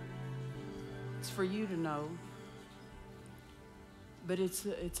 It's for you to know. But it's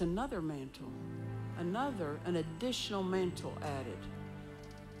another mantle, an additional mantle added.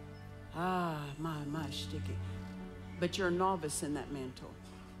 My sticky. but you're a novice in that mantle.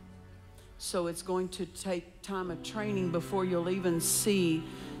 So it's going to take time of training before you'll even see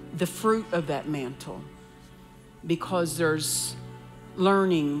the fruit of that mantle, because there's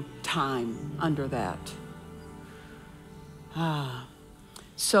learning time under that.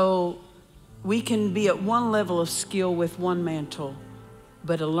 So we can be at one level of skill with one mantle,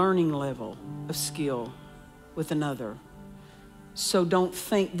 but a learning level of skill with another. So don't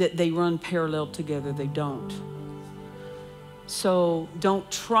think that they run parallel together. They don't. So don't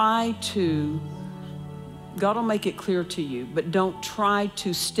try to, God will make it clear to you, but don't try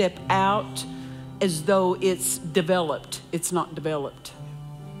to step out as though it's developed. It's not developed.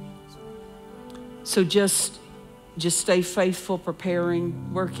 So just stay faithful,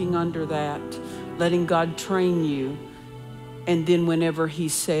 preparing, working under that, letting God train you, and then whenever He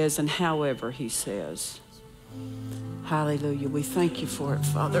says and however He says. Hallelujah. We thank you for it,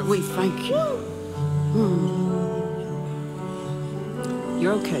 Father. We thank you.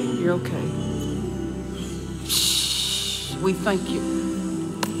 You're okay. You're okay. Shh. We thank you.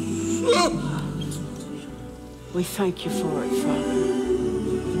 We thank you for it, Father.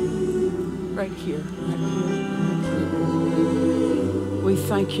 Right here. Right here. We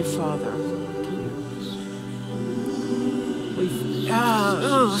thank you, Father.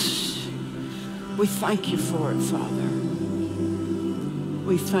 We thank you for it, Father.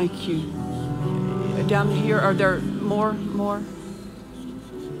 We thank you. Down here, are there more?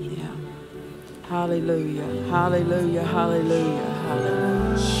 Yeah. Hallelujah. Hallelujah. Hallelujah.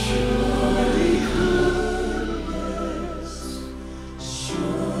 Hallelujah.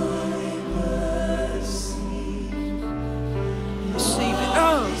 Receive it.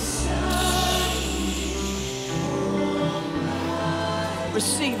 Oh.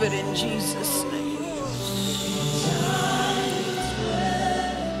 Receive it in Jesus' name.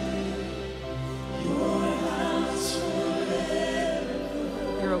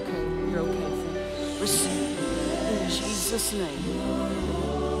 You're okay. You're okay. Receive it in Jesus' name.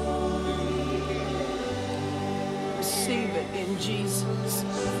 Receive it in Jesus'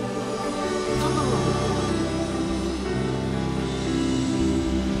 name.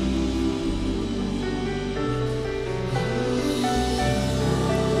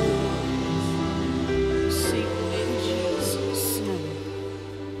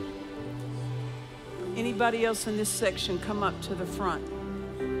 Anybody else in this section, come up to the front.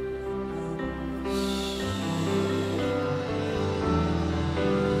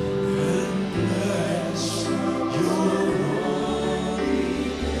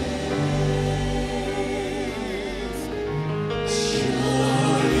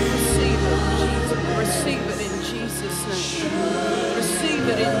 Receive it in Jesus' name. Receive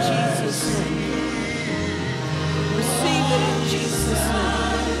it in Jesus' name. Receive it in Jesus'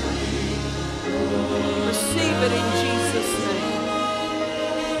 name. Receive it in Jesus' name.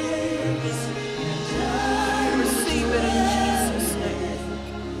 Receive it in Jesus' name.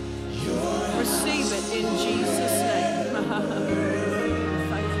 Receive it in Jesus' name.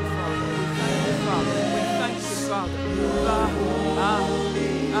 Thank you, Father. We thank you, Father. We thank you, Father.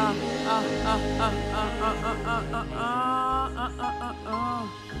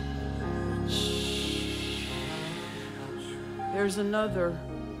 There's another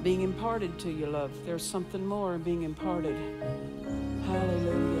being imparted to you, love. There's something more being imparted.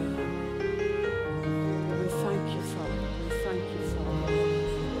 Hallelujah. We thank you, Father. We thank you, Father.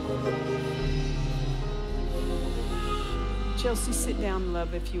 Chelsea, sit down,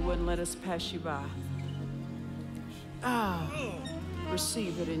 love, if you wouldn't let us pass you by.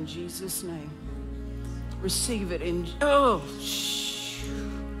 Receive it in Jesus' name. Receive it in,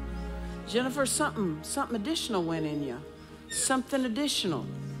 Jennifer, something additional went in you. Something additional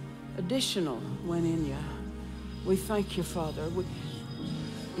went in you. We thank you, Father.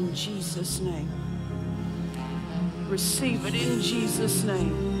 In Jesus' name. Receive it in Jesus'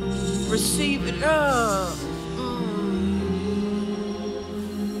 name. Receive it.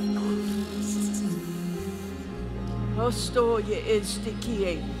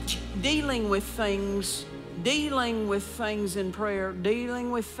 Dealing with things in prayer.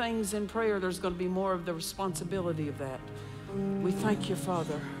 There's going to be more of the responsibility of that. We thank you,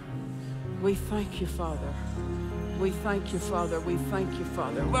 Father. We thank you, Father. We thank you, Father. We thank you,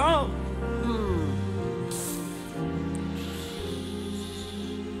 Father. Well,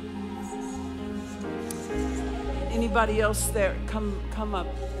 Anybody else there? Come up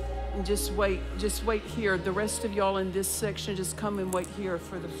and just wait. Just wait here. The rest of y'all in this section, just come and wait here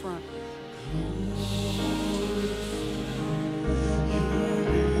for the front.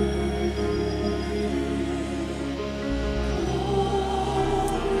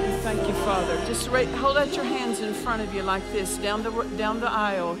 Thank you, Father. Just hold out your hands in front of you like this, down the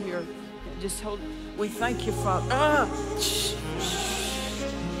aisle here. Just hold. We thank you, Father.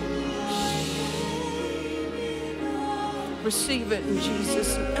 Receive it in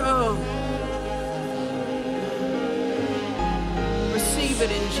Jesus' name. Oh. Receive it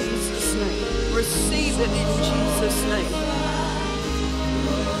in Jesus' name. Receive it in Jesus' name.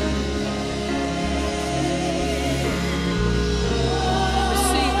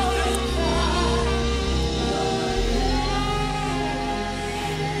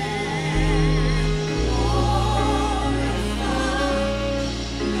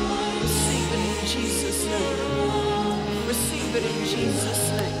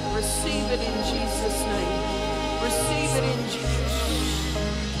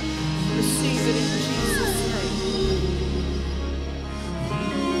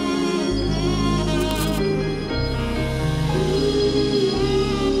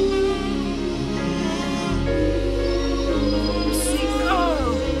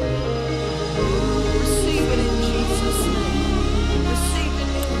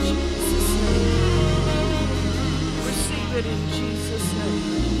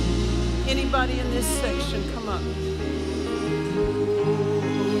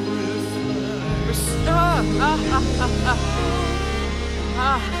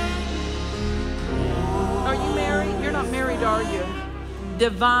 Are you married? You're not married, are you?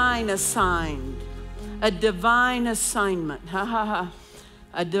 Divine assigned. A divine assignment. A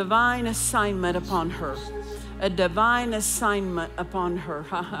divine assignment upon her. A divine assignment upon her.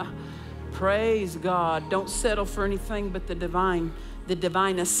 Praise God. Don't settle for anything but the divine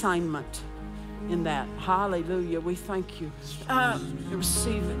assignment in that. Hallelujah. We thank you.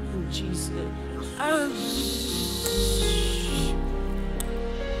 Receive it in Jesus'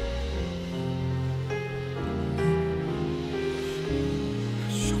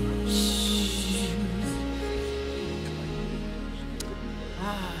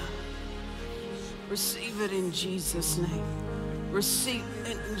 Receive it in Jesus' name. Receive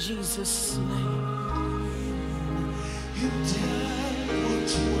it in Jesus' name.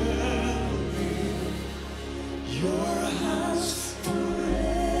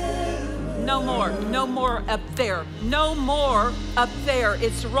 No more. No more up there. No more up there.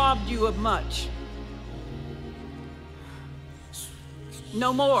 It's robbed you of much.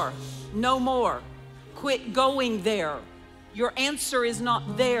 No more. No more. Quit going there. Your answer is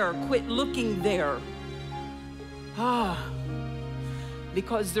not there. Quit looking there.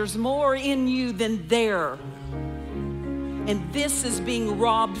 Because there's more in you than there. And this is being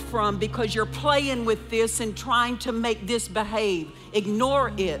robbed from because you're playing with this and trying to make this behave.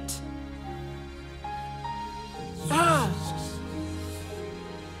 Ignore it.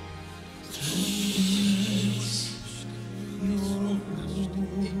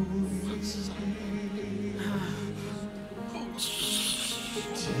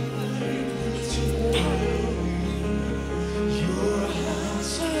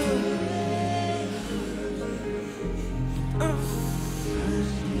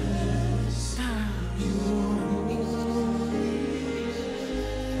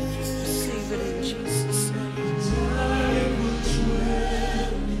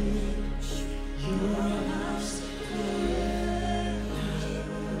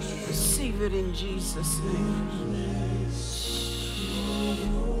 In Jesus' name.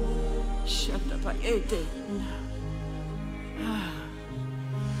 Shut up. I ate it.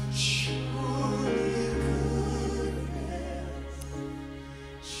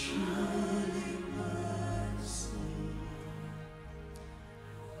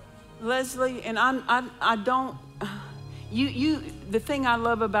 Leslie, and I don't, the thing I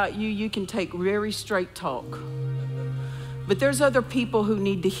love about you, you can take very straight talk. But there's other people who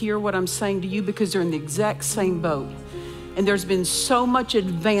need to hear what I'm saying to you because they're in the exact same boat. And there's been so much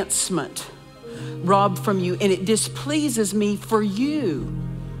advancement robbed from you, and it displeases me for you.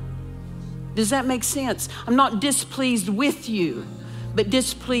 Does that make sense? I'm not displeased with you, but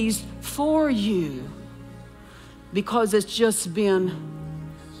displeased for you because it's just been,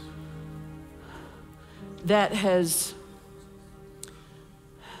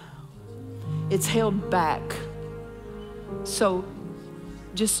 it's held back. So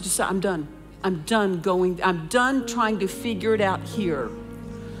just decide, I'm done. I'm done trying to figure it out here.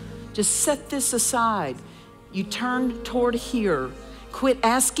 Just set this aside. You turn toward here. Quit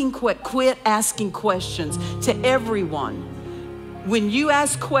asking questions to everyone. When you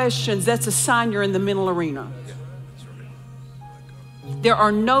ask questions, that's a sign you're in the mental arena. There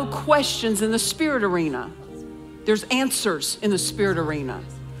are no questions in the spirit arena. There's answers in the spirit arena.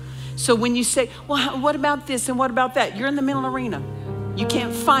 So when you say, well, what about this and what about that? You're in the mental arena. You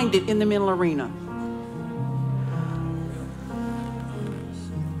can't find it in the mental arena.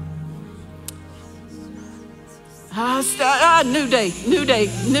 New day, new day,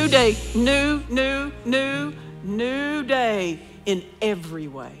 new day, new day in every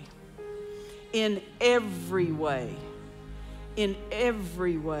way. In every way. In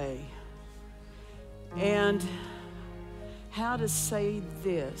every way. And how to say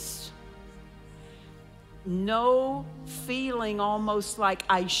this? No feeling almost like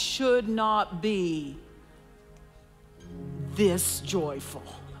I should not be this joyful,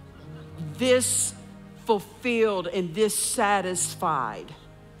 this fulfilled, and this satisfied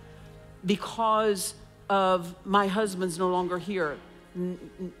because of my husband's no longer here.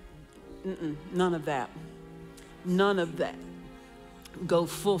 None of that. None of that. Go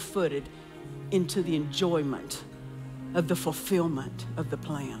full-footed into the enjoyment of the fulfillment of the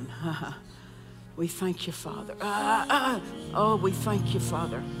plan. We thank you, Father. Oh, we thank you,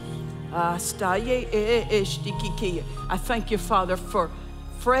 Father. I thank you, Father, for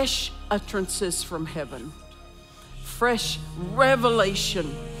fresh utterances from heaven, fresh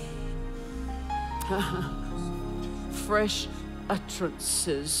revelation, fresh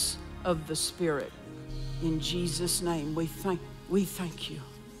utterances of the Spirit. In Jesus' name, we thank you.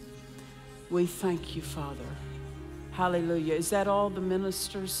 We thank you, Father. Hallelujah. Is that all, the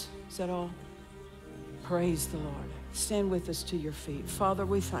ministers? Is that all? Praise the Lord. Stand with us to your feet. Father,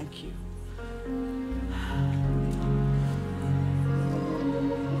 we thank you.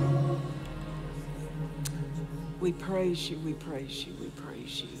 We praise you, we praise you, we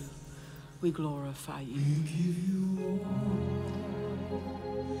praise you. We glorify you. We give you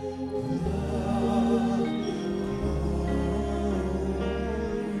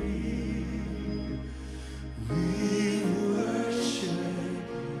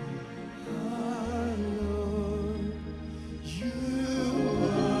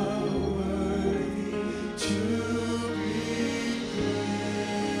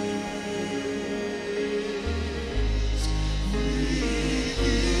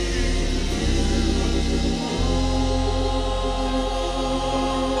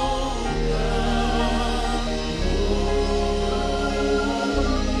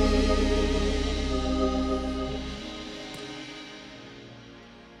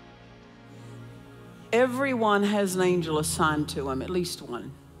Everyone has an angel assigned to him, at least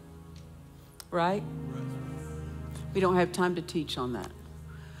one, right? We don't have time to teach on that.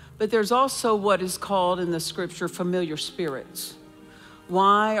 But there's also what is called in the scripture familiar spirits.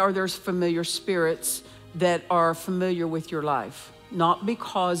 Why are there familiar spirits that are familiar with your life? Not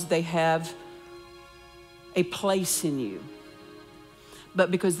because they have a place in you, but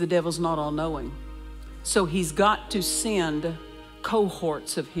because the devil's not all-knowing. So he's got to send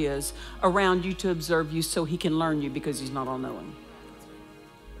cohorts of his around you to observe you so he can learn you, because he's not all-knowing.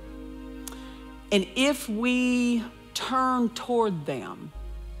 And if we turn toward them,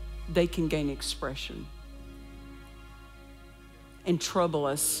 they can gain expression and trouble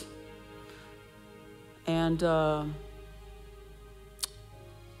us. And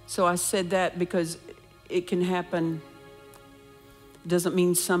so I said that because it can happen. Doesn't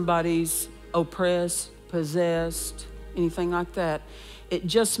mean somebody's oppressed, possessed, anything like that. It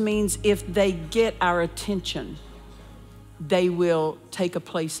just means if they get our attention, they will take a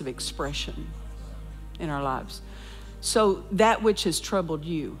place of expression in our lives. So that which has troubled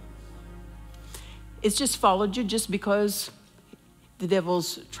you, it's just followed you just because the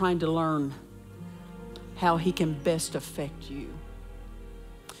devil's trying to learn how he can best affect you.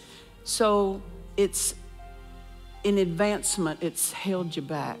 So it's in advancement, it's held you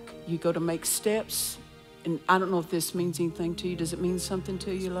back. You go to make steps, and I don't know if this means anything to you. Does it mean something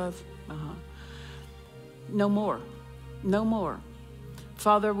to you, love? No more. No more.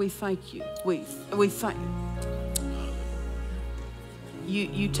 Father, we thank you. We thank you.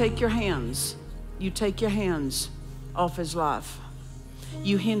 You take your hands. You take your hands off his life.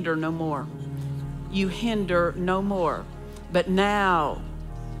 You hinder no more. You hinder no more. But now,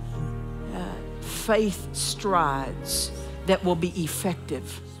 faith strides that will be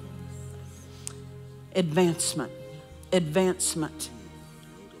effective. Advancement.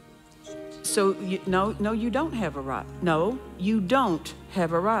 So, no, you don't have a right. No, you don't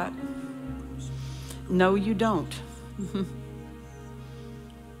have a right. No, you don't.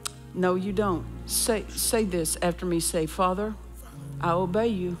 No, you don't. Say this after me. Say, Father, I obey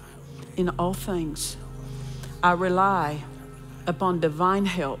you in all things. I rely upon divine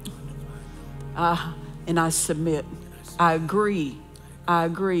help. And I submit. I agree.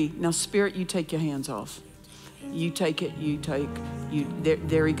 Now, Spirit, you take your hands off. You take it.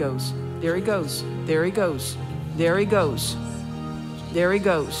 There he goes. There he goes. There he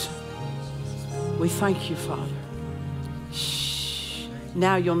goes. We thank you, Father. Shh.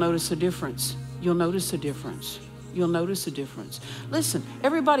 Now you'll notice a difference. You'll notice a difference. You'll notice a difference. Listen,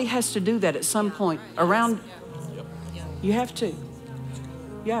 everybody has to do that at some point around. You have to.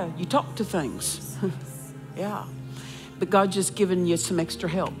 Yeah, you talk to things. Yeah. But God's just giving you some extra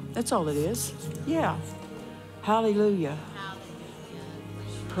help. That's all it is. Yeah. Hallelujah.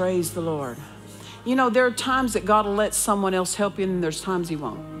 Praise the Lord. You know, there are times that God will let someone else help you, and there's times he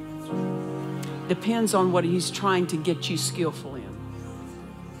won't. Depends on what he's trying to get you skillful in.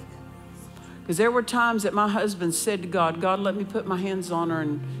 Because there were times that my husband said to God, God, let me put my hands on her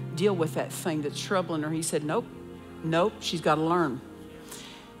and deal with that thing that's troubling her. He said, nope, nope, she's got to learn.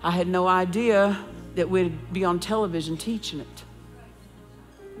 I had no idea that we'd be on television teaching it.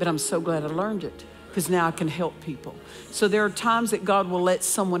 But I'm so glad I learned it, because now I can help people. So there are times that God will let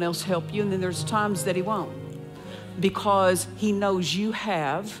someone else help you, and then there's times that he won't, because he knows you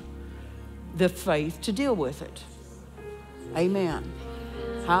have the faith to deal with it. Amen.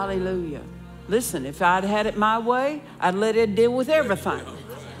 Hallelujah. Listen, if I'd had it my way, I'd let it deal with everything.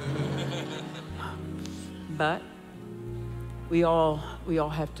 But we all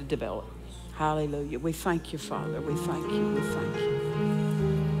have to develop. Hallelujah. We thank you, Father. We thank you. We thank you.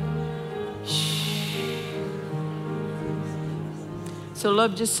 So,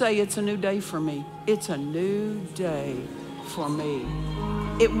 love, just say it's a new day for me. It's a new day for me.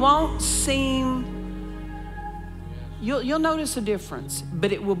 It won't seem, you'll notice a difference,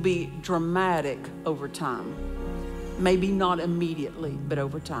 but it will be dramatic over time. Maybe not immediately, but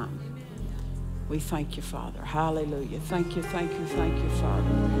over time. We thank you, Father. Hallelujah. Thank you, thank you, thank you, Father.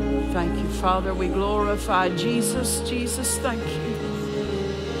 Thank you, Father. We glorify Jesus. Jesus, thank you.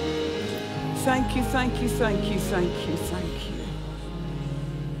 Thank you, thank you, thank you, thank you, thank you.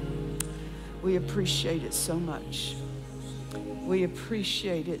 We appreciate it so much. We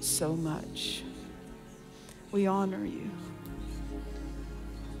appreciate it so much. We honor you.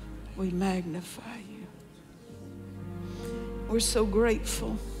 We magnify you. We're so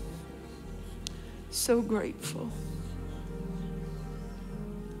grateful. So grateful.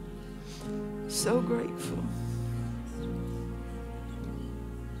 So grateful.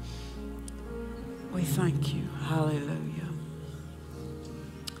 We thank you. Hallelujah.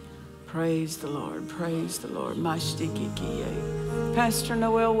 Praise the Lord. Praise the Lord. Pastor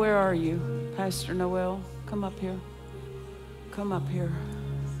Noel, where are you? Pastor Noel, come up here. Come up here.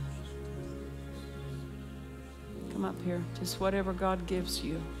 Come up here. Just whatever God gives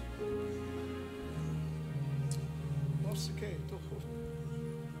you.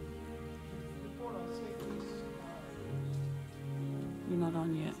 You're not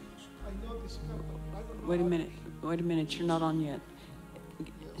on yet. Wait a minute. Wait a minute. You're not on yet.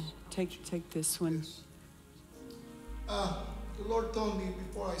 Take this one. The Lord told me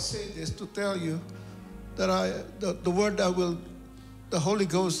before I say this to tell you that the word the Holy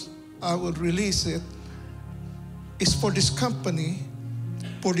Ghost, I will release it, is for this company,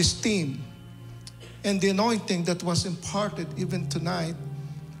 for this team. And the anointing that was imparted even tonight,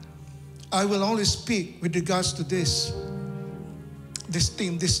 I will only speak with regards to this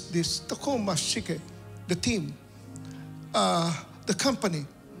team, this Tacoma Shike, the team, the company.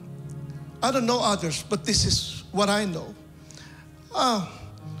 I don't know others, but this is what I know.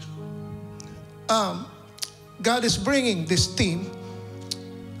 God is bringing this team,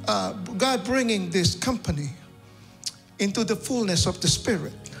 God bringing this company into the fullness of the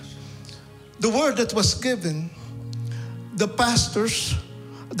Spirit. The word that was given, the pastors,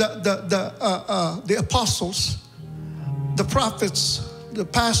 the apostles, the prophets, the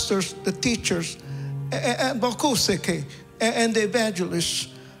pastors, the teachers, and the evangelists,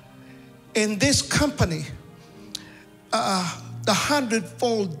 in this company, the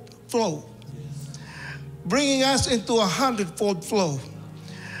hundredfold flow, bringing us into a hundredfold flow,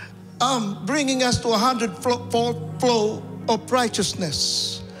 bringing us to a hundredfold flow of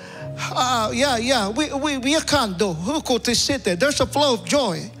righteousness. We can't do. There's a flow of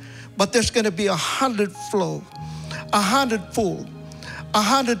joy, but there's going to be a hundredfold of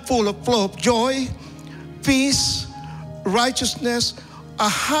flow of joy, peace, righteousness, a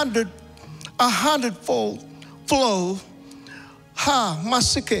hundredfold flow,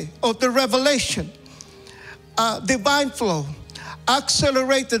 of the revelation, divine flow,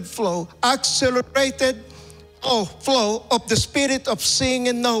 accelerated flow, flow of the spirit of seeing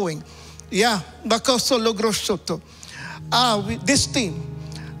and knowing. Yeah, this team,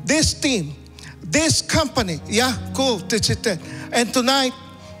 this company, yeah, cool. And tonight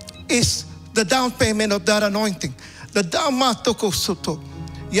is the down payment of that anointing. The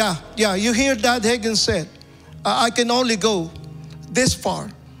you hear that Hagen said, I can only go this far.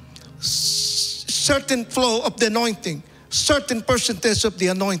 Certain flow of the anointing, certain percentage of the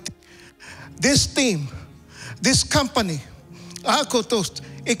anointing. This team, this company, God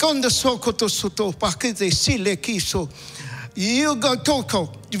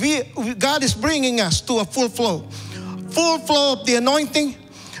is bringing us to a full flow of the anointing.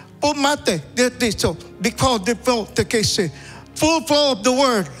 Because full flow of the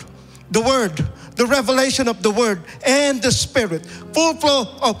word, the revelation of the word and the spirit. Full flow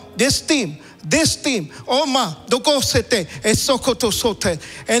of this team, and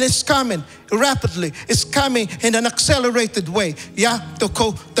it's coming rapidly. It's coming in an accelerated way.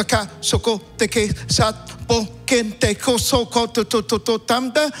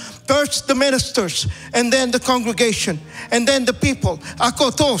 First the ministers, and then the congregation, and then the people.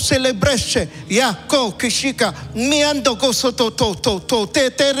 Akoto celebration, ko kishika miando go soto to te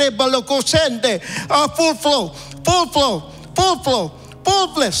rebalo go sende.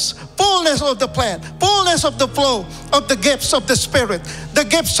 Fullness of the plan, fullness of the flow of the gifts of the Spirit, the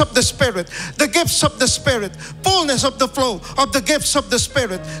gifts of the Spirit, the gifts of the Spirit, fullness of the flow of the gifts of the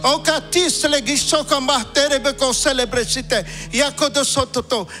Spirit.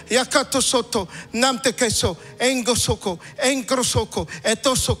 Yakato soto, namte keso, engosoko, engrosoko,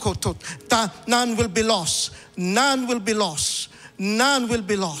 etosokoto. None will be lost. None will be lost. None will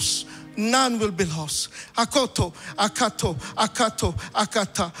be lost. None will be lost. Akoto, akato, akata,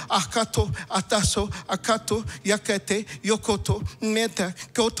 ataso, akato, yakete, yokoto, meta,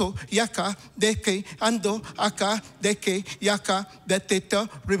 koto, yaka, deke, ando, aka, deke, yaka, deteta.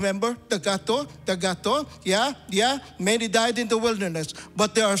 Remember the gato, yeah. Many died in the wilderness,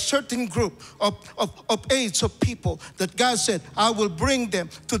 but there are a certain group of aides of people that God said, I will bring them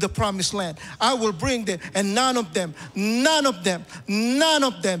to the promised land. I will bring them, and none of them,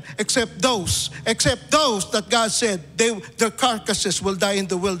 except those that God said their carcasses will die in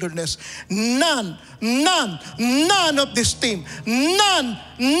the wilderness. None of this team, none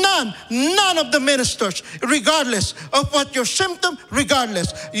of the ministers, regardless of what your symptom,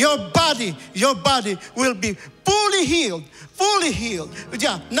 regardless, your body will be fully healed.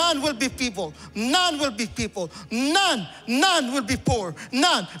 Yeah, none will be feeble. None will be None will be poor.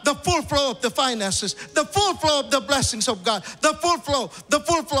 None. The full flow of the finances. The full flow of the blessings of God. The full flow.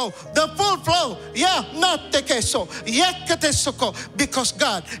 Yeah, not the queso. Because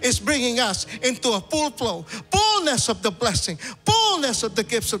God is bringing us into a full flow. Fullness of the blessing. Fullness of the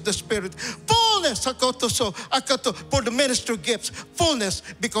gifts of the Spirit. Fullness for the ministry gifts. Fullness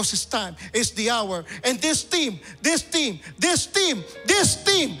because it's time. It's the hour. And this team,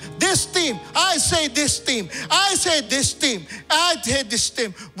 I say this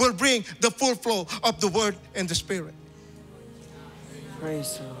team will bring the full flow of the word and the Spirit.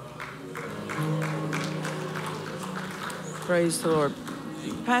 Praise the Lord. Praise the Lord.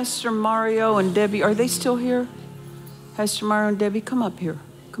 Pastor Mario and Debbie, are they still here? Pastor Mario and Debbie, come up here.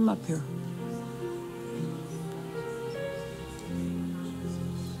 Come up here.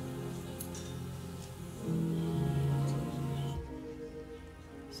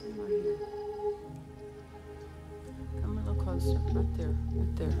 Right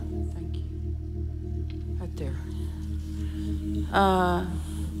there. Thank you. Right there.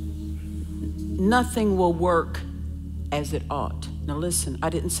 Nothing will work as it ought. Now listen, I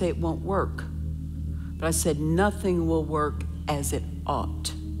didn't say it won't work, but I said nothing will work as it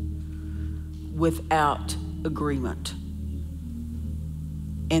ought without agreement.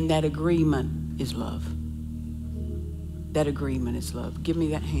 And that agreement is love. That agreement is love. Give me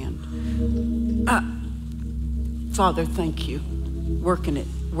that hand. Father, thank you. Working it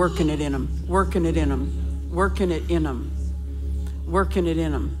in them.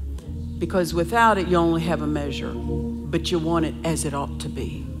 Because without it, you only have a measure, but you want it as it ought to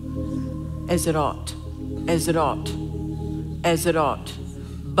be. As it ought.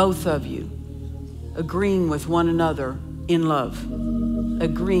 Both of you agreeing with one another in love.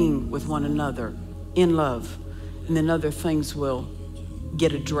 And then other things will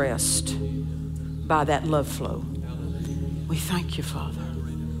get addressed by that love flow. We thank you, Father.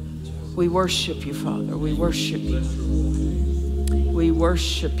 We worship you, Father. We worship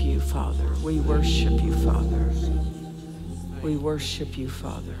you,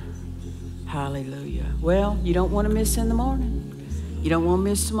 Father. Hallelujah. Well, you don't want to miss in the morning. You don't want to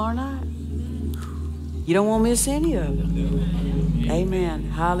miss tomorrow night. You don't want to miss any of it.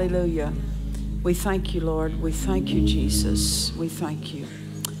 Amen. Hallelujah. We thank you, Lord. We thank you, Jesus. We thank you.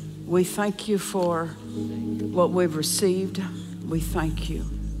 We thank you for what we've received. We thank you.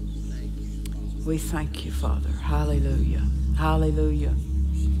 We thank you, Father. Hallelujah. Hallelujah.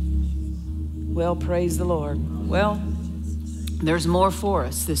 Well, praise the Lord. Well, There's more for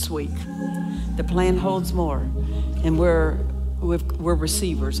us this week. The plan holds more, and we're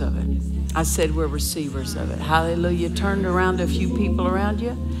receivers of it. I said we're receivers of it. Hallelujah. Turn around to a few people around you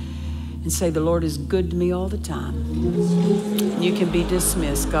and say, the Lord is good to me all the time. You can be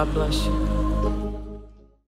dismissed. God bless you.